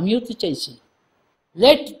করাটা আমিও তো চাইছি।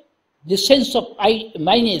 Let the sense of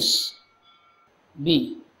মাইনেস be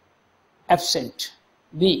absent,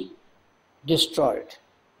 B destroyed,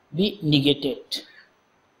 B নিগেটেড।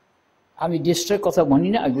 আমি ডিস্ট্রয় কথা বলি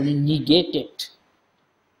না, আমি বলি নিগেটেড।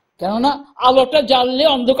 কেননা আলোটা জ্বাললে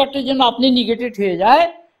অন্ধকারটার জন্য আপনি নিগেটেড হয়ে যায়।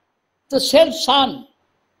 তো সেলফ সান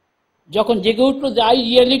যখন জেগে উঠলো যে I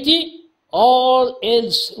reality, all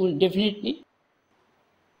else will definitely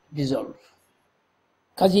dissolve.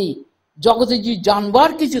 কাজী জগতে যদি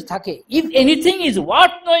জানবার কিছু থাকে, if anything is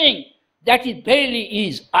worth knowing, that is verily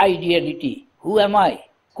is ideality. Who am I?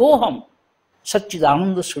 কোহম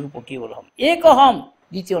সচ্চিদানন্দ স্বরূপ কেবলম একহম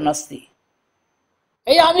দ্বিতীয় নাস্তি।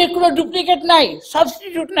 এই আমির কোনো ডুপ্লিকেট নাই,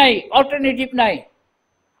 সাবস্টিটিউট নাই, অল্টারনেটিভ নাই,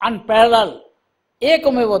 আনপ্যারালাল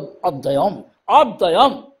একমেব অদ্বয়ম।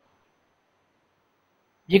 অদ্বয়ম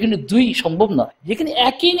যেখানে দুই সম্ভব নয়, যেখানে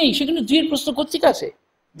একই নেই সেখানে দুইয়ের প্রশ্ন কোথেকে আছে?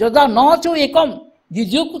 যদা ন চ একম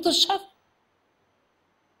দ্বিতীয় কুতঃসাৎ,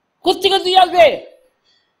 কোথেকে দুই আসবে?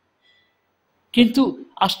 কিন্তু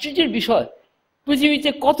আশ্চর্যের বিষয়, পৃথিবীতে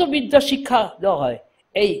কত বিদ্যা শিক্ষা দেওয়া হয়,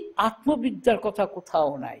 এই আত্মবিদ্যার কথা কোথাও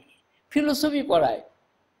নাই। ফিলোসফি পড়ায়,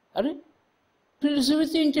 আরে ফিলোসফি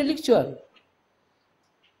তো ইন্টেলেকচুয়াল,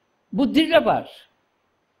 বুদ্ধির ব্যাপার।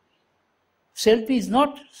 Self is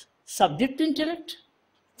not subject to intellect.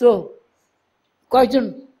 তো কয়েকজন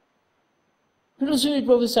ফিলোসফি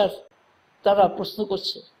প্রফেসর তারা প্রশ্ন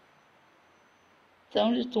করছে,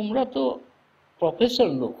 তাহলে তোমরা তো প্রফেসর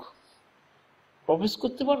লোক, প্রফেস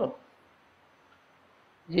করতে পারো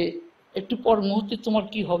যে একটু পর মুহূর্তে তোমার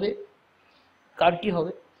কি হবে, কার কি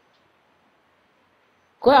হবে?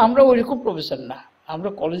 কয় আমরা ওইরকম প্রফেসর না, আমরা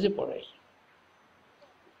কলেজে পড়াই।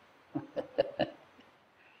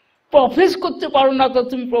 প্রফেস করতে পারো না তো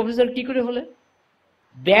তুমি প্রফেসর কি করে হলে?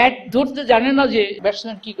 ব্যাট ধরতে জানে না যে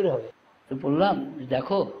ব্যাটসম্যান কি করে হবে? তো বললাম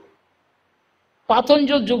দেখো,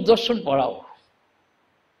 পাতঞ্জল যোগ দর্শন পড়াও।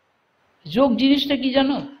 যোগ জিনিসটা কি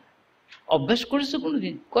জানো? অভ্যাস করেছো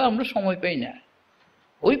কোনোদিন? কয় আমরা সময় পাই না।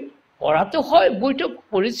 ওই পড়াতে হয়, বইটা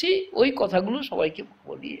পড়েছি, ওই কথাগুলো সবাইকে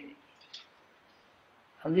বলি।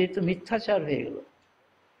 আমাদের তো মিথ্যাচার হয়ে গেল।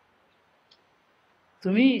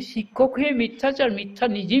 তুমি শিক্ষক হয়ে মিথ্যাচার, মিথ্যা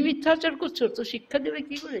নিজেই মিথ্যাচার করছো, তো শিক্ষা দেবে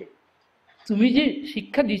কি করে? তুমি যে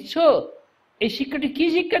শিক্ষা দিচ্ছ, এই শিক্ষাটি কি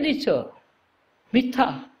শিক্ষা দিচ্ছ? মিথ্যা।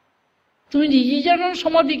 তুমি নিজেই জানো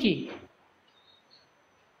সমাধি কি?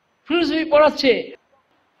 ফিলোসফি পড়াচ্ছে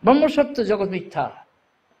ব্রহ্মসত্য, জগৎ মিথ্যা।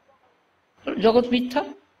 জগৎ মিথ্যা,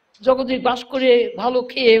 জগতে বাস করে ভালো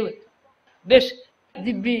খেয়ে বেশ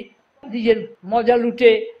দিব্যি নিজের মজা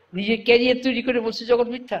লুটে নিজের ক্যারিয়ার তৈরি করে বলছে জগৎ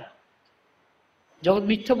মিথ্যা। জগৎ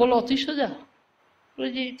মিথ্যা বলো অতি সোজা।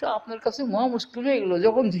 তো আপনার কাছে মহা মুশকিল হয়ে গেলো,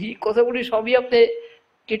 যখন কথা বলি সবই আপনি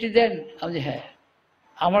কেটে দেন। আমি হ্যাঁ,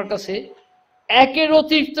 আমার কাছে একের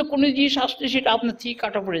অতিরিক্ত কোনো জিনিস আসলে সেটা আপনার থেকে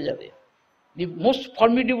কাটা পড়ে যাবে। The most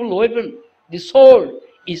formidable weapon the soul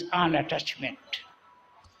is আনঅ্যাটাচমেন্ট।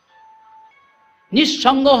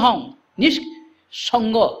 নিঃসঙ্গ হং,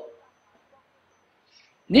 নিঃসঙ্গ,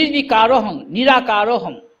 নির্বিকার হং, নিরাকার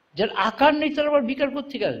হং। যার আকার নেই তার আবার বিকার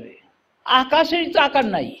কোথেকে আসবে? আকাশের তো আকার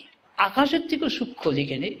নাই, আকাশের থেকে সূক্ষ্ম।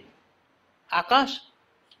 যেখানে আকাশ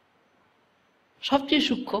সবচেয়ে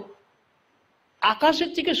সূক্ষ্ম, আকাশের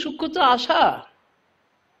থেকে সূক্ষ্ম তো আশা।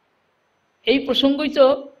 এই প্রসঙ্গই তো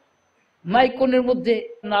মাইকনের মধ্যে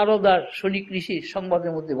নারদ আর শনিক ঋষির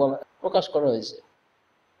সংবাদের মধ্যে প্রকাশ করা হয়েছে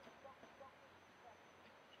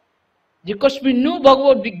যে কস্মিন্নু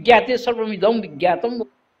ভগবত বিজ্ঞাতে সর্বমিদম বিজ্ঞাতম,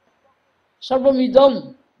 সর্বমিদম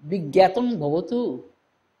বিজ্ঞাতম ভবতু।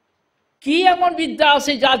 কি এমন বিদ্যা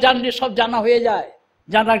আছে যা জানলে সব জানা হয়ে যায়,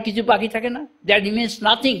 জানার কিছু বাকি থাকে না? That remains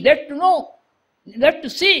nothing left to know, left to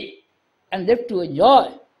C and left to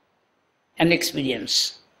enjoy and experience.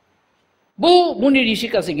 বহু মুনি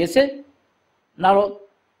ঋষির কাছে গেছে নারদ,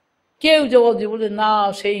 কেউ জবাব দিয়ে বলে না,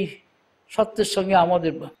 সেই সত্যের সঙ্গে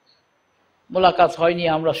আমাদের মোলাকাত হয়নি,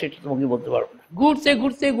 আমরা সেটা তোমাকে বলতে পারবো না। ঘুরতে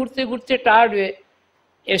ঘুরতে ঘুরতে ঘুরতে টায়ার্ড হয়ে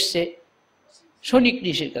এসছে শনিক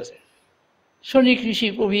ঋষির কাছে। শনিক ঋষি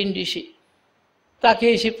প্রবীণ ঋষি, তাকে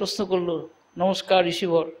এসে প্রশ্ন করলো, নমস্কার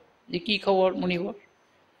ঋষিবর, যে কি খবর মুনিবর?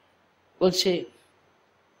 বলছে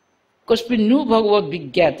কস্মিন্নু ভগবত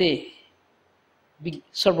বিজ্ঞাতে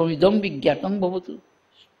সর্বমিদম বিজ্ঞাতম ভবতু।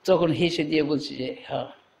 তখন হেসে দিয়ে বলছে যে হ্যাঁ,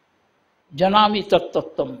 জানামি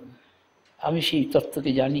তত্ত্বম, আমি সেই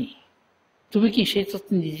তত্ত্বকে জানি। তুমি কি সেই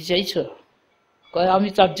তত্ত্ব দিতে চাইছ? কয় আমি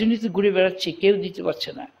তার জন্যই তো ঘুরে বেড়াচ্ছি, কেউ দিতে পারছে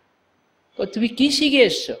না। কয় তুমি কি শিখে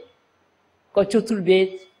এসছো? কয়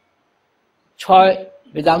চতুর্বেদ, 6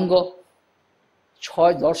 বেদাঙ্গ,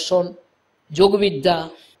 6 দর্শন, যোগবিদ্যা,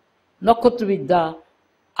 নক্ষত্রবিদ্যা,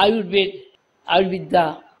 আয়ুর্বেদ, আয়ুর্বিদ্যা,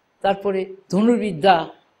 তারপরে ধনুর্বিদ্যা,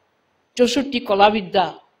 64 কলাবিদ্যা,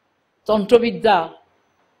 তন্ত্রবিদ্যা,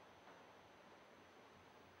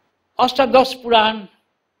 অষ্টাদশ পুরাণ,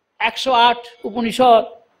 108 উপনিষদ,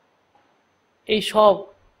 এই সব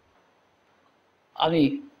আমি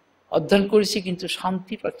অধ্যয়ন করেছি, কিন্তু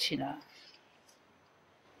শান্তি পাচ্ছি না।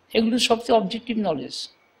 এগুলো সবচেয়ে অবজেক্টিভ নলেজ।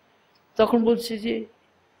 তখন বলছে যে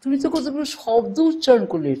তুমি তো কতগুলো শব্দ উচ্চারণ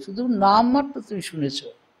করলে, শুধু নাম মাত্র তুমি শুনেছ,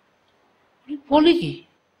 বলে কি,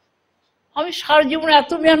 আমি সারা জীবনে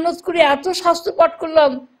এত মেহনত করে এত শাস্ত্র পাঠ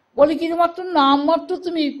করলাম, বলে কি মাত্র নাম মাত্র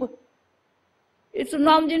তুমি একটু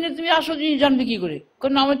নাম জেনে তুমি আসল জিনিস জানবে কি করে,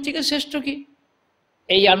 কারণ নামের থেকে শ্রেষ্ঠ কি?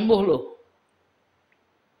 এই আরম্ভ হলো।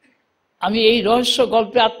 আমি এই রহস্য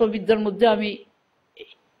গল্পে আত্মবিদ্যার মধ্যে আমি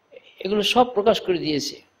এগুলো সব প্রকাশ করে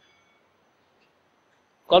দিয়েছি।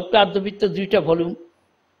 গল্পে আত্মবিদ্যা 2টা ভলিউম,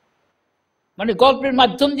 মানে গল্পের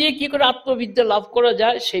মাধ্যম দিয়ে কি করে আত্মবিদ্যা লাভ করা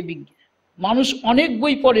যায় সেই বিজ্ঞান। মানুষ অনেক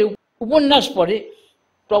বই পড়ে, উপন্যাস পড়ে,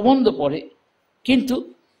 প্রবন্ধ পড়ে, কিন্তু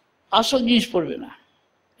আসল জিনিস পড়বে না।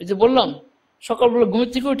 এই যে বললাম, সকালবেলা ঘুমের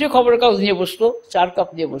থেকে উঠে খবরের কাগজ নিয়ে বসলো, 4 কাপ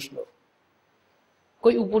নিয়ে বসলো,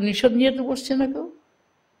 কই উপনিষদ নিয়ে তো বসছে না কেউ,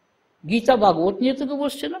 গীতা ভাগবত নিয়ে তো কেউ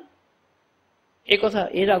বসছে না। এ কথা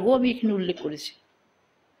এর আগেও আমি এখানে উল্লেখ করেছি।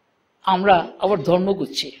 আমরা আবার ধর্ম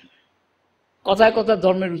করছি, কথায় কথা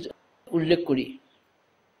ধর্মের উল্লেখ করি,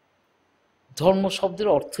 ধর্ম শব্দের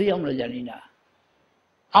অর্থই আমরা জানি না।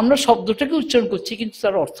 আমরা শব্দটাকে উচ্চারণ করছি, কিন্তু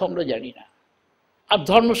তার অর্থ আমরা জানি না। আর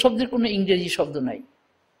ধর্ম শব্দের কোনো ইংরেজি শব্দ নাই।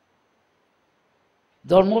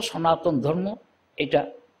 ধর্ম, সনাতন ধর্ম, এটা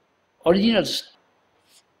অরিজিনাল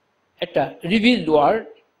একটা revealed word,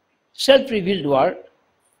 self revealed word,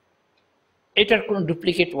 এটার কোনো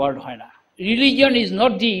ডুপ্লিকেট ওয়ার্ড হয় না। Religion is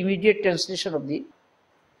not the immediate translation of the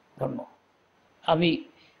ধর্ম। আমি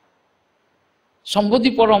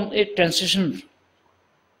সম্বোধি পরম এর ট্রান্সলেশন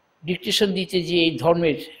ডিকটেশন দিতে যে এই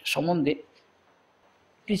ধর্মের সম্বন্ধে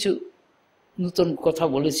কিছু নূতন কথা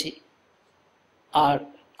বলেছি, আর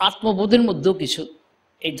আত্মবোধের মধ্যেও কিছু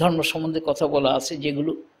এই ধর্ম সম্বন্ধে কথা বলা আছে,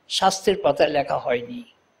 যেগুলো শাস্ত্রের পাতায় লেখা হয়নি,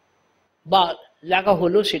 বা লেখা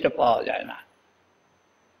হলেও সেটা পাওয়া যায় না।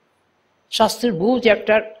 শাস্ত্রের বহু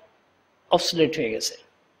চ্যাপ্টার অবসলেট হয়ে গেছে।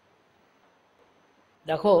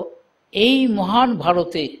 দেখো, এই মহান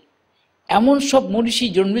ভারতে এমন সব মনীষী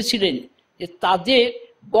জন্মেছিলেন যে তাদের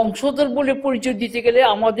বংশধর বলে পরিচয় দিতে গেলে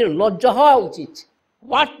আমাদের লজ্জা হওয়া উচিত।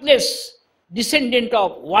 ওয়ার্থলেস ডিসেন্ডেন্ট অফ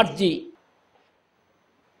ওয়ার্থি,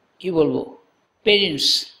 কি বলবো, পেরেন্টস।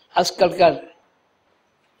 আজকালকার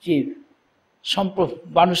যে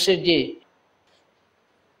মানুষের যে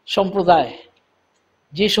সম্প্রদায়,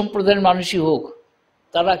 যে সম্প্রদায়ের মানুষই হোক,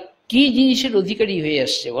 তারা কি জিনিসের অধিকারী হয়ে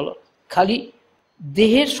আসছে বলো? খালি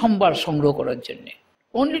দেহের সম্ভার সংগ্রহ করার জন্যে,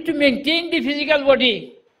 only to maintain the physical body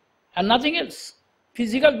and nothing else.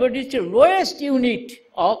 Physical body is the lowest unit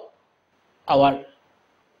of our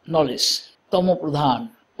knowledge. তমপ্রধান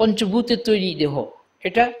পঞ্চভূতের তৈরি দেহ,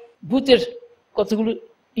 এটা ভূতের কতগুলো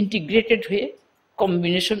ইন্টিগ্রেটেড হয়ে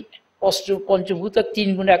কম্বিনেশন, পঞ্চভূত আর 3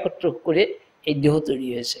 গুণ একত্র করে এই দেহ তৈরি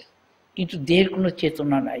হয়েছে, কিন্তু দেহের কোনো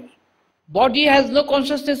চেতনা নাই। Body has no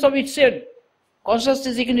consciousness of itself.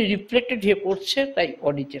 Consciousness এখানে রিফ্লেক্টেড হয়ে পড়ছে, তাই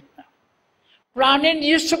বডি চেতনা। প্রাণের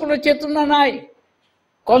নিজস্ব কোনো চেতনা নাই,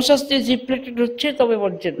 কনসাসনেস রিফ্লেক্টেড হচ্ছে, তবে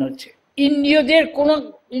বডি চেতনা হচ্ছে।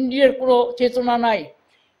 ইন্দ্রিয়ের কোনো চেতনা নাই,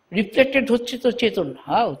 রিফ্লেক্টেড হচ্ছে তো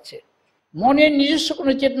চেতনা হচ্ছে। মনের নিজস্ব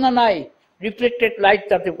কোনো চেতনা নাই, রিফ্লেক্টেড লাইট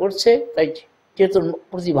তাতে পড়ছে, তাই চেতন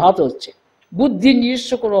প্রতিভাত হচ্ছে। বুদ্ধির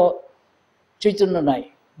নিজস্ব কোনো চৈতন্য নাই,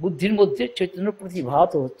 বুদ্ধির মধ্যে চৈতন্য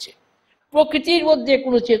প্রতিভাত হচ্ছে। প্রকৃতির মধ্যে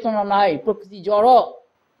কোনো চেতনা নাই, প্রকৃতি জড়,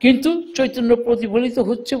 কিন্তু চৈতন্য প্রতিফলিত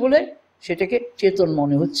হচ্ছে বলে সেটাকে চেতন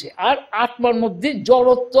মনে হচ্ছে। আর আত্মার মধ্যে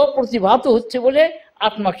জড়ত্ব প্রতিভাত হচ্ছে বলে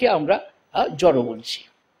আত্মাকে আমরা জড় বলছি।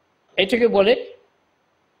 এটাকে বলে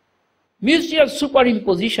mutual super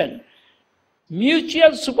imposition.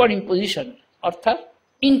 Mutual super imposition অর্থাৎ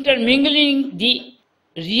intermingling the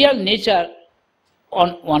Real nature on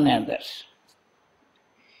one another.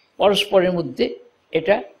 পরস্পরের মধ্যে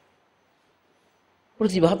এটা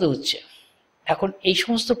প্রতিভাত হচ্ছে। এখন এই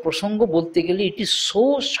সমস্ত প্রসঙ্গ বলতে গেলে এটি সো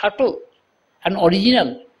সাটল অ্যান্ড অরিজিনাল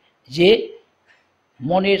যে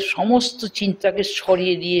মনের সমস্ত চিন্তাকে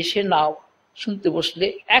সরিয়ে দিয়ে এসে না শুনতে বসলে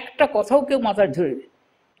একটা কথাও কেউ মাথায় ধরে নেবে,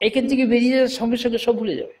 এখান থেকে বেরিয়ে যাওয়ার সঙ্গে সঙ্গে সব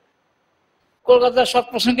ভুলে যাবে। কলকাতার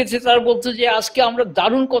সৎপ্রসঙ্গে তার বলতো যে আজকে আমরা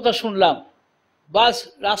দারুণ কথা শুনলাম, বাস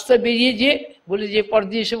রাস্তায় বেরিয়ে যে বলে যে পর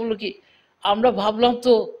দিয়ে এসে বললো কি, আমরা ভাবলাম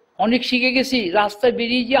তো অনেক শিখে গেছি, রাস্তায়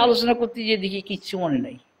বেরিয়ে গিয়ে আলোচনা করতে গিয়ে দেখি কিচ্ছু মনে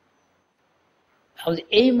নাই।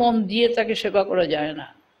 এই মন দিয়ে তাকে সেবা করা যায় না।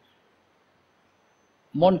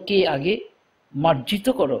 মনকে আগে মার্জিত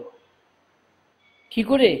করো। কি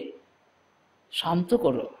করে? শান্ত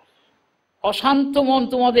করো। অশান্ত মন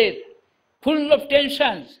তোমাদের, full of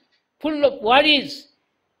tensions, full of worries,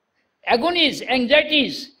 অ্যাগনিজ,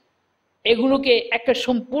 anxieties, এগুলোকে একটা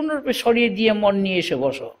সম্পূর্ণরূপে সরিয়ে দিয়ে মন নিয়ে এসে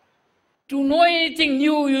বসো। To know anything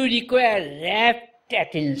new, you require rapt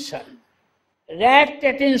attention. Rapt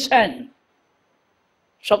attention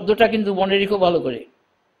শব্দটা কিন্তু মনে রেখো ভালো করে।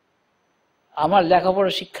 আমার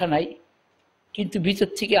লেখাপড়া শিক্ষা নাই, কিন্তু ভিতর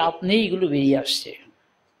থেকে আপনি এগুলো বেরিয়ে আসছে।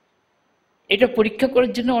 এটা পরীক্ষা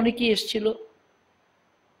করার জন্য অনেকেই এসেছিল,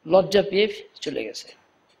 লজ্জা পেয়ে চলে গেছে।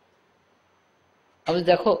 আমি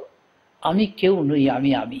দেখো, আমি কেউ নই,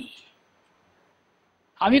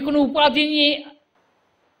 আমি কোনো উপাধি নিয়ে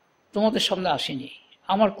তোমাদের সামনে আসিনি,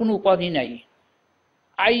 আমার কোনো উপাধি নাই।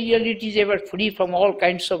 I reality is ever free from all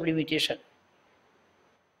kinds of limitation.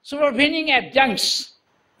 Supervening adjuncts,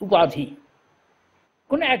 উপাধি,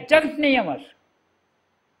 কোনো adjunct নেই আমার,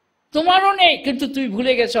 তোমারও নেই, কিন্তু তুমি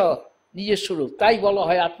ভুলে গেছ নিজের স্বরূপ। তাই বলা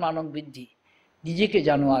হয় আত্মানং বৃদ্ধি, নিজেকে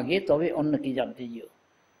জানো আগে, তবে অন্যকে জানতে যেও।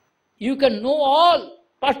 You can know all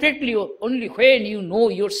perfectly only when you know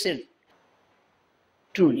yourself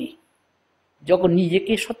truly. যখন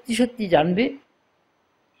নিজেকে সত্যি সত্যি জানবে,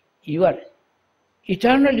 you are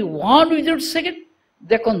eternally one without second,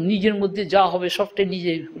 দেখুন নিজের মধ্যে যা হবে সবটাই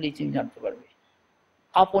নিজে বলেই তুমি জানতে পারবে।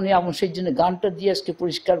 আপনে আপন, সেই জন্য গানটা দিয়ে আজকে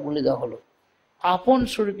পরিষ্কার বলে দেওয়া হলো, আপন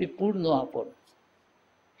স্বরূপে পূর্ণ আপন,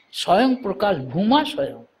 স্বয়ং প্রকাশ ভূমা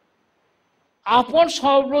স্বয়ং, আপন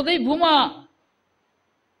সর্বদাই ভূমা।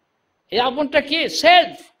 এই আপনটা কে?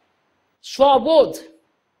 সেলফ, স্ববোধ,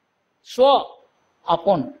 স্ব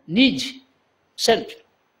আপন, নিজ সেলফ।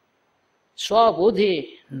 স্ববোধে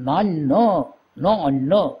নান্য ন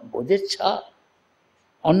অন্য বোধের ছা,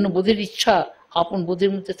 অন্য বোধের ইচ্ছা আপন বোধের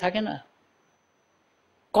মধ্যে থাকে না।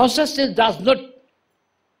 Consciousness does not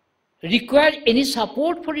require any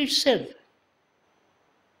support for itself.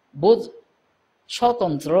 বোধ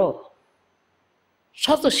স্বতন্ত্র,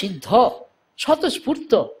 স্বতঃসিদ্ধ,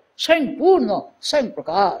 স্বতঃস্ফূর্ত, স্বয়ং পূর্ণ, স্বয়ং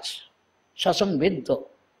প্রকাশ, সসংবেদ্য,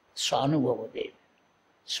 স্বানুভব দেব।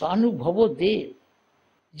 স্বানুভব দেব,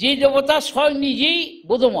 যে দেবতা স্বয়ং নিজেই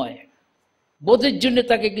বোধময়, বোধের জন্য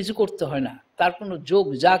তাকে কিছু করতে হয় না, তার কোনো যোগ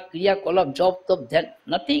জাগ ক্রিয়াকলাপ জপ তপ ধ্যান,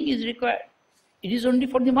 nothing is required, it is only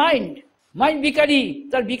for the mind. Mind বিকারী,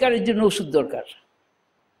 তার বিকারের জন্য ওষুধ দরকার,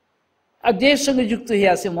 আর দেহের সঙ্গে যুক্ত হয়ে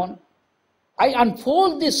আছে মন। I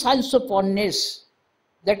unfold the science of oneness,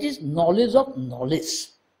 that is knowledge of knowledge,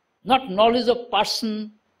 not knowledge of person,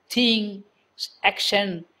 thing, action,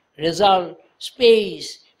 result, space,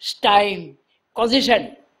 time, causation।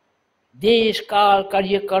 देश काल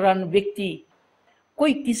कार्य कारण व्यक्ति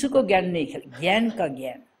कोई किसी को ज्ञान नहीं, ज्ञान का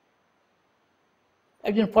ज्ञान।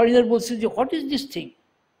 একজন ফরেনার বলছে যে what is this thing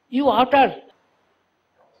you আটার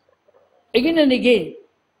again and again,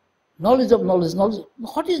 knowledge of knowledge, knowledge,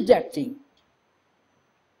 what is that thing?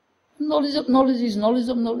 Knowledge of knowledge is knowledge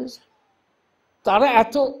of knowledge. তারা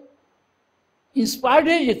এত ইন্সপায়ার্ড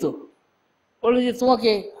হয়ে যেত, বলে যে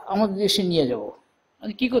তোমাকে আমাদের দেশে নিয়ে যাবো।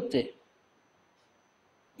 মানে কি করতে?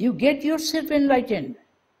 You get yourself enlightened.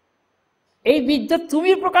 এই বিদ্যা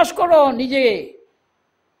তুমি প্রকাশ করো নিজে,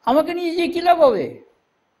 আমাকে নিজে কি লাভ হবে?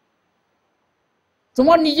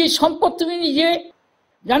 তোমার নিজের সম্পদ তুমি নিজে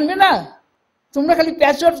জানবে না, তোমরা খালি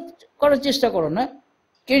প্যাচওয়ার্ক করার চেষ্টা করো না,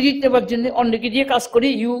 ক্রেডিট নেবার জন্য অন্যকে দিয়ে কাজ করি।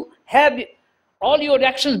 You have all your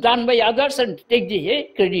action done by others and take the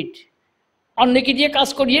credit. অন্যকে দিয়ে কাজ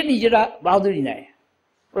করিয়ে নিজেরা বাহাদুরি নেয়,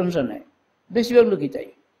 প্রশংসা নেয়, বেশিরভাগ লোকই তাই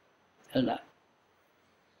না।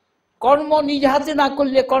 কর্ম নিজ হাতে না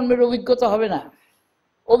করলে কর্মের অভিজ্ঞতা হবে না,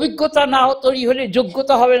 অভিজ্ঞতা না তৈরি হলে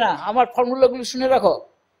যোগ্যতা হবে না। আমার ফর্মুলাগুলো শুনে রাখো,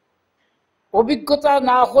 অভিজ্ঞতা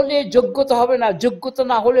না হলে যোগ্যতা হবে না, যোগ্যতা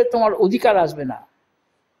না হলে তোমার অধিকার আসবে না।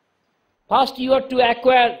 First you R to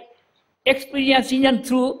acquire experience in and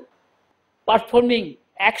through performing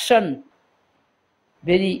action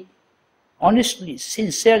very honestly,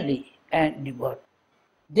 sincerely and devout,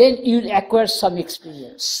 then you will acquire some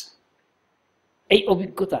experience. এই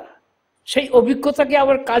অভিজ্ঞতা, সেই অভিজ্ঞতাকে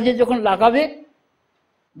আবার কাজে যখন লাগাবে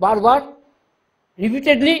বারবার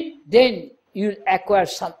repeatedly, then you will acquire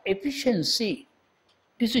some efficiency,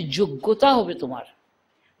 কিছু যোগ্যতা হবে তোমার।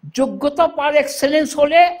 যোগ্যতা পার এক্সেলেন্স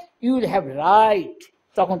হলে ইউ উইল হ্যাভ রাইট,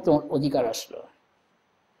 তখন তোমার অধিকার আসলো।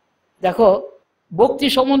 দেখো, ভক্তি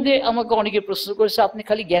সম্বন্ধে আমাকে অনেকে প্রশ্ন করেছে, আপনি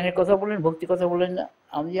খালি জ্ঞানের কথা বলেন, ভক্তির কথা বলেন না।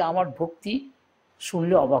 আমি যে আমার ভক্তি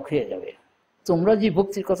শুনলে অবাক হয়ে যাবে। তোমরা যে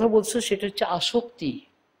ভক্তির কথা বলছো সেটা হচ্ছে আসক্তি,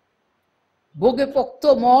 ভোগে পক্ত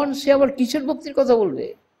মন, সে আবার কিসের ভক্তির কথা বলবে?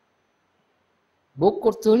 ভোগ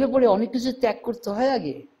করতে হলে পরে অনেক কিছু ত্যাগ করতে হয়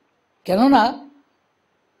আগে। কেননা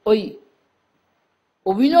ওই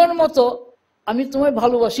অভিনয়ের মতো আমি তোমায়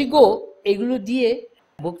ভালোবাসি গো, এগুলো দিয়ে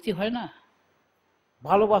ভক্তি হয় না।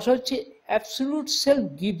 ভালোবাসা হচ্ছে অ্যাবসলিউট সেলফ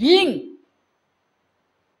গিভিং,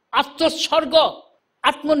 আত্মোৎসর্গ,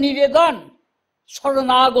 আত্মনিবেদন,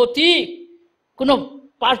 শরণাগতি। কোনো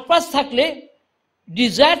পারপাস থাকলে,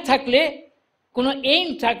 ডিজায়ার থাকলে, কোনো এইম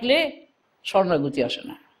থাকলে শরণাগতি আসে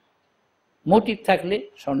না, মোটিভ থাকলে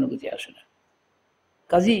শরণাগতি আসে না।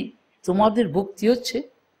 কাজেই তোমাদের ভক্তি হচ্ছে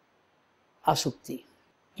আসক্তি,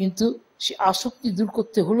 কিন্তু সে আসক্তি দূর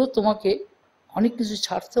করতে হলেও তোমাকে অনেক কিছু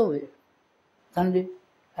ছাড়তে হবে। তাহলে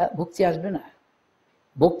ভক্তি আসবে না।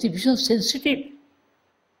 ভক্তি ভীষণ sensitive,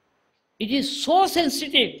 it is so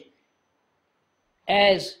sensitive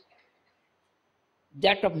as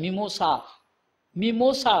that of mimosa.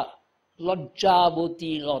 Mimosa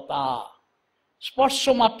লজ্জাবতী লতা, স্পর্শ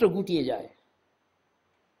মাত্র গুটিয়ে যায়।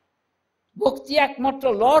 ভক্তি একমাত্র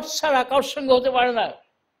লর্ড ছাড়া কারোর সঙ্গে হতে পারে না।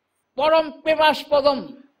 পরম প্রেমাস্পদম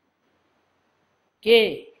কে?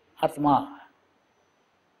 আত্মা।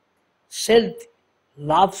 Self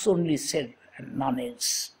loves only self and none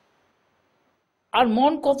else. আর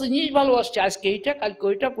মন কত জিনিস ভালোবাসছে, আজকে এইটা, কালকে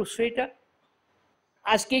ওইটা, পরশু এইটা।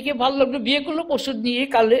 আজকে কে ভালো লাগলো বিয়ে করলো, পরশু নিয়ে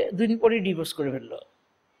কালে দুদিন পরে ডিভোর্স করে ফেললো।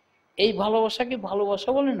 এই ভালোবাসাকে ভালোবাসা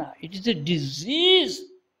বলে না, it is a disease,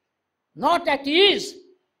 not at is.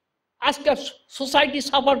 আজকে সোসাইটি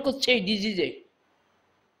সাফার করছে এই ডিজিজে।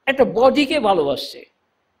 একটা বডিকে ভালোবাসছে,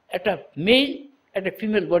 একটা মেল একটা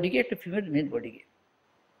ফিমেল বডিকে, একটা female male বডিকে।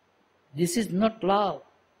 This is not লাভ।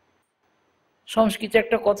 সংস্কৃতে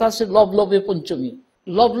একটা কথা আছে, লব লবে পঞ্চমী।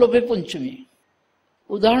 লব লবে পঞ্চমী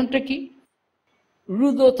উদাহরণটা কি?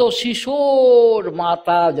 রুদত শিশোর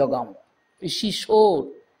মাতা জগাম। শিশোর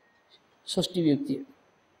ষষ্ঠী ব্যক্তি,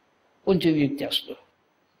 পঞ্চমী ব্যক্তি আসলো।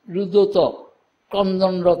 রুদত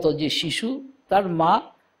ক্রন্দনরত যে শিশু, তার মা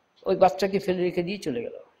ওই বাচ্চাকে ফেলে রেখে দিয়ে চলে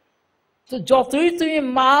গেল। তো যতই তুমি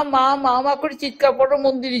মা মা মা মা করে চিৎকার করো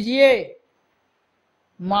মন্দিরে গিয়ে,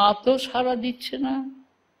 মা তো সাড়া দিচ্ছে না।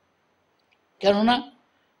 কেননা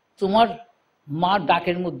তোমার মা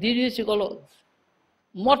ডাকের মধ্যেই রয়েছে গলদ।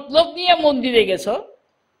 মতলব নিয়ে মন্দিরে গেছ,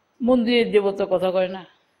 মন্দিরের দেবতা কথা কয় না।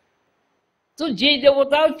 তো যেই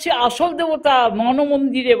দেবতা হচ্ছে আসল দেবতা,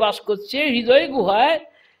 মনমন্দিরে বাস করছে হৃদয় গুহায়,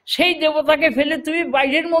 সেই দেবতাকে ফেলে তুমি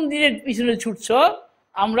বাইরের মন্দিরের পিছনে ছুটছ।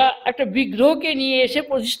 আমরা একটা বিগ্রহকে নিয়ে এসে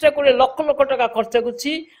প্রতিষ্ঠা করে লক্ষ লক্ষ টাকা খরচা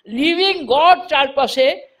করছি, লিভিং গড চারপাশে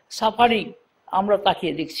সাফারিং, আমরা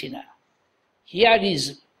তাকিয়ে দেখছি না। Here is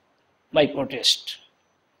my protest.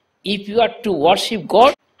 If you are to worship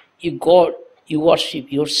God, you worship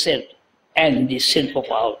yourself and the self of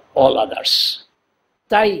all others.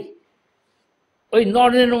 তাই ওই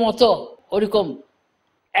নরের মতো ওরকম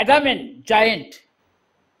অ্যাডামেন্ট জায়েন্ট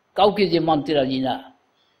কাউকে যে মানতে রাজি না,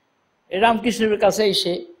 রামকৃষ্ণের কাছে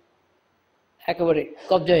এসে একেবারে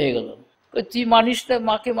কবজা হয়ে গেল। তুই মানিস না,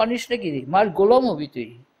 মাকে মানিস নাকি? মার গোলাম হবি তুই?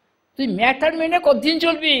 তুই ম্যাটার মেনে কতদিন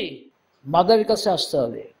চলবি? মাদারের কাছে আসতে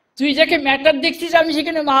হবে। তুই যাকে ম্যাটার দেখছিস, আমি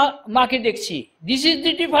সেখানে মাকে দেখছি। This is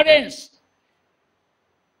the difference.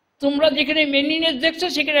 তোমরা যেখানে মেনিনেস দেখছো,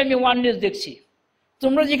 সেখানে আমি ওয়াননেস দেখছি।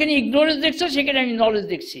 তোমরা যেখানে ইগনোরেন্স দেখছো, সেখানে আমি নলেজ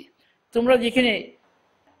দেখছি। তোমরা যেখানে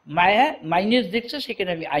মাইনেস দেখছো, সেখানে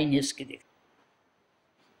আমি আইনেসকে দেখছি।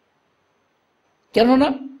 কেননা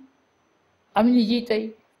আমি নিজেই তাই।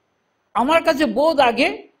 আমার কাছে বোধ আগে,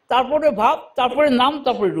 তারপরে ভাব, তারপরে নাম,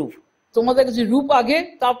 তারপরে রূপ। তোমাদের কাছে রূপ আগে,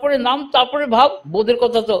 তারপরে নাম, তারপরে ভাব। বোধের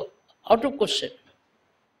কথা তো আউট অফ কোশ্চেন।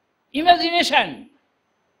 ইমাজিনেশন।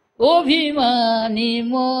 অভিমানী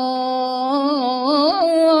মন,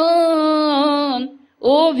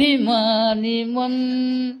 অভিমানী মন,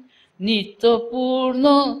 নিত্যপূর্ণ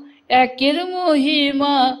একের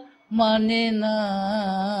মহিমা মানে না,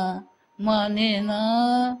 মানে না,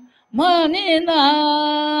 মানে না।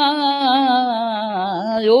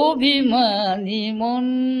 অভিমানী মন,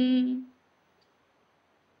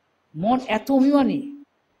 মন এত অভিমানী,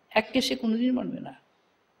 এককে সে কোনোদিন মানবে না।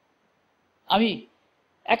 আমি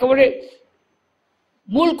একেবারে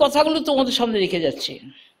মূল কথাগুলো তোমাদের সামনে রেখে যাচ্ছি।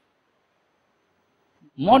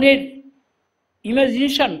 মনের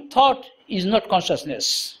imagination, thought is not consciousness,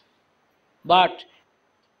 but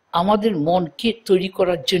আমাদের মনকে তৈরি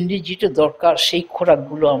করার জন্য যেটা দরকার, সেই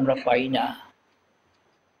খোরাকগুলো আমরা পাই না,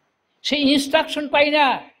 সেই ইনস্ট্রাকশন পাই না।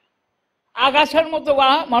 আগাছার মতো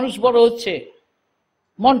মানুষ বড় হচ্ছে।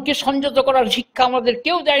 মনকে সংযত করার শিক্ষা আমাদের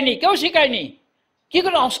কেউ দেয়নি, কেউ শেখায়নি। কি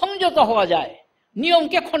করে অসংযত হওয়া যায়,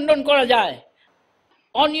 নিয়মকে খণ্ডন করা যায়,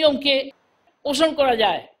 অনিয়মকে পোষণ করা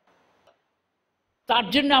যায়, তার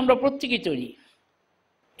জন্য আমরা প্রত্যেকেই তৈরি।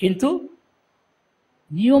 কিন্তু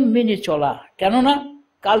নিয়ম মেনে চলা, কেননা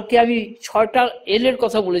কালকে আমি 6টা এলের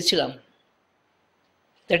কথা বলেছিলাম।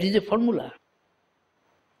 That is a formula.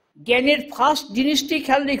 জ্ঞানের ফার্স্ট জিনিসটি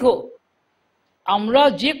খেয়াল রেখো, আমরা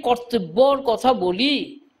যে কর্তব্যর কথা বলি,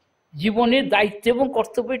 জীবনের দায়িত্ব এবং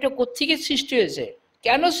কর্তব্য, এটা কোত্থেকে সৃষ্টি হয়েছে,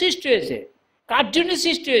 কেন সৃষ্টি হয়েছে, কার জন্য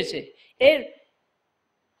সৃষ্টি হয়েছে, এর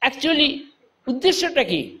অ্যাকচুয়ালি উদ্দেশ্যটা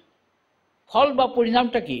কি, ফল বা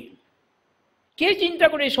পরিণামটা কি, কে চিন্তা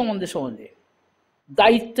করে এই সম্বন্ধে?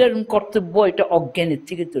 দায়িত্ব এবং কর্তব্য এটা অজ্ঞানের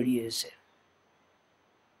থেকে তৈরি হয়েছে।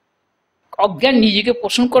 অজ্ঞান নিজেকে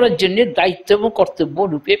পোষণ করার জন্য দায়িত্ব এবং কর্তব্য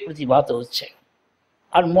রূপে প্রতিভাত হচ্ছে,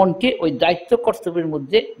 আর মনকে ওই দায়িত্ব কর্তব্যের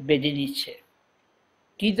মধ্যে বেঁধে নিচ্ছে।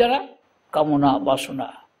 কি দ্বারা? কামনা বাসনা,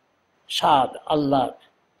 স্বাদ আহ্লাদ,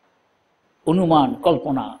 অনুমান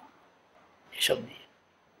কল্পনা, এসব দিয়ে।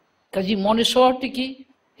 কাজে মনের স্বভাবটি কি?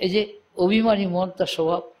 এই যে অভিমানী মন, তার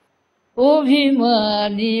স্বভাব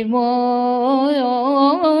অভিমানী মন,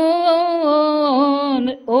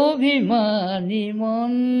 অভিমানী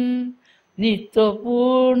মন,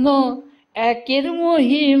 নিত্যপূর্ণ একের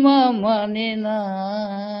মহিমা মানে না,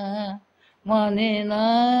 মানে না,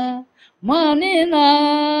 মানে না।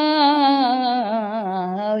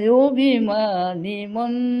 অভিমানী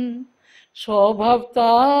মন, স্বভাব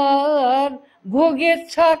তার ভোগের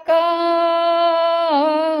ছাকাম,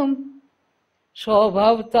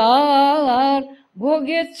 স্বভাব তার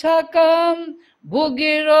ভোগের ছাকাম,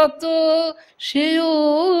 ভোগের রত সেও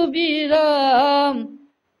বিরাম,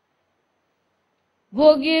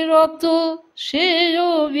 ভোগের রত সেও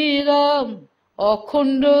বিরাম।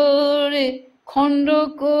 অখণ্ড রে খণ্ড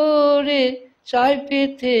করে চাই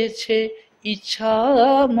পেতেছে ইচ্ছা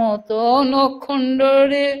মতন, অখণ্ড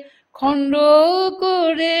রে খণ্ড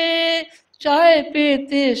করে চাই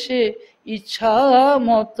পেতেছে ইচ্ছা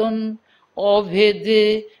মতন। অভেদে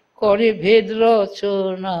করে ভেদ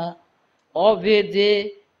রচনা, অভেদে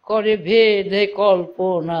করে ভেদে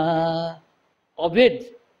কল্পনা। অভেদ,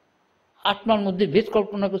 আত্মার মধ্যে ভেদ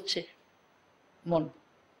কল্পনা করছে মন।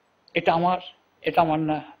 এটা আমার, এটা আমার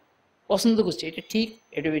না, পছন্দ করছে, এটা ঠিক,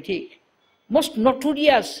 এটা ঠিক। Most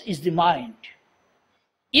notorious is the mind.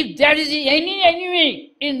 If there is any enemy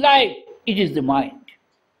in life, it is the mind.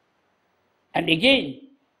 And again,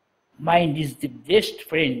 mind is the best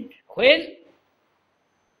friend. When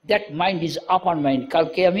that mind is upper mind.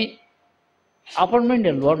 কালকে আমি upper mind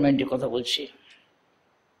and lower mind এর কথা বলছি।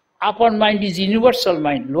 Upper mind is universal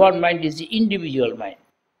mind, lower mind is the individual mind.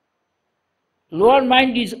 Lower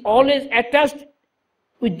mind is always attached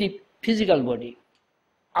with the physical body.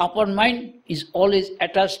 Upper mind is always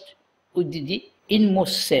attached with the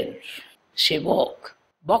inmost self. সেবক,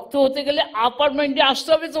 ভক্ত হতে গেলে আপার মাইন্ডে আসতে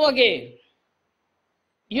হবে তোমাকে।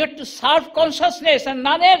 You have to serve consciousness and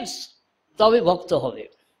none else. তবে ভক্ত হবে,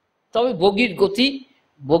 তবে ভোগের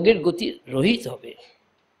গতি রহিত হবে।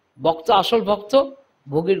 ভক্ত, আসল ভক্ত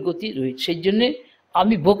ভোগের গতি রহিত। সেই জন্যে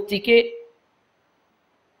আমি ভক্তিকে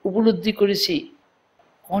উপলব্ধি করেছি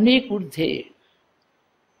অনেক ঊর্ধ্বে।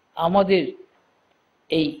 আমাদের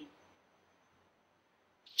এই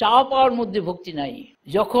চা পাওয়ার মধ্যে ভক্তি নাই।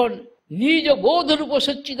 যখন নিজ বোধরূপ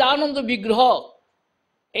সচ্চিদানন্দ বিগ্রহ,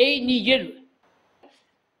 এই নিজের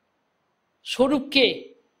স্বরূপকে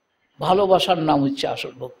ভালোবাসার নাম হচ্ছে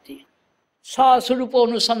আসল ভক্তি। স্বস্বরূপ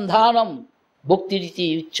অনুসন্ধানম ভক্তিরীতি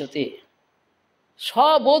উচ্যতে।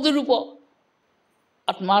 স্ববোধরূপ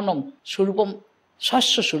আত্মানম স্বরূপম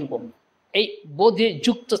শাস্য স্বরূপম। এই বোধে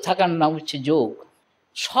যুক্ত থাকার নাম হচ্ছে যোগ।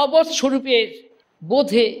 স্ববোধ স্বরূপের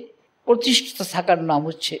বোধে প্রতিষ্ঠিত থাকার নাম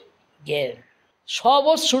হচ্ছে জ্ঞান।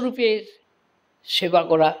 স্ববোধ স্বরূপের সেবা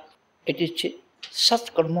করা, এটি হচ্ছে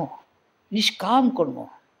সৎকর্ম, নিষ্কাম কর্ম।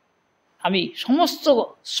 আমি সমস্ত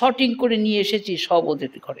শর্টিং করে নিয়ে এসেছি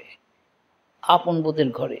স্ববোধের ঘরে, আপন বোধের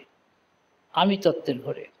ঘরে, আমি তত্ত্বের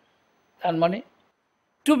ঘরে। তার মানে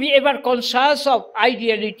two B ever conscious of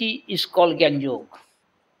আইডিয়ালিটি is call জ্ঞান যোগ।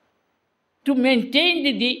 To maintain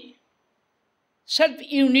the self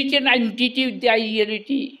unity and identity with the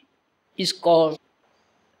ideality is called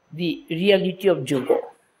the reality of yoga.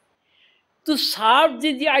 To serve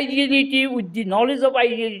the ideality with the knowledge of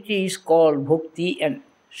ideality is called bhakti and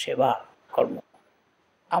seva karma.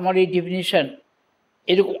 আমার এই definition,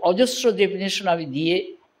 এরকম অজস্র definition আমি দিয়ে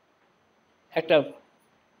একটা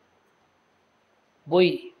বই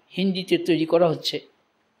হিন্দিতে তৈরি করা হচ্ছে।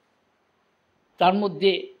 তার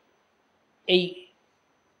মধ্যে এই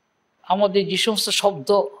আমাদের যে সমস্ত শব্দ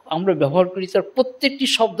আমরা ব্যবহার করি, তার প্রত্যেকটি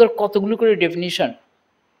শব্দের কতগুলো করে ডেফিনিশন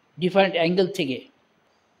ডিফারেন্ট অ্যাঙ্গেল থেকে।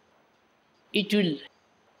 It will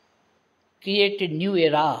create a new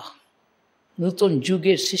এরা, নতুন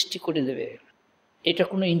যুগের সৃষ্টি করে দেবে। এটা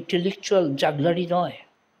কোনো ইন্টেলেকচুয়াল জাগলারি নয়।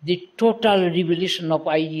 দি total revelation of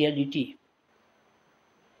আইডিয়ালিটি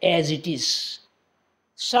as it is.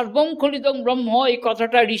 সর্বং খলিদং ব্রহ্ম, এই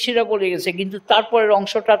কথাটা ঋষিরা বলে গেছে, কিন্তু তারপরের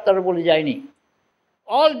অংশটা তারা বলে যায়নি।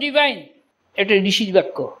 অল ডিভাইন, এটা ঋষির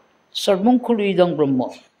বাক্য, সর্বং খলিদং ব্রহ্ম,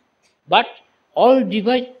 but all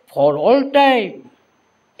divine for all time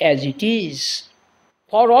as it is.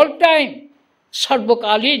 For all time,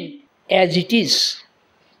 सर्वकालीन as it is,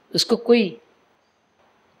 उसको कोई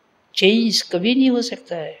चेंज कभी नहीं हो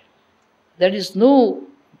सकता है। देयर इज नो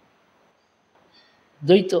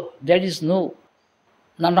द्वैत, there is no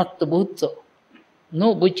नानात्व बहुत्व, no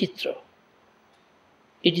वैचित्र।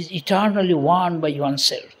 It is eternally one by one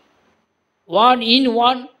self, one in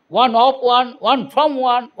one, one of one, one from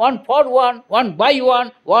one for one by one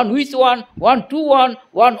with one to one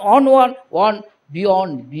on one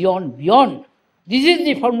beyond, beyond, beyond. This is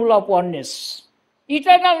the formula of oneness.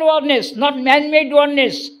 Eternal oneness, not man-made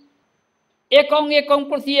oneness. Ekong, ekong,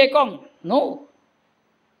 prati ekong. No.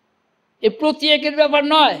 এ প্রতি একের ব্যাপার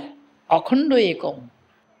নয়, অখণ্ড একম।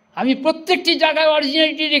 আমি প্রত্যেকটি জায়গায়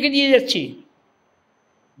originality রেখে দিয়ে যাচ্ছি।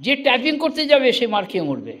 যে ট্যাপিং করতে যাবে সে মার খেয়ে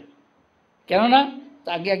মরবে, কেননা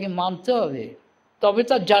তাকে আগে মানতে হবে, তবে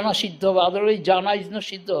তার জানা সিদ্ধ হবে। আদারওয়াইজ জানা ইজ নট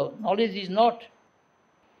সিদ্ধ, knowledge is not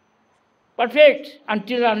perfect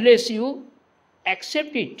until unless you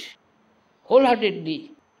accept it whole heartedly.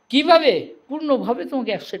 কীভাবে? পূর্ণভাবে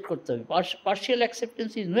তোমাকে অ্যাকসেপ্ট করতে হবে। Partial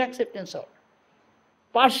acceptance is no acceptance all,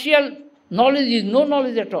 partial knowledge is no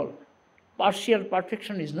knowledge at all, partial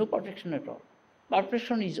perfection is no perfection at all.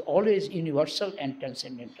 Perfection is always universal and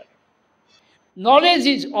transcendental. Knowledge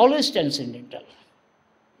is always transcendental.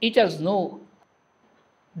 It has no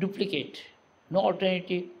duplicate, no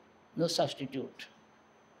alternative, no substitute.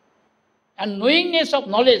 And knowingness of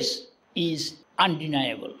knowledge is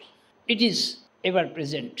undeniable. It is ever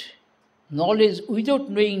present. Knowledge without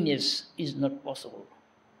knowingness is not possible.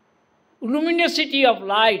 Luminosity of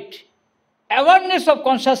light, awareness of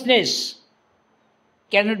consciousness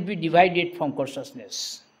cannot be divided from consciousness.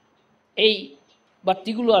 এই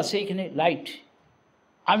বাতিগুলো আছে এখানে light,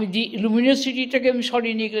 আমি লুমিনোসিটিটাকে আমি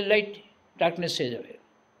সরিয়ে নিয়ে গেলে light darkness হয়ে যাবে,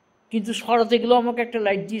 কিন্তু সরাতে গেলেও আমাকে একটা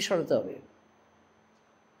লাইট দিয়ে সরাতে হবে,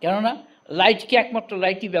 কেননা লাইটকে একমাত্র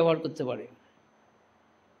লাইটই ব্যবহার করতে পারে।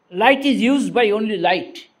 Light is used by only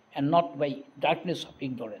light and not by darkness of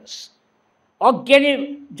ignorance. অজ্ঞানী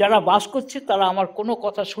যারা বাস করছে তারা আমার কোনো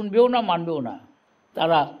কথা শুনবেও না, মানবেও না,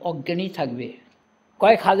 তারা অজ্ঞানী থাকবে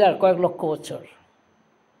কয়েক হাজার, কয়েক লক্ষ বছর।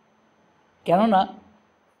 কেননা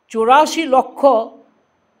 84 লক্ষ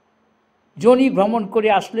যোনি ভ্রমণ করে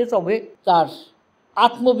আসলে তবে তার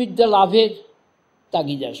আত্মবিদ্যা লাভের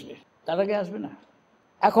তাগিদ আসবে, তার আগে আসবে না।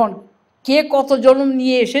 এখন কে কত জন্ম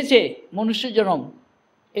নিয়ে এসেছে, মনুষ্য জন্ম,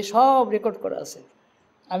 এসব রেকর্ড করা আছে।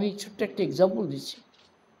 আমি ছোট্ট একটা এক্সাম্পল দিচ্ছি।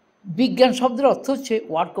 বিজ্ঞান শব্দের অর্থ হচ্ছে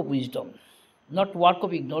work of wisdom, not work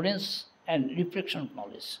of ignorance and reflection of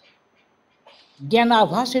knowledge. জ্ঞান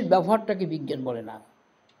আভাসের ব্যবহারটাকে বিজ্ঞান বলে না,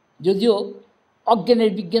 যদিও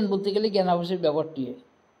অজ্ঞানের বিজ্ঞান বলতে গেলে জ্ঞান আভাসের ব্যবহারটি।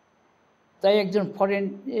 তাই একজন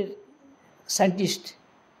ফরেনের সায়েন্টিস্ট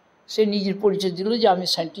সে নিজের পরিচয় দিল যে আমি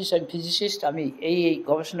সায়েন্টিস্ট, আমি ফিজিসিস্ট, আমি এই এই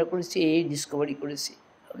গবেষণা করেছি, এই ডিসকভারি করেছি।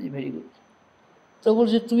 আমি ভেরি গুড। তো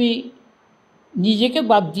বলছে তুমি নিজেকে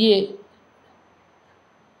বাদ দিয়ে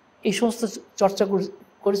এই সমস্ত চর্চা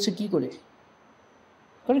করেছো কী করে?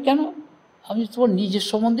 কেন? আমি তোমার নিজের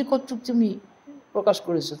সম্বন্ধে কতটুকু তুমি প্রকাশ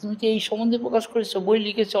করেছো, তুমি কি এই সম্বন্ধে প্রকাশ করেছো, বই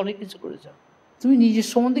লিখেছো, অনেক কিছু করেছো, তুমি নিজের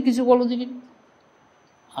সম্বন্ধে কিছু বলো দেখি।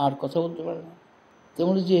 আর কথা বলতে পারে না।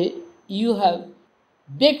 তেমন যে you have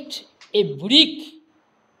baked A brick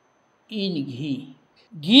in ঘি,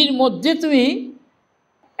 ঘির মধ্যে তুমি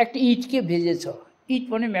একটা ইটকে ভেজেছ। ইট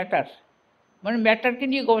মানে ম্যাটার, মানে ম্যাটারকে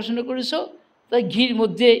নিয়ে গবেষণা করেছো, তাই ঘির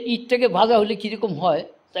মধ্যে ইটটাকে ভাজা হলে কীরকম হয়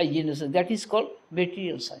তাই জেনেছে। That is called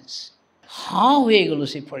material science. হাঁ হয়ে গেল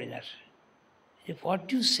সেই foreigner, what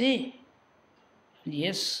do say?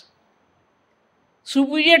 Yes,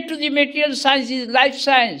 superior to the material science is life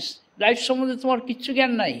science. Life সম্বন্ধে তোমার কিচ্ছু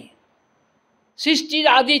জ্ঞান নাই। সৃষ্টির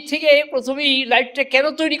আদি থেকে প্রথমেই লাইফটা কেন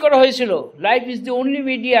তৈরি করা হয়েছিল? Life is the only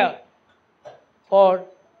media for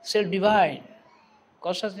self divine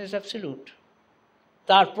consciousness absolute.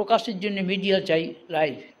 তার প্রকাশের জন্য মিডিয়া চাই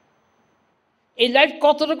লাইফ। এই লাইফ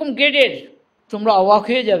কত রকম গ্রেডের তোমরা অবাক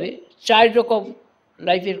হয়ে যাবে। 4 রকম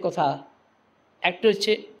লাইফের কথা। একটা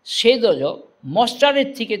হচ্ছে সেদজ, মস্টারের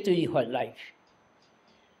থেকে তৈরি হয় লাইফ।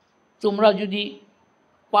 তোমরা যদি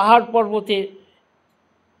পাহাড় পর্বতের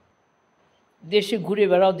দেশে ঘুরে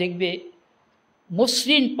বেড়াও দেখবে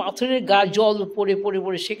মসৃণ পাথরের গা জল পড়ে পড়ে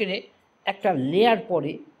পড়ে সেখানে একটা লেয়ার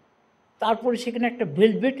পড়ে, তারপরে সেখানে একটা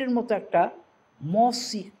ভেলভেটের মতো একটা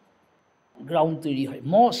মসি গ্রাউন্ড তৈরি হয়।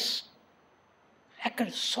 মস একটা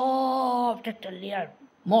সফট একটা লেয়ার,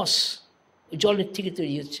 মস জলের থেকে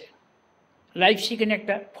তৈরি হচ্ছে। লাইফ সেখানে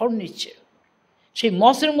একটা ফর্ম নিচ্ছে। সেই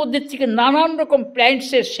মসের মধ্যে থেকে নানান রকম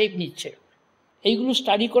প্ল্যান্টসের শেপ নিচ্ছে। এইগুলো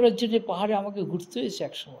স্টাডি করার জন্য পাহাড়ে আমাকে ঘুরতে হয়েছে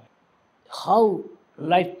এক সময়। How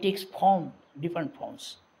life text form, different forms.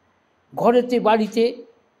 ঘরেতে বাড়িতে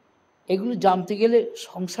এগুলো জানতে গেলে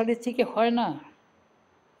সংসারের থেকে হয় না।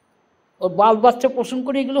 ও বাল বাচ্চা পোষণ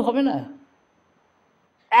করে এগুলো হবে না।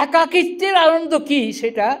 একাকিত্বের আনন্দ কি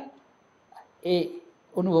সেটা এ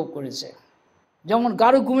অনুভব করেছে। যেমন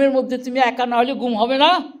গাঢ় ঘুমের মধ্যে তুমি একা না হলে ঘুম হবে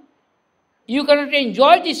না। You cannot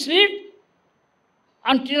enjoy the slip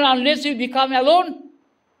until unless you become alone.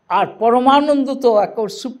 আর পরমানন্দ তো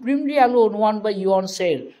একেবারে supremely alone, one by one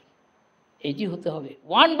self. এটি হতে হবে,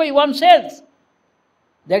 one by one self.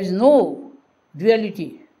 That is no duality.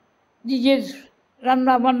 নিজের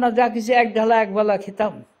রান্না বান্না যা কিছু এক ঢালা একবেলা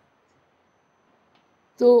খেতাম,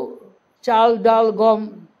 তো চাল ডাল গম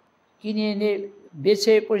কিনে এনে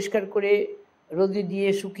বেছে পরিষ্কার করে রোদে দিয়ে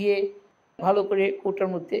শুকিয়ে ভালো করে কৌটার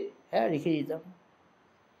মধ্যে রেখে দিতাম।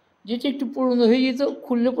 যেটা একটু পুরনো হয়ে যেত,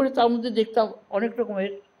 খুললে পরে তার মধ্যে দেখতাম অনেক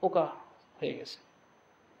রকমের পোকা হয়ে গেছে,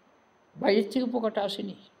 বাইরের থেকে পোকাটা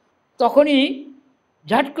আসেনি। তখনই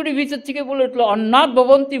ঝাট করে ভিতর থেকে বলে উঠলো, অন্নাৎ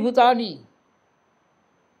ভবন্তি ভূতানি।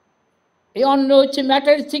 এই অন্ন হচ্ছে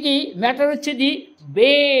ম্যাটার থেকেই, ম্যাটার হচ্ছে the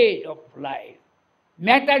bed of life.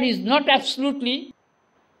 Matter is not absolutely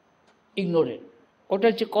ignorant, ওটা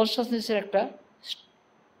হচ্ছে কনসাসনেসের একটা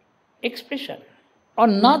এক্সপ্রেশন।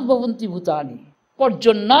 অন্নাৎ ভবন্তি ভূতানি,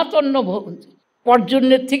 পর্জন্যাৎ অন্ন ভবন্তি।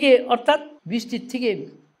 পর্জন্যের থেকে অর্থাৎ বৃষ্টির থেকে,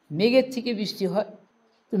 মেঘের থেকে বৃষ্টি হয়।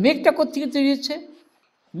 তো মেঘটা কোত্থেকে তৈরি হচ্ছে?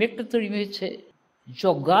 মেঘটা তৈরি হয়েছে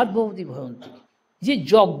যজ্ঞাৎ ভবতি ভবন্তি। যে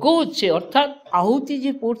যজ্ঞ হচ্ছে অর্থাৎ আহুতি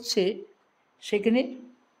যে পড়ছে, সেখানে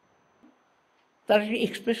তার একটা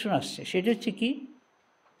এক্সপ্রেশন আসছে। সেটা হচ্ছে কি?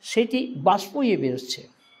 সেটি বাষ্প হয়ে বেরোচ্ছে,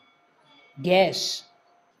 গ্যাস,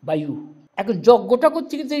 বায়ু। এখন যজ্ঞটা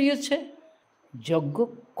কোত্থেকে তৈরি হচ্ছে? যজ্ঞ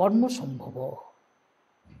কর্মসম্ভব।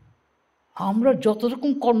 আমরা যত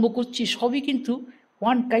রকম কর্ম করছি সবই কিন্তু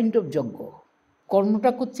ওয়ান কাইন্ড অফ যজ্ঞ। কর্মটা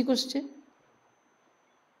কোত্থেকে আসছে?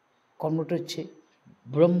 কর্মটা হচ্ছে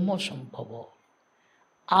ব্রহ্মসম্ভব।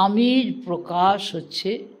 আমির প্রকাশ হচ্ছে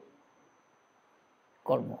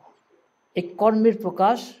কর্ম। এই কর্মের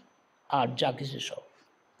প্রকাশ আর যা কিছু সব।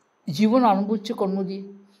 জীবন আরম্ভ হচ্ছে কর্ম দিয়ে,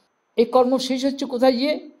 এই কর্ম শেষ হচ্ছে কোথায়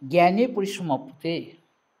গিয়ে? জ্ঞানে পরিসমাপ্তিতে।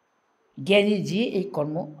 জ্ঞানী যে এই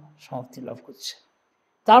কর্ম সমাপ্তি লাভ করছে।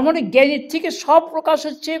 তার মানে জ্ঞানের থেকে সব প্রকাশ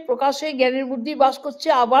হচ্ছে, প্রকাশে জ্ঞানের মধ্যেই বাস করছে,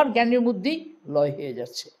 আবার জ্ঞানের মধ্যেই লয় হয়ে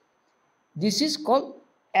যাচ্ছে। This is call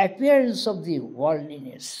appearance of the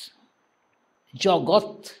ওয়ার্ল্ডলিনেস।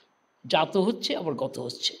 জগৎ জাত হচ্ছে আবার গত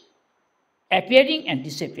হচ্ছে, appearing and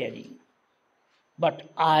disappearing, but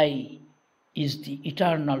I is the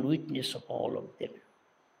eternal witness of all of them,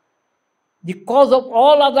 the cause of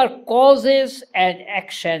all other causes and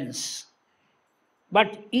actions, but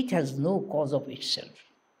it has no cause of itself.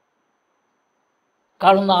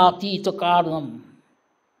 Karunatita karanam,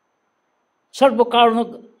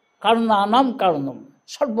 karunanam karanam,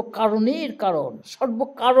 সর্বকারণের কারণ,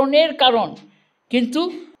 সর্বকারণের কারণ, কিন্তু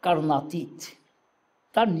কারণাতীত।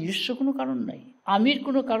 তার নিজস্ব কোনো কারণ নাই, আমির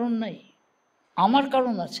কোনো কারণ নাই, আমার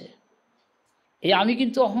কারণ আছে। এই আমি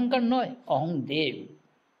কিন্তু অহংকার নয়, অহংদেব।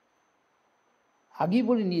 আগেই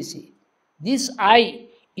বলে নিয়েছি, this I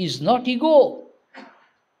is not ego,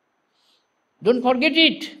 don't forget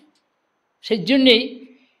it. সেই জন্যেই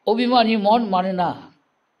অভিমানী মন মানে না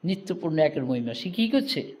নিত্যপূর্ণ একের মহিমা। সে কী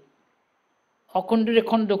করছে? অখণ্ডরে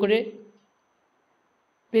খণ্ড করে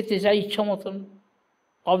পেতে চাই ইচ্ছা মতন,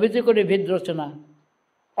 অভেদে করে ভেদ রচনা,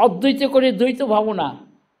 অদ্বৈত করে দ্বৈত ভাবনা,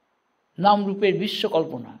 নামরূপের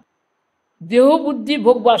বিশ্বকল্পনা, দেহ বুদ্ধি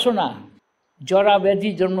ভোগ বাসনা, জরা ব্যাধি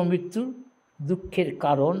জন্ম মৃত্যু দুঃখের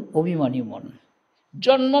কারণ অভিমানী মন।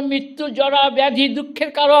 জন্ম মৃত্যু জরা ব্যাধি দুঃখের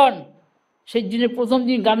কারণ। সেই দিনে প্রথম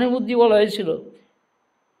দিন গানের মধ্যে বলা হয়েছিল,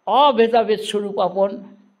 অভেদাভেদ স্বরূপ আপন,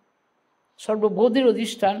 সর্ববোধের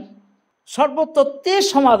অধিষ্ঠান, সর্বতত্ত্বের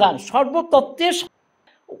সমাধান, সর্বতত্ত্বের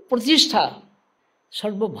প্রতিষ্ঠা,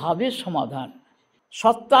 সর্বভাবের সমাধান,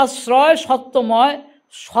 সত্যাশ্রয় সত্যময়,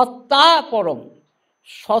 সত্তা পরম,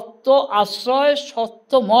 সত্য আশ্রয়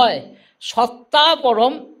সত্যময়, সত্তা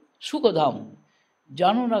পরম সুখধাম,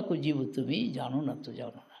 জানো না কো জীব তুমি, জানো না তো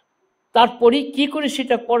জানো না। তারপরে কি করে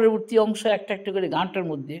সেটা পরবর্তী অংশ একটা একটা করে গানটার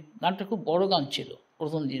মধ্যে, গানটা খুব বড় গান ছিল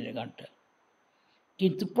প্রথম দিনের গানটা,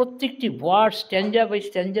 কিন্তু প্রত্যেকটি ওয়ার্ড স্ট্যান্ডার বাই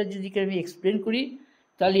স্ট্যান্ডার যদি আমি এক্সপ্লেন করি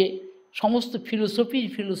তাহলে সমস্ত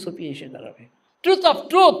ফিলোসফি এসে দাঁড়াবে। Truth of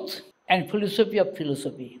truth and philosophy of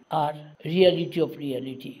philosophy R reality of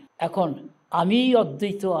reality. এখন আমি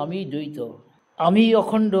অদ্বৈত, আমি দ্বৈত, আমি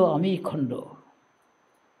অখণ্ড, আমি খণ্ড,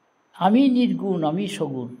 আমি নির্গুণ, আমি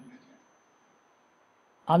সগুণ,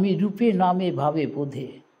 আমি রূপে নামে ভাবে বোধে,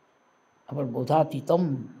 আবার বোধাতীতম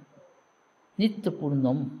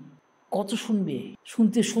নিত্যপূর্ণম। কত শুনবে,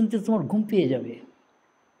 শুনতে শুনতে তোমার ঘুম পেয়ে যাবে,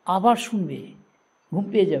 আবার শুনবে, ঘুম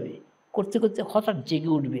পেয়ে যাবে, করতে করতে হঠাৎ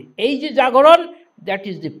জেগে উঠবে। এই যে জাগরণ, that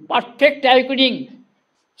is the perfect awakening.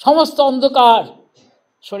 সমস্ত অন্ধকার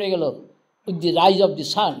সরে গেল with the rise of the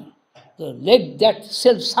সান। তো late that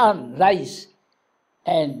self sun rise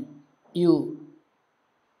and you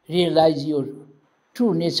realise your true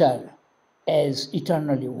nature as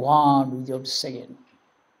eternally one without second.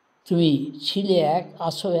 তুমি ছিলে এক,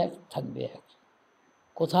 আছো এক, থাকবে এক।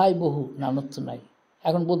 কোথায় বহু, নানত্ব নাই।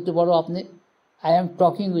 এখন বলতে পারো আপনি, I am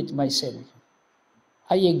talking with my self,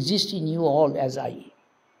 I exist in you all as I.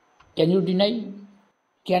 Can you deny?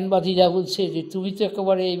 জ্ঞানবাদীরা বলছে যে তুমি তো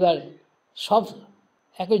একেবারে এবার সব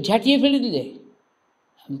একে ঝাঁটিয়ে ফেলে দিলে।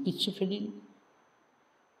 আমি কিচ্ছু ফেলিনি,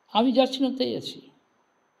 আমি যাচ্ছিলাম তাই আছি,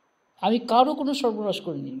 আমি কারো কোনো সর্বনাশ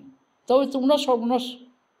করিনি। তবে তোমরা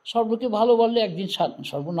সর্বকে ভালো বললে একদিন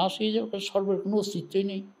সর্বনাশ হয়ে যাবে, কারণ সর্বের কোনো অস্তিত্বই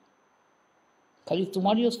নেই, খালি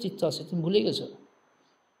তোমারই অস্তিত্ব আছে, তুমি ভুলে গেছো।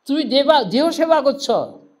 তুমি দেহ সেবা করছ,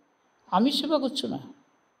 আমি সেবা করছো না।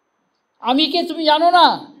 আমি কে তুমি জানো না,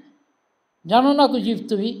 জানো না তো জীব,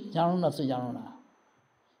 তুমি জানো না তো জানো না।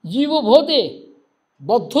 জীব ভোতে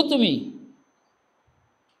বদ্ধ তুমি,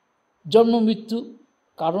 জন্ম মৃত্যু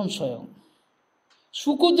কারণ স্বয়ং।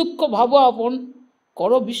 সুখ দুঃখ ভাব আপন,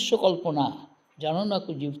 কর বিশ্বকল্পনা, জানো না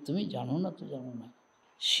তো জীব তুমি, জানো না তো জানো না।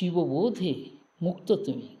 শিববোধে মুক্ত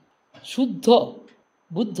তুমি, শুদ্ধ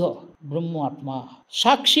বুদ্ধ ব্রহ্ম আত্মা,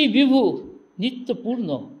 সাক্ষী বিভু নিত্যপূর্ণ,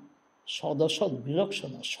 সদ অসৎ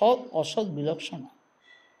বিলক্ষণ, সৎ অসৎ বিলক্ষণ।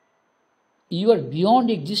 You R beyond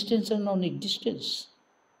existence and non existence.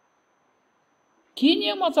 কী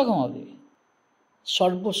নিয়ে মাথা ঘামাবে?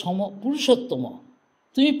 সর্বসম পুরুষোত্তম,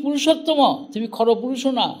 তুমি পুরুষোত্তম, তুমি খর পুরুষ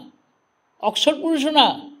না, অক্ষর পুরুষ না,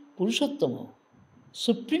 পুরুষোত্তম,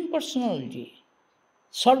 সুপ্রিম পার্সোনালিটি,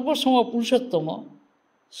 সর্বসম পুরুষোত্তম,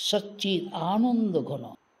 সচ্চিদ আনন্দ ঘন,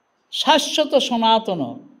 শাশ্বত সনাতন,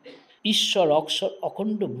 ঈশ্বর অক্ষর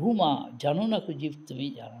অখণ্ড ভূমা, জানো না তো জীব তুমি,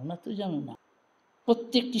 জানো না তো জানো না।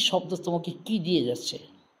 প্রত্যেকটি শব্দ তোমাকে কি দিয়ে যাচ্ছে?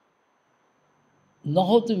 নহ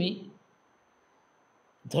তুমি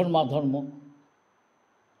ধর্মাধর্ম,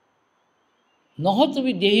 নহ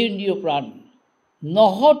তুমি দেহেন্দ্রিয় প্রাণ,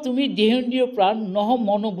 নহ তুমি দেহেন্দ্রিয় প্রাণ, নহ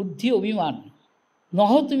মনোবুদ্ধি অভিমান,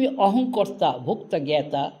 নহ তুমি অহংকর্তা ভোক্তা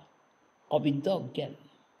জ্ঞাতা অবিদ্যা অজ্ঞান,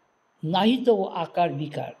 নাহি তো আকার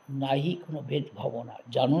বিকার, নাহি কোনো ভেদ ভাবনা,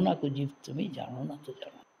 জানো না তো জীব তুমি, জানো না তো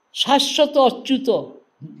জানো। শাশ্বত অচ্যুত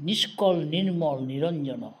নিষ্কল নির্মল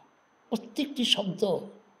নিরঞ্জন। প্রত্যেকটি শব্দ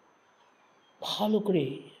ভালো করে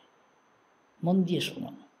মন দিয়ে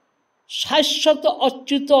শোনো। শাশ্বত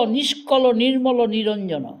অচ্যুত নিষ্কল নির্মল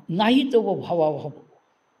নিরঞ্জন, নাহি তব ভাবাভাব,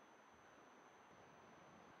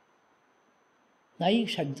 নাই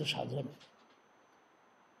সাধ্য সাধন।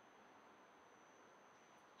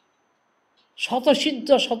 শতসিদ্ধ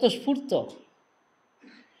শতস্ফূর্ত,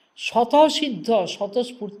 শতসিদ্ধ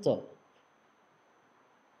শতস্ফূর্ত,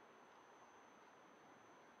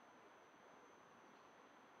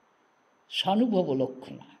 সানুভব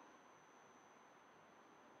লক্ষণা।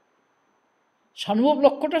 সানুভব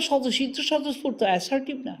লক্ষ্যটা শতসিদ্ধ শতস্ফূর্ত,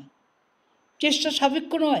 অ্যাসার্টিভ না, চেষ্টা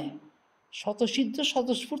সাপেক্ষ নয়। শতসিদ্ধ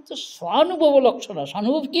শতস্ফূর্ত স্বানুভব লক্ষণা।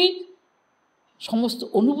 স্বানুভব কি? সমস্ত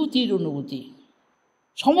অনুভূতির অনুভূতি,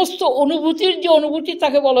 সমস্ত অনুভূতির যে অনুভূতি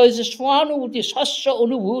তাকে বলা হয়েছে স্বানুভূতি, শস্য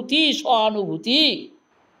অনুভূতি, স্বানুভূতি।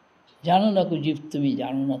 জানো না তো জীব তুমি,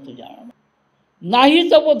 জানো না তো জানো না। নাহি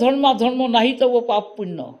তব ধর্মাধর্ম, নাহি তব পাপ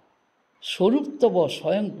পুণ্য, স্বরূপ তব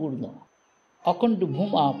স্বয়ংপূর্ণ, অখণ্ড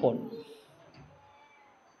ভূম আপন।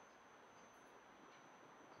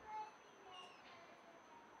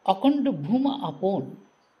 অখণ্ড ভূম আপন,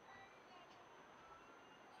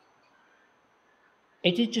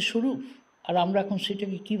 এটি হচ্ছে স্বরূপ। আর আমরা এখন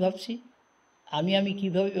সেটাকে কী ভাবছি? আমি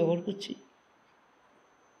কীভাবে ব্যবহার করছি?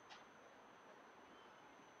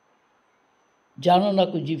 জানো না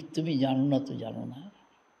কো জীব তুমি, জানো না তো জানো না।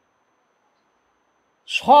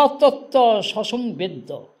 স্বতত্ত্ব সসংবেদ্য,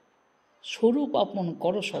 স্বরূপ আপন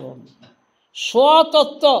কর স্মরণ।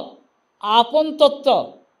 স্বতত্ত্ব, আপন তত্ত্ব,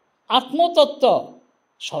 আত্মতত্ত্ব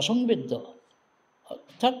সসংবেদ্য,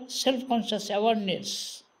 অর্থাৎ সেলফ কনসিয়াস অ্যাওয়ারনেস।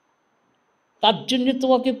 তার জন্য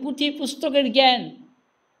তোমাকে পুঁথি পুস্তকের জ্ঞান,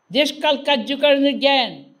 দেশকাল কার্যকারণের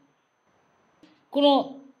জ্ঞান, কোনো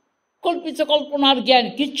কল্পিত কল্পনার জ্ঞান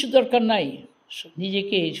কিচ্ছু দরকার নাই।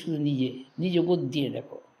 নিজেকে শুধু নিজে বোধ দিয়ে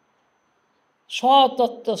দেখো।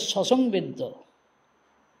 স্বতত্ত্ব সসংবেদ্য,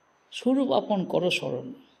 স্বরূপ আপন কর স্মরণ।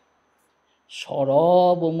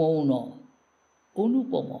 সরব মৌন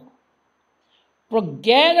অনুপম,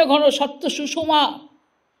 প্রজ্ঞান ঘন সত্য সুষমা,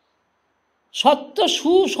 সত্য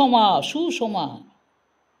সুষমা, সুষমা।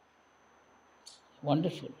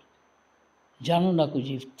 ওয়ান্ডারফুল। জানো না কো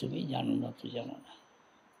জীব তুমি, জানো না তো জানো না।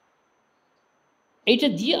 এইটা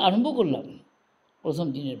দিয়ে আরম্ভ করলাম প্রথম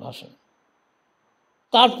দিনের ভাষণ।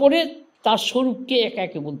 তারপরে তার স্বরূপকে একে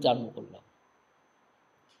একে বলতে আরম্ভ করলাম।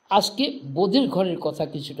 আজকে বোধের ঘরের কথা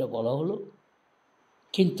কিছুটা বলা হলো,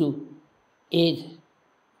 কিন্তু এর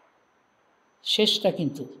শেষটা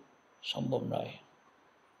কিন্তু সম্ভব নয়।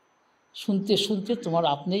 শুনতে শুনতে তোমার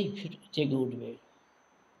আপনিই জেগে উঠবে।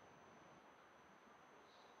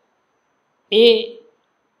 এ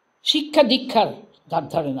শিক্ষা দীক্ষার ধার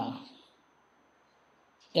ধারে না,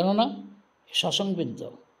 কেননা স্বসংবেদ্য,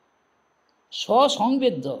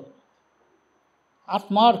 স্বসংবেদ্য।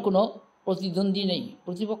 আত্মার কোনো প্রতিদ্বন্দ্বী নেই,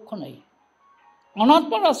 প্রতিপক্ষ নেই।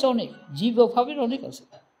 অনাত্মার আছে অনেক, জীব ভাবের অনেক আছে।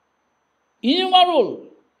 ইনমারল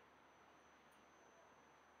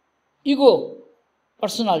ego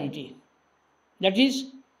personality, that is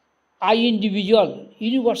I individual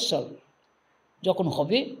universal, যখন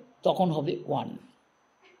হবে তখন হবে ওয়ান।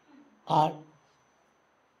 আর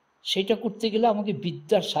সেটা করতে গেলে আমাকে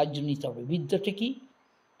বিদ্যার সাহায্য নিতে হবে। বিদ্যাটা কি?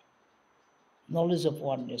 নলেজ অফ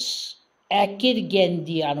ওয়াননেস, একের জ্ঞান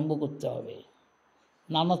দিয়ে আরম্ভ করতে হবে।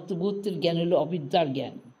 নানাত্ববোধের জ্ঞান হলো অবিদ্যার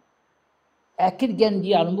জ্ঞান। একের জ্ঞান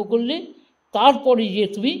দিয়ে আরম্ভ করলে তারপরে যে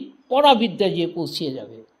তুমি পরাবিদ্যা যে পৌঁছিয়ে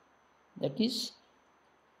যাবে, দ্যাট ইজ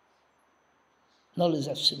নলেজ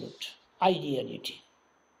অ্যাবসলিউট, আইডিয়ালিটি।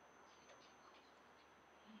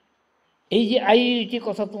 এই যে আইডিয়ালিটির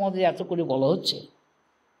কথা তোমাদের এত করে বলা হচ্ছে,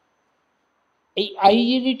 এই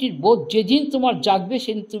আইডিয়ালিটির বোধ যেদিন তোমার জাগবে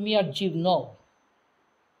সেদিন তুমি আর জীব নও।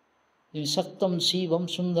 সত্যম শিবম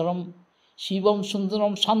সুন্দরম, শিবম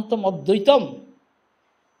সুন্দরম শান্তম অদ্বৈতম,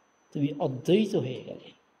 তুমি অদ্বৈত হয়ে গেলে।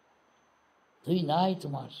 তুই নাই,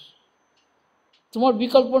 তোমার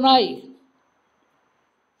বিকল্প নাই।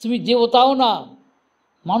 তুমি দেবতাও না,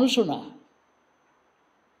 মানুষও না।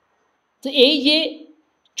 তো এই যে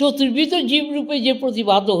চতুর্বিধ জীবরূপে যে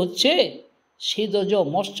প্রতিভাত হচ্ছে, সে দজ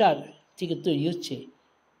মশ্চার থেকে তৈরি হচ্ছে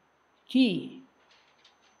কি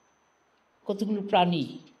কতগুলো প্রাণী,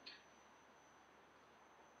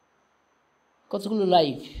 কতগুলো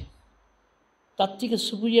লাইফ। তার থেকে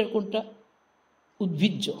সুপিরিয়ার কোনটা?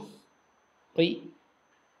 উদ্ভিজ্জ। ওই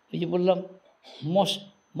যে বললাম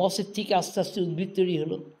মসের থেকে আস্তে আস্তে উদ্ভিদ তৈরি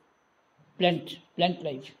হলো, প্ল্যান্ট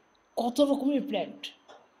লাইফ। কত রকমের প্ল্যান্ট,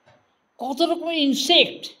 কত রকমের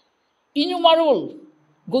ইনসেক্ট, ইনুমারল,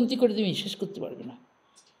 গন্তি করে তুমি শেষ করতে পারবে না।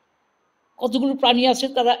 কতগুলো প্রাণী আছে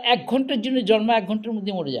তারা 1 ঘন্টার জন্য জন্ম 1 ঘন্টার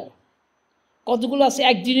মধ্যে মরে যায়। কতগুলো আছে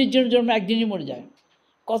 1 দিনের জন্য জন্ম 1 দিনে মরে যায়।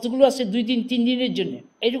 কতগুলো আছে 2 দিন 3 দিনের জন্য।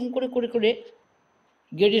 এরকম করে করে করে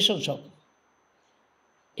গ্রেডেশন সব।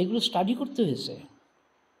 এগুলো স্টাডি করতে হয়েছে।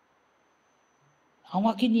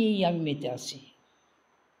 আমাকে নিয়েই আমি মেতে আছি।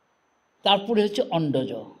 তারপরে হচ্ছে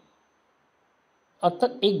অন্ডজ,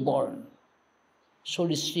 অর্থাৎ এগ বর্ন,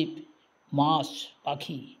 সরীসৃপ, মাছ,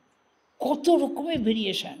 পাখি, কত রকমের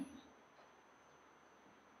ভেরিয়েশন।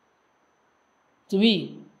 তুমি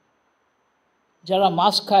যারা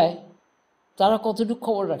মাছ খায় তারা কতটুকু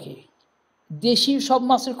খবর রাখে? দেশি সব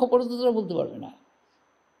মাছের খবরও তো তারা বলতে পারবে না,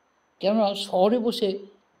 কেননা শহরে বসে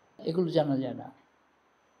এগুলো জানা যায় না।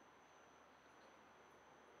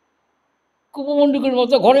 কুপমণ্ডুকের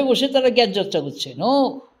মতো ঘরে বসে তারা জ্ঞান চর্চা করছে। নো,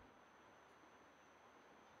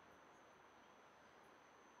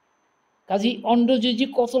 কাজী অন্ডজ যে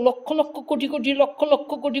কত লক্ষ লক্ষ কোটি কোটি লক্ষ লক্ষ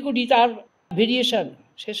কোটি কোটি তার ভেরিয়েশন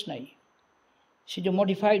শেষ নাই। সেটা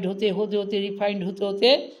মডিফাইড হতে হতে হতে রিফাইন্ড হতে হতে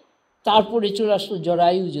তারপরে চলে আসলো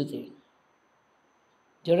জরায়ুজতে।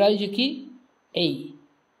 জরায়ুজ কি? এই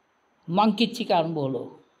মাংকির থেকে আরম্ভ হলো,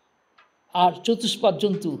 আর চতুষ্পাদ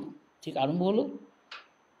জন্তু থেকে আরম্ভ হলো,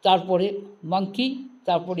 তারপরে মাংকি,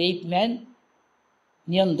 তারপরে এইপ ম্যান,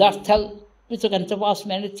 নিয়নদার্থাল, পিথোক্যান্থোপাস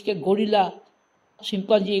ম্যানের থেকে গরিলা,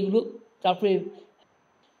 শিম্পাঞ্জি, এগুলো, তারপরে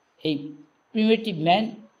এই প্রিমেটিভ ম্যান,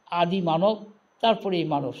 আদি মানব, তারপরে এই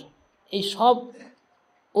মানব। এই সব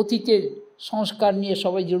অতীতের সংস্কার নিয়ে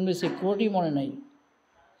সবাই জন্মেছে, কোনোটি মনে নাই।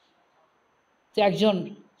 তো একজন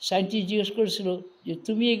সায়েন্টিস্ট জিজ্ঞেস করেছিল যে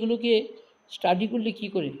তুমি এগুলোকে স্টাডি করলে কী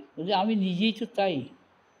করে? বলছে আমি নিজেই তো তাই।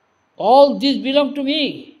 All this belong to me.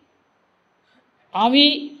 আমি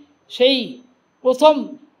সেই প্রথম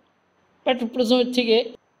প্যাটোপ্লাজমের থেকে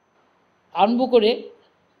আরম্ভ করে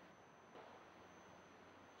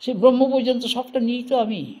সে ব্রহ্ম পর্যন্ত সবটা নিই তো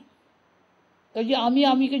আমি। তাই যে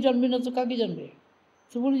আমিকে জানবে না তো কাকে জানবে?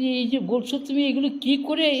 তো বলি যে এই যে বলছো তুমি এগুলো কি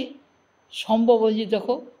করে সম্ভব? যে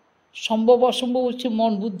দেখো, সম্ভব অসম্ভব হচ্ছে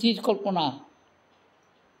মন বুদ্ধির কল্পনা।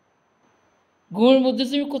 ঘুমের মধ্যে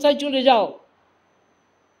তুমি কোথায় চলে যাও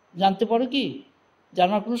জানতে পারো কি?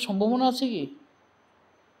 জানার কোনো সম্ভাবনা আছে কি?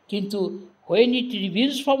 কিন্তু when it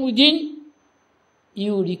reveals from within,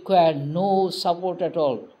 you require no support at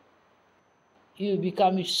all. You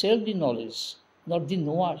become itself the knowledge, not the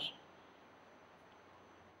knower.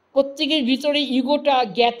 প্রত্যেকের ভিতরে ইগোটা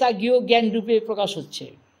জ্ঞাতা জ্ঞেয় জ্ঞান রূপে প্রকাশ হচ্ছে।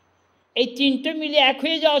 এই তিনটে মিলে এক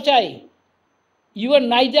হয়ে যাওয়া চাই। You R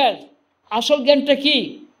neither. আসল জ্ঞানটা কি?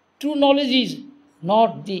 True knowledge is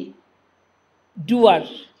not the ডুয়ার,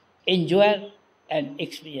 enjoyer and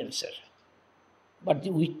এক্সপিরিয়েন্সার, but the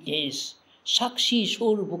witness. সাক্ষী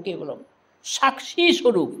স্বরূপ কেবলম, সাক্ষী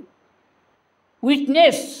স্বরূপ,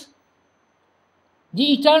 witness.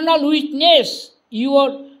 The eternal witness, your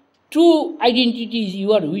true identity is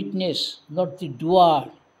your witness, not the doer,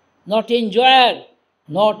 not enjoyer,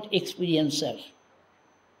 not experiencer.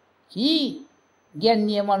 কি জ্ঞান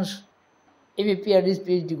নিয়ে মানুষ এমএ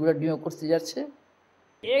পিএইচডি গুলো নিয়োগ করতে যাচ্ছে।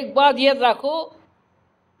 এক বাত ইয়াদ রাখো,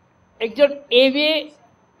 একজন MA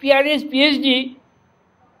PhD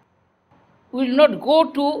will not go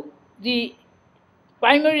to the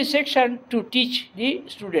primary section to teach the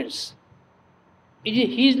students.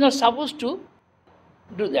 He is not supposed to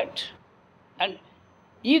do that. And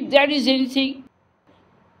if there is anything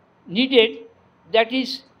needed, that is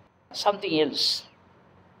something else.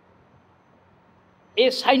 A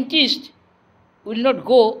scientist will not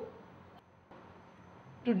go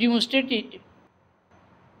to demonstrate it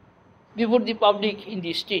before the public in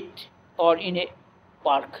the street or in a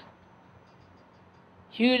park.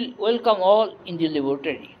 He will welcome all in the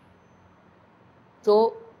laboratory. So,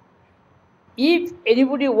 if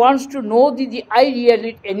anybody wants to know the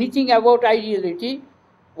ideality, anything about ideality,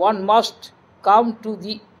 one must come to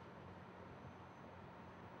the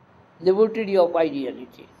laboratory of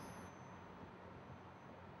ideality.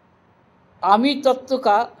 आमी तत्व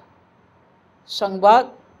का संवाद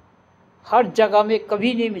हर जगह में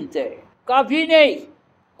कभी नहीं मिलते है, कभी नहीं।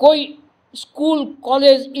 कोई school,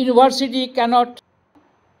 college, university cannot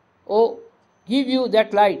give you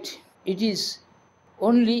that light. It is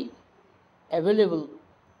only available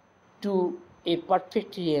to a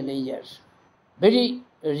perfect realizer. Very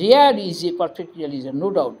rare is a perfect realizer, no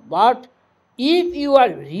doubt. But if you are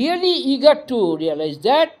really eager to realize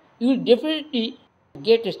that, you will definitely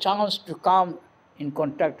get a chance to come in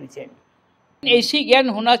contact with him. ऐसी ज्ञान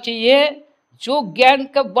होना चाहिए जो ज्ञान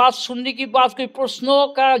का बात सुनने की बात, कोई प्रश्नों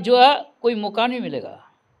का जो है कोई मौका नहीं मिलेगा,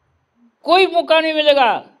 कोई मौका नहीं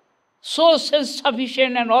मिलेगा। So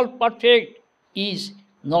self-sufficient and all perfect is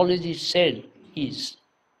knowledge itself is.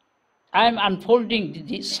 I am unfolding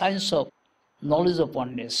the science of knowledge of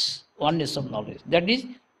oneness, oneness of knowledge. That is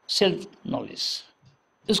self-knowledge.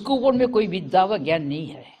 इसके ऊपर में कोई विद्या व ज्ञान नहीं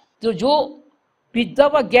है। तो जो विद्या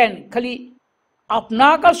व ज्ञान खाली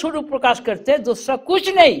अपना का स्वरूप प्रकाश करते हैं, दूसरा कुछ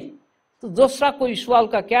नहीं, तो दूसरा कोई सवाल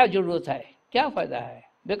का क्या जरूरत है, क्या फायदा है?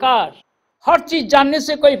 बेकार। हर चीज जानने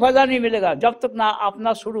से कोई फायदा नहीं मिलेगा। जब तक ना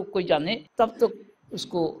अपना स्वरूप कोई जाने, तब तक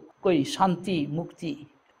उसको कोई शांति, मुक्ति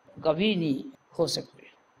कभी नहीं हो सकती,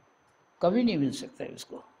 कभी नहीं मिल सकता है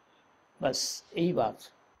उसको। बस यही बात।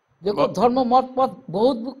 देखो, धर्म मत पथ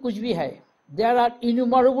बहुत कुछ भी है। There are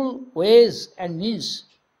innumerable veg and means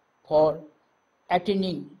for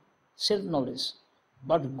attaining self knowledge,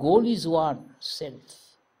 but goal is one, self,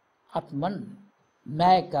 आत्मन,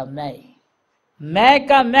 मैं का मैं, मैं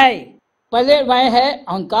का मैं। पहले मैं है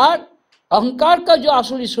अहंकार, अहंकार का जो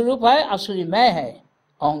असली स्वरूप है, असली मैं है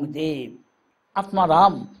अहंग देव,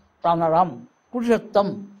 आत्माराम, प्राणाराम, पुरुषोत्तम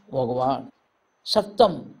भगवान,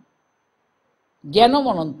 सत्यम, ज्ञानम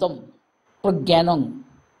अनंतम, प्रज्ञानम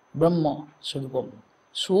ब्रह्म स्वरूपम,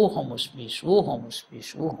 सोहमस्मि, सोहमस्मि,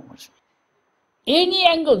 सोहमस्मि। एनी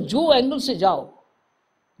एंगल, जो एंगल से जाओ,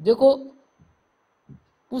 देखो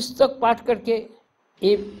पुस्तक पाठ करके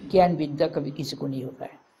ये ज्ञान विद्या कभी किसी को नहीं होता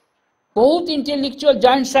है। बहुत इंटेलेक्चुअल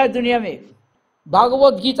जाइंट्स है दुनिया में,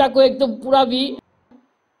 भागवत गीता को एकदम पूरा भी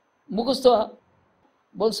मुखस्थ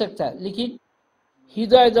बोल सकता है, लेकिन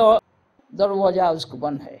हृदय दरवाजा उसको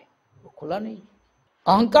बंद है, वो खुला नहीं।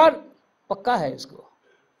 अहंकार पक्का है इसको,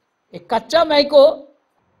 एक कच्चा मैं को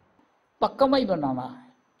पक्का मैं बनाना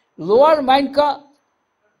है। लोअर माइंड का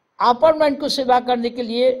अपर माइंड को सेवा करने के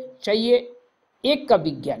लिए चाहिए एक का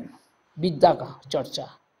विज्ञान, विद्या का चर्चा।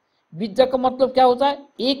 विद्या का मतलब क्या होता है?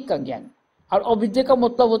 एक का ज्ञान। और अविद्या का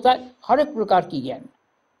मतलब होता है हर एक प्रकार की ज्ञान।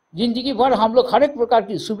 जिंदगी भर हम लोग हर एक प्रकार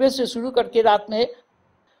की, सुबह से शुरू करके रात में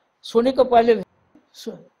सोने को पहले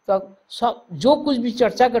तक सब जो कुछ भी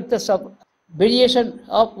चर्चा करते सब वेरिएशन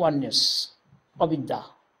ऑफ वननेस, अविद्या।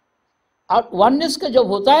 और वननेस का जब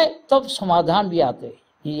होता है तब समाधान भी आते हैं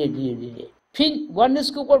धीरे धीरे धीरे। फिर वननेस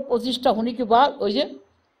के ऊपर प्रतिष्ठा होने के बाद वही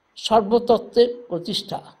सर्वतत्व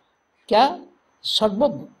प्रतिष्ठा, क्या?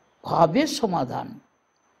 सर्वभावे समाधान,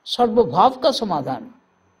 सर्वभाव का समाधान।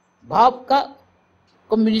 भाव का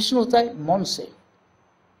कॉम्बिनेशन होता है मन से,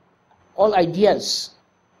 all ideas.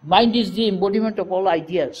 Mind is the embodiment of all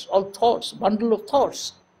ideas, all thoughts, bundle of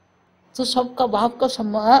thoughts. तो सबका भाव का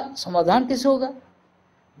समाधान कैसे होगा?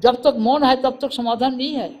 जब तक मन है तब तक समाधान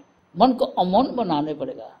नहीं है। मन को अमन बनाने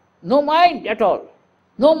पड़ेगा। No mind at all,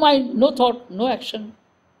 no mind, no thought, no action,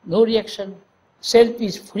 no reaction. Self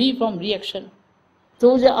is free from reaction.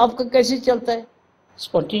 तो मुझे आपका कैसे चलता है?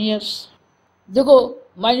 स्पॉन्टेनियस। देखो,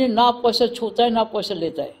 मायने ना पैसा छोड़ता है ना पैसा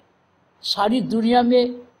लेता है। सारी दुनिया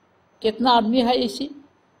में कितना आदमी है ऐसी?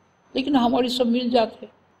 लेकिन हमारी सब मिल जाते,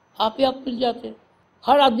 आप ही आप मिल जाते।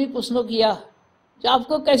 हर आदमी प्रश्न किया कि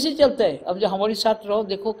आपको कैसे चलता है, अब जो हमारे साथ रहो,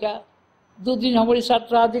 देखो क्या 2 दिन हमारे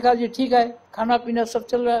साथ रहा, देखा जी ठीक है, खाना पीना सब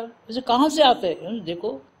चल रहा है, वैसे कहाँ से आते हैं,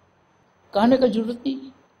 देखो कहने का जरूरत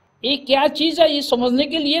नहीं। ये क्या चीज़ है, ये समझने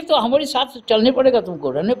के लिए तो हमारे साथ चलने पड़ेगा,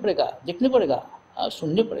 तुमको रहने पड़ेगा, देखने पड़ेगा,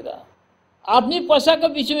 सुनने पड़ेगा। आदमी पैसा के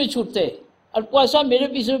पीछे में छूटते और पैसा मेरे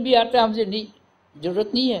पीछे भी आता है, हमसे नहीं,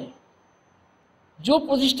 जरूरत नहीं है। जो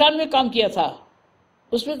प्रतिष्ठान में काम किया था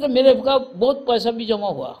उसमें तो मेरे का बहुत पैसा भी जमा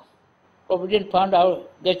हुआ, प्रोविडेंट फंड और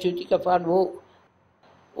ग्रेच्युटी का फंड,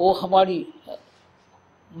 वो हमारी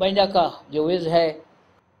महीना का जो वेज है,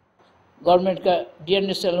 गवर्नमेंट का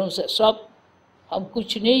डीएनएस अलाउंस है, सब हम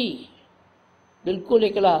कुछ नहीं, बिल्कुल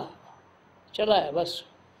अकेला चला है बस।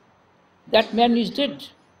 That man is dead,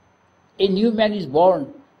 a new man is born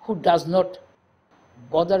who does not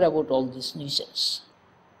bother about all this nuisance.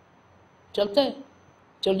 चलता है,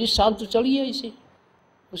 40 साल तो चलिए, इसे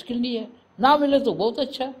मुश्किल नहीं है, ना मिले तो बहुत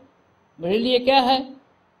अच्छा। मेरे लिए क्या है,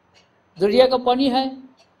 दरिया का पानी है,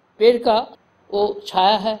 पेड़ का वो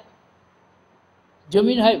छाया है,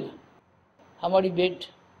 जमीन है हमारी बेड,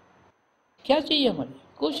 क्या चाहिए हमारी,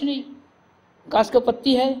 कुछ नहीं। घास का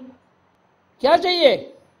पत्ती है, क्या चाहिए,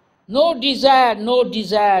 no desire, no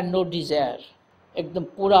desire, no desire, एकदम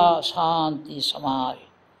पूरा शांति समाय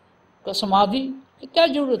का समाधि। क्या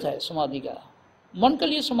जरूरत है समाधि का, मन के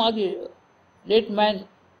लिए समाधि, late man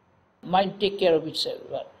mind take care of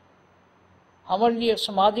itself. हमारे लिए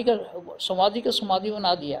समाधि का समाधि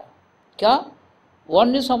बना दिया, क्या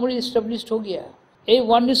वननेस हमारी इस्टेब्लिश्ड हो गया, ये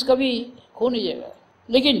वननेस कभी खो नहीं जाएगा।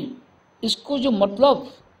 लेकिन इसको जो मतलब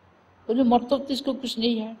तो इसको कुछ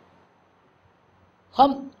नहीं है।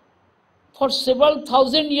 हम फॉर सेवरल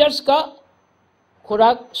 1000 ईयर्स का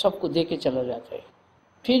खुराक सबको दे के चला जाता है,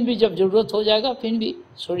 फिर भी जब जरूरत हो जाएगा फिर भी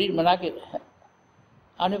शरीर बना के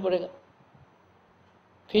आने पड़ेगा,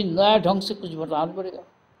 फिर नया ढंग से कुछ बताना पड़ेगा।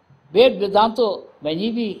 वेद वेदांत तो मैंने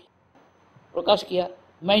भी प्रकाश किया,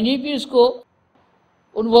 मैंने भी इसको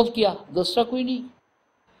अनुभव किया, दूसरा कोई नहीं।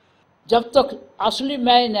 जब तक असली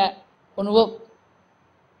मैं न अनुभव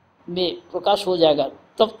में प्रकाश हो जाएगा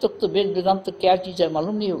तब तक तो वेद वेदांत तो क्या चीज़ है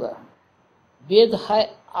मालूम नहीं होगा। वेद है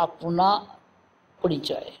अपना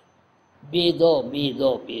परिचय, वेदो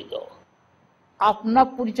वेदो वेदो, अपना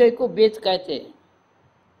परिचय को वेद कहते हैं।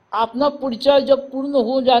 अपना परिचय जब पूर्ण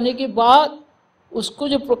हो जाने के बाद उसको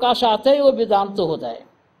जो प्रकाश आता है वो वेदांत तो होता है।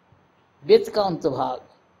 वेद का अंतभाग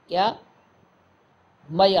क्या,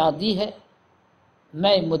 मैं आदि है,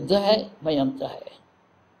 मैं मध्य है, मैं अंत है,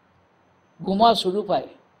 भूमा स्वरूप है,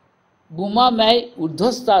 भूमा मैं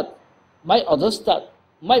ऊर्ध्वस्तात्, मैं अधस्तात्,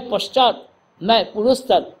 मैं पश्चात, मैं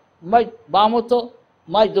पुरस्तात्, मैं वामत,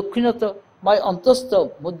 मैं दक्षिणत, मैं अंतस्थ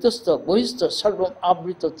मध्यस्थ बहिस्थ सर्वम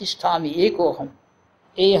आवृत तिष्ठामि एको हम।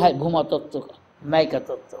 ये है भूमा तत्व का, मैं का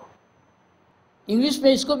तत्व। इंग्लिश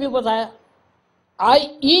में इसको भी बताया, आई,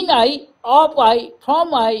 इन आई, of I,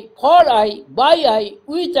 from I, for I, bye I,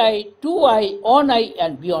 with I, to I, on I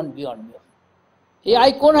and beyond beyond beyond. ये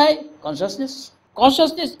आई कौन है, consciousness,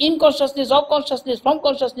 consciousness, in consciousness, of consciousness, from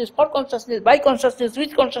consciousness, for consciousness, bye consciousness,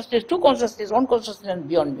 with consciousness, to consciousness, on consciousness and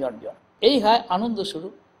beyond beyond beyond. यही है आनंद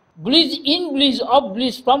स्वरूप। Bliss, in bliss, of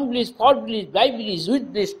bliss, from bliss, for bliss, by bliss, with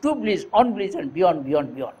bliss, to bliss, on bliss and beyond, beyond,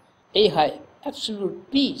 beyond. ये है absolute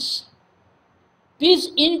peace. Peace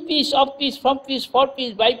in peace, of peace, from peace, for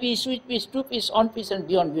peace, by peace, with peace, to peace, on peace and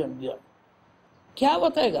beyond, beyond, beyond. क्या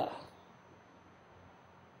बताएगा?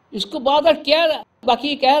 इसको बाद और क्या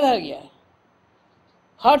बाकी क्या रह गया?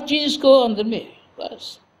 हर चीज इसको अंदर में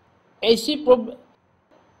बस ऐसी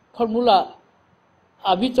फॉर्मूला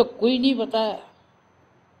अभी तक तो कोई नहीं बताया।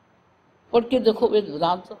 पढ़ के देखो वेद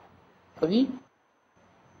वेदांत कभी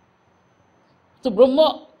तो ब्रह्म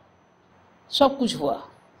सब कुछ हुआ,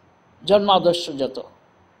 जन्मादर्श जतो,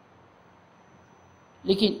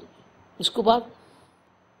 लेकिन इसको बाद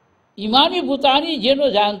इमानी भूतानी जेनो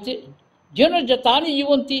जानते जेनो जतानी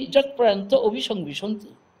जीवंती जत पर्यंत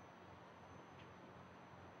अभिसंविशंति,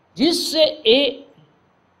 जिससे ये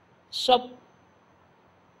सब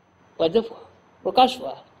पैदा हुआ, प्रकाश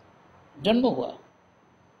हुआ, जन्म हुआ,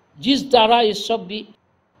 जिस द्वारा ये सब भी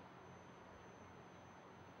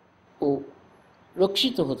वो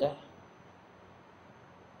रक्षित होता है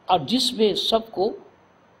और जिसमें सबको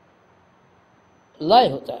लय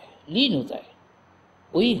होता है, लीन होता है,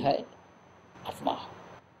 वही है आत्मा।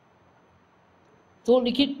 तो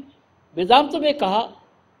लेकिन वेदांत में कहा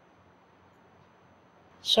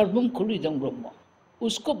सर्वम खलु इदं ब्रह्म,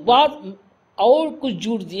 उसको बाद और कुछ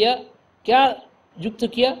जोड़ दिया, क्या युक्त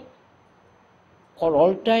किया, फॉर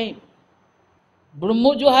ऑल टाइम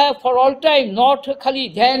ब्रह्म जो है फॉर ऑल टाइम, नॉट खाली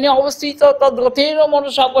ध्यान अवस्थित तद्गतेन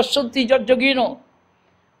मनसा पश्यन्ति यज्ञिनो।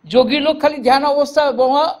 योगी लोग खाली ध्यान अवस्था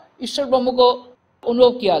वहाँ ईश्वर ब्रह्म को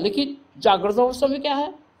अनुभव किया, लेकिन जागृत अवस्था में क्या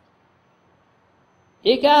है?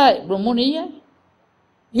 ये क्या है? ब्रह्म नहीं है।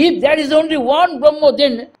 If there is only one Brahma,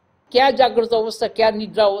 then क्या जागृत अवस्था, क्या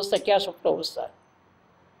निद्रा अवस्था, क्या स्वप्न अवस्था?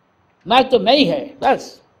 मैं तो मैं ही है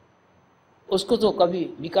बस, उसको तो कभी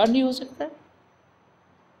विकार नहीं हो सकता।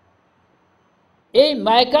 ये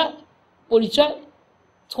मैं का परिचय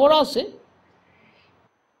थोड़ा से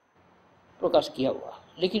प्रकाश किया हुआ,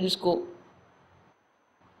 लेकिन इसको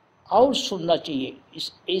और सुनना चाहिए।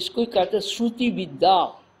 इसको कहते हैं श्रुति विद्या।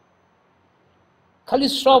 खाली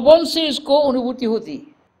श्रवण से इसको अनुभूति होती,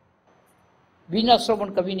 बिना श्रवण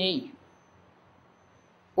कभी नहीं।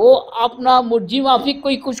 वो अपना मर्जी माफिक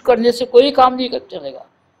कोई कुछ करने से कोई काम नहीं चलेगा,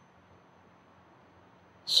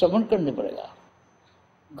 श्रवण करने पड़ेगा।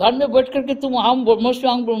 घर में बैठ करके तुम हम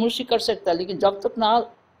ब्रह्मर्षि कर सकता है, लेकिन जब तक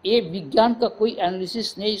ना ये विज्ञान का कोई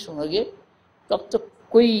एनालिसिस नहीं सुनोगे तब तक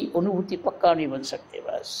कोई अनुभूति पक्का नहीं बन सकते।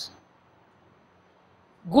 बस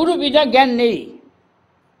गुरु बिना ज्ञान नहीं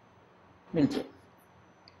मिलते।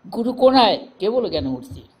 गुरु कौन है? केवल ज्ञान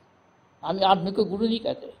मूर्ति। हम आदमी को गुरु नहीं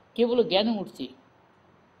कहते, केवल ज्ञान मूर्ति।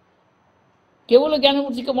 केवल ज्ञान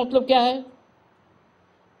मूर्ति का मतलब क्या है?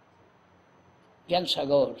 ज्ञान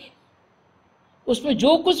सागर। उसमें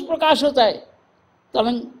जो कुछ प्रकाश होता है,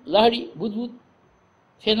 तरंग, लहरी, बुदबुद,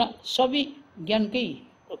 फेना, सभी ज्ञान के ही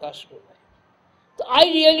प्रकाश होता है। तो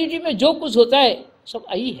आई रियलिटी में जो कुछ होता है सब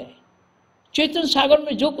आई है। चेतन सागर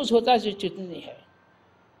में जो कुछ होता है सब चेतन ही है।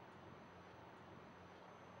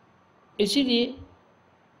 इसीलिए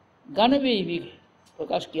गाने में भी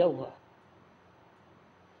प्रकाश किया हुआ,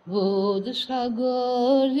 बोध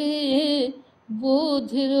सागरे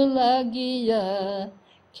बोधेर লাগিয়া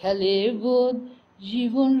খেলে বোধ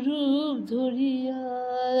জীবন রূপ ধরিয়া,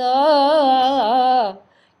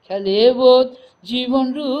 খেলে বোধ জীবন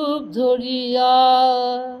রূপ ধরিয়া,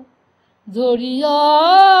 ধরিয়া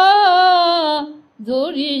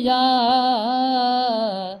ধরিয়া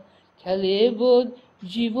খেলে বোধ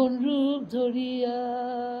জীবন রূপ ধরিয়া।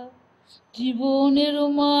 জীবনের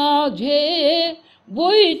মাঝে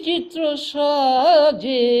বৈচিত্র্য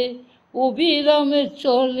সাজে অবিরামে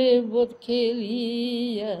চলে বোধ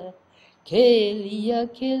খেলিয়া, খেলিয়া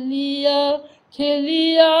খেলিয়া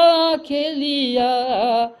খেলিয়া খেলিয়া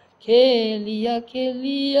খেলিয়া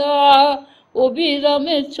খেলিয়া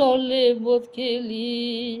অবিরামে চলে বোধ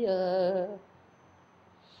খেলিয়া।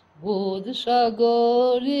 বোধ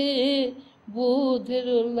সাগরে বোধের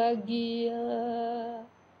লাগিয়া,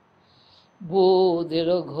 বোধের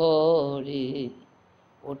ঘরে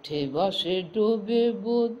ওঠে বাসে ডোবে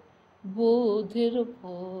বোধ বোধের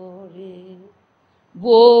পরে,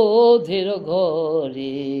 বোধের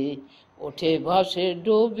ঘরে ওঠে ভাসে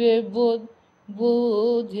ডোবে বোধ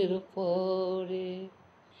বোধের পরে।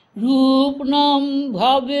 রূপ নাম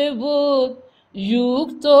ভাবে বোধ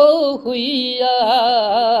যুক্ত হইয়া,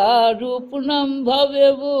 রূপ নাম ভাবে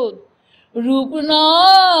বোধ, রূপ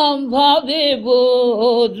নাম ভাবে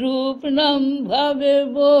বোধ, রূপ নাম ভাবে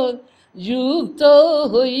বোধ যুক্ত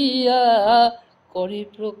হইয়া করে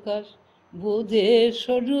প্রকাশ বোধের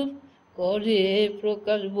স্বরূপ, করে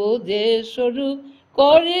প্রকাশ বোধের স্বরূপ,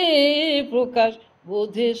 করে প্রকাশ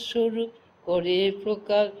বোধের স্বরূপ, করে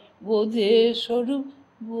প্রকাশ বোধের স্বরূপ।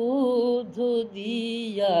 বোধ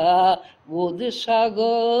দিয়া বোধ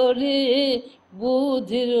সাগরে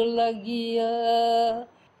বোধের লাগিয়া,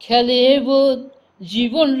 খেলে বোধ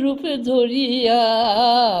জীবন রূপে ধরিয়া,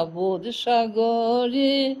 বোধ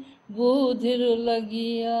সাগরে বোধের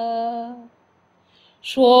লাগিয়া।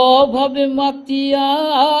 স্বভাবে মাতিয়া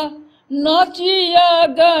নাচিয়া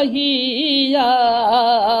গাহিয়া,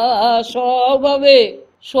 স্বভাবে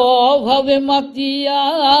স্বভাবে মাতিয়া,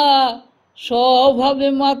 স্বভাবে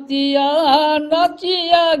মাতিয়া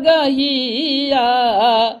নাচিয়া গাহিয়া,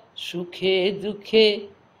 সুখে দুঃখে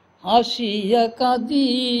হাসিয়া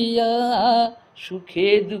কাঁদিয়া, সুখে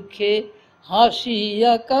দুঃখে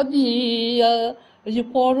হাসিয়া কাঁদিয়া, ওই যে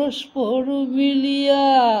পরস্পর মিলিয়া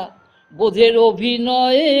বোধের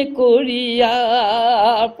অভিনয় করিয়া,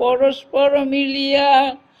 পরস্পর মিলিয়া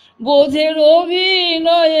বোধের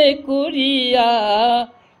অভিনয় করিয়া,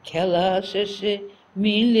 খেলা শেষে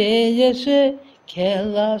মিলে এসে,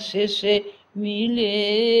 খেলা শেষে মিলে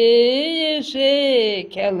এসে,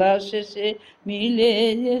 খেলা শেষে মিলে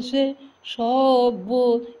এসে সব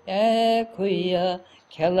বোধ এক হইয়া,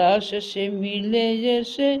 খেলা শেষে মিলে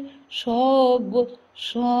এসে সব বোধ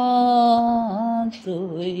শান্ত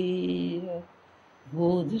হইয়া।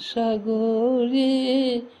 বোধ সাগরে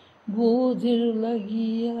বোধের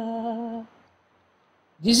লাগিয়া,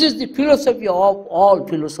 this is the philosophy of all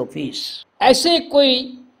philosophies. ऐसे कोई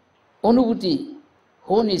अनुभूति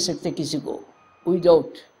हो नहीं सकते किसी को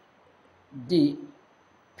without the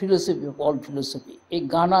philosophy of all philosophy. एक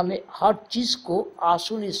गाना में हर चीज को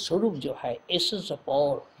आसुरी स्वरूप जो है, एसेंस ऑफ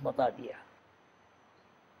ऑल बता दिया।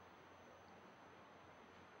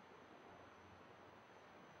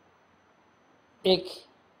 एक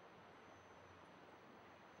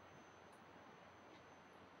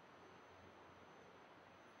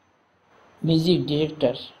म्यूजिक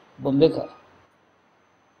डायरेक्टर बॉम्बे का,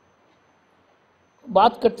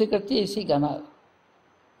 बात करते करते ऐसे गाना,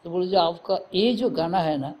 तो बोले जो आपका ये जो गाना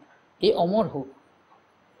है ना, ये अमर हो,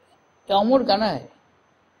 ये अमर गाना है,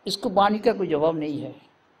 इसको बानी का कोई जवाब नहीं है।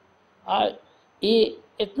 और ये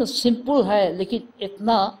इतना सिंपल है लेकिन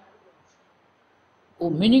इतना वो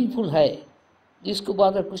मीनिंगफुल है जिसको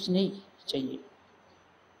बाद में कुछ नहीं चाहिए।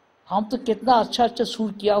 हम तो कितना अच्छा अच्छा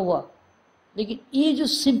सुर किया हुआ, लेकिन ये जो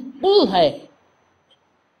सिंपल है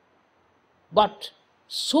but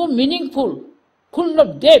so meaningful, full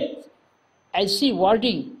of depth, ऐसी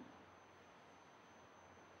वर्डिंग,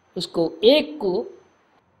 उसको एक को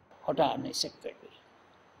हटा नहीं सकते।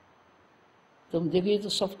 तुम देखिए तो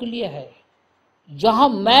सबके लिए है, जहां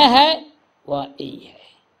मैं है वह यही है,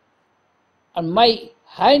 और मैं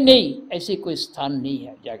है नहीं ऐसे कोई स्थान नहीं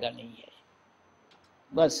है, जगह नहीं है।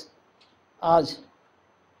 बस आज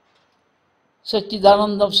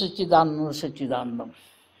सच्चिदानंदम सच्चिदानंदम सच्चिदानंदम।